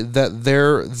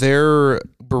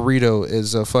burrito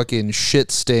is a fucking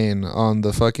shit stain on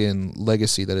the fucking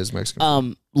legacy that is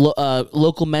Mexican.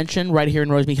 Local mention right here in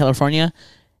Rosemead, California,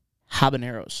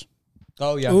 habaneros.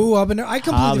 Oh yeah. Ooh, habanero. I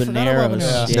completely forgot about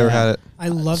habaneros. Yeah. Never had it. I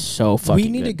love so fucking We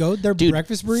need to go. Their Dude,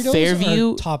 breakfast burritos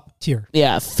Fairview- are top tier.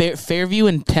 Yeah, Fairview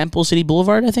and Temple City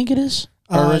Boulevard, I think it is.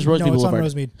 Or is Rosemead no, it's Boulevard? on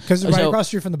Rosemead because it's right So- across the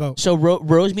street from the boat. So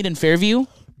Rosemead and Fairview.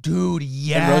 Dude, Rosemead?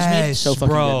 yes, So fucking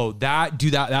bro.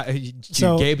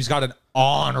 So- Gabe's got an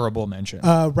honorable mention.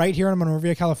 Right here in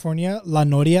Monrovia, California, La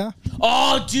Noria.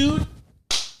 Oh, dude,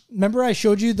 Remember I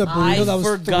showed you the I burrito that was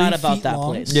forgot 3 about feet that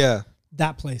long? place. Yeah.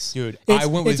 That place. Dude, It's- I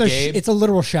went it's with a Gabe. It's a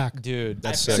literal shack. Dude,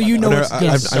 that's So you know it's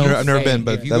I've never been,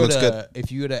 but that looks good.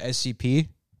 If you go to SCP,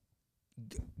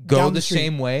 Down go the the street.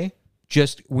 same way.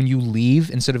 Just when you leave,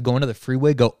 instead of going to the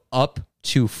freeway, go up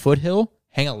to Foothill,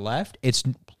 hang a left. It's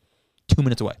 2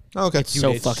 minutes away. Oh, okay. It's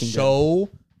so fucking good.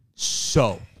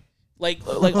 So. Like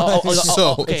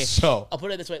So- okay. So. I'll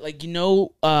put it this way: like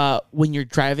when you're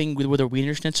driving where the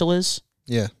Wiener Schnitzel is,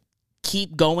 Yeah.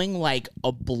 keep going like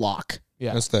a block.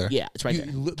 Yeah. That's there. Yeah, it's right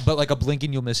there. But like a blink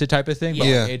and you'll miss it type of thing. But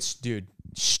Yeah. like, it's, dude,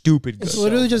 stupid good. It's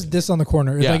literally just this on the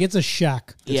corner. Yeah. Like it's a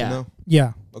shack. Good to Yeah. know.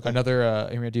 Yeah. Okay. Another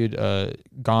immigrant dude,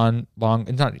 gone long.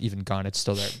 It's not even gone. It's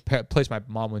still there. Place my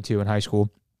mom went to in high school,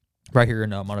 right here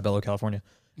in Montebello, California.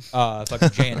 Fucking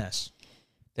JNS.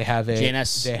 They have a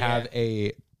JNS, They have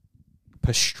a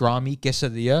pastrami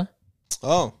quesadilla.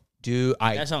 Oh, Dude,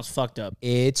 That sounds fucked up.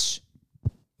 it's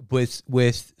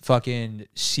with fucking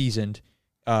seasoned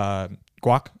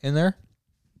guac in there.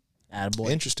 Attaboy.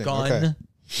 interesting. Gun Okay.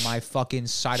 my fucking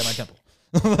side of my temple.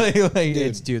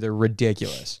 Dude, they're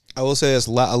ridiculous. I will say this.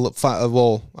 Well, I don't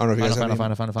know if you guys have any,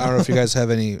 Final. I don't know if you guys have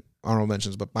any honorable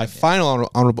mentions, but my final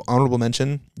honorable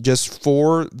mention, just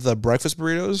for the breakfast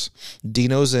burritos,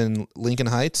 Dino's in Lincoln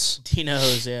Heights.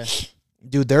 Tino's, yeah.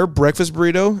 Dude, their breakfast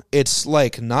burrito, it's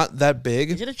like not that Is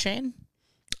big. it a chain?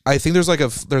 I think there's like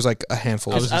a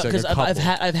handful. was just like Because a I've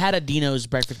couple. had a Dino's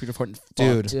breakfast burrito before.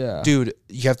 Dude, Yeah. dude,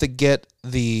 you have to get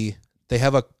they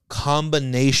have a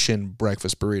combination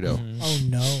breakfast burrito. Oh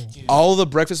no. All the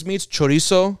breakfast meats,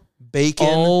 chorizo, bacon,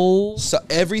 Oh,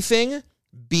 everything,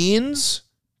 beans,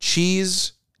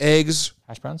 cheese, eggs,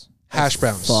 Hash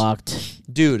browns.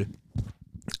 fucked. Dude,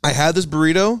 I had this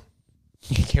burrito.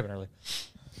 Came in early.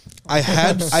 I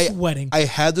had Sweating. I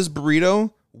had this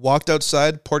burrito, walked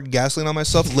outside, poured gasoline on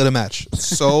myself, lit a match.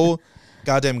 So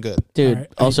goddamn good. Dude,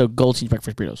 Alright, also Goldstein's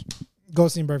breakfast burritos.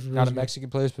 Ghosting breakfast. Not a burritos. Mexican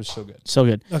place, but so good. So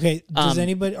good. Okay. Does Um,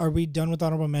 anybody? Are we done with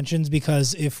honorable mentions?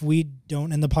 Because if we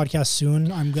don't end the podcast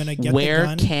soon, I'm gonna get the Where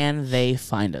gun. can they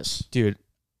find us? Dude.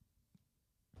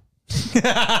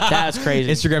 That's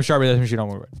crazy. Instagram Sharpie, that's machine on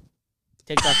my word.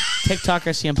 TikTok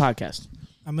RCM podcast.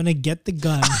 I'm gonna get the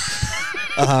gun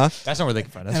That's not where they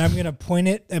can find us. and I'm gonna point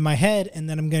it at my head, and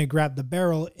then I'm gonna grab the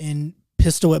barrel and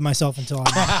pistol whip myself until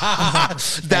I'm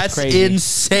That's crazy.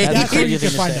 insane. That's where crazy you can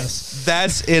thing to find say. us.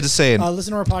 That's insane.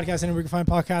 Listen to our podcast anywhere you can find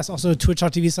podcasts. Also,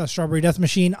 twitch.tv/Strawberry Death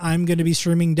Machine. I'm going to be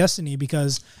streaming Destiny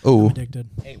because I'm Oh, addicted.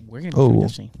 Hey, we're gonna do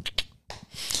Destiny.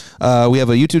 we have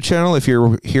a YouTube channel. If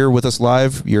you're here with us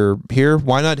live, you're here.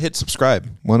 Why not hit subscribe?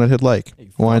 Why not hit like?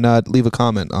 Why not leave a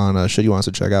comment on shit you want us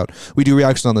to check out? We do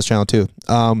reactions on this channel too.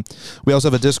 We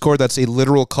also have a Discord that's a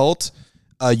literal cult.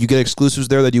 You get exclusives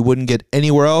there that you wouldn't get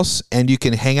anywhere else, and you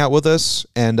can hang out with us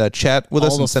and chat with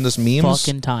us All and the send us memes.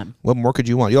 Fucking time. What more could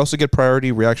you want? You also get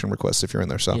priority reaction requests if you're in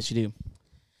there. So Yes, you do.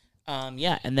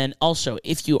 Yeah, and then also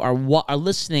if you are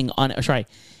listening on,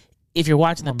 if you're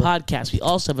watching the podcast, we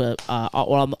also have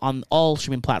on all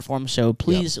streaming platforms. So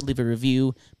please leave a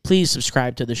review. Please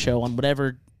subscribe to the show on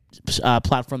whatever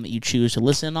platform that you choose to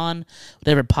listen on,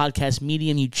 whatever podcast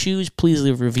medium you choose. Please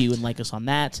leave a review and like us on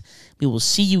that. We will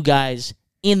see you guys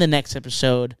in the next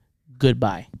episode.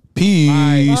 Goodbye.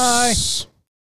 peace. Bye.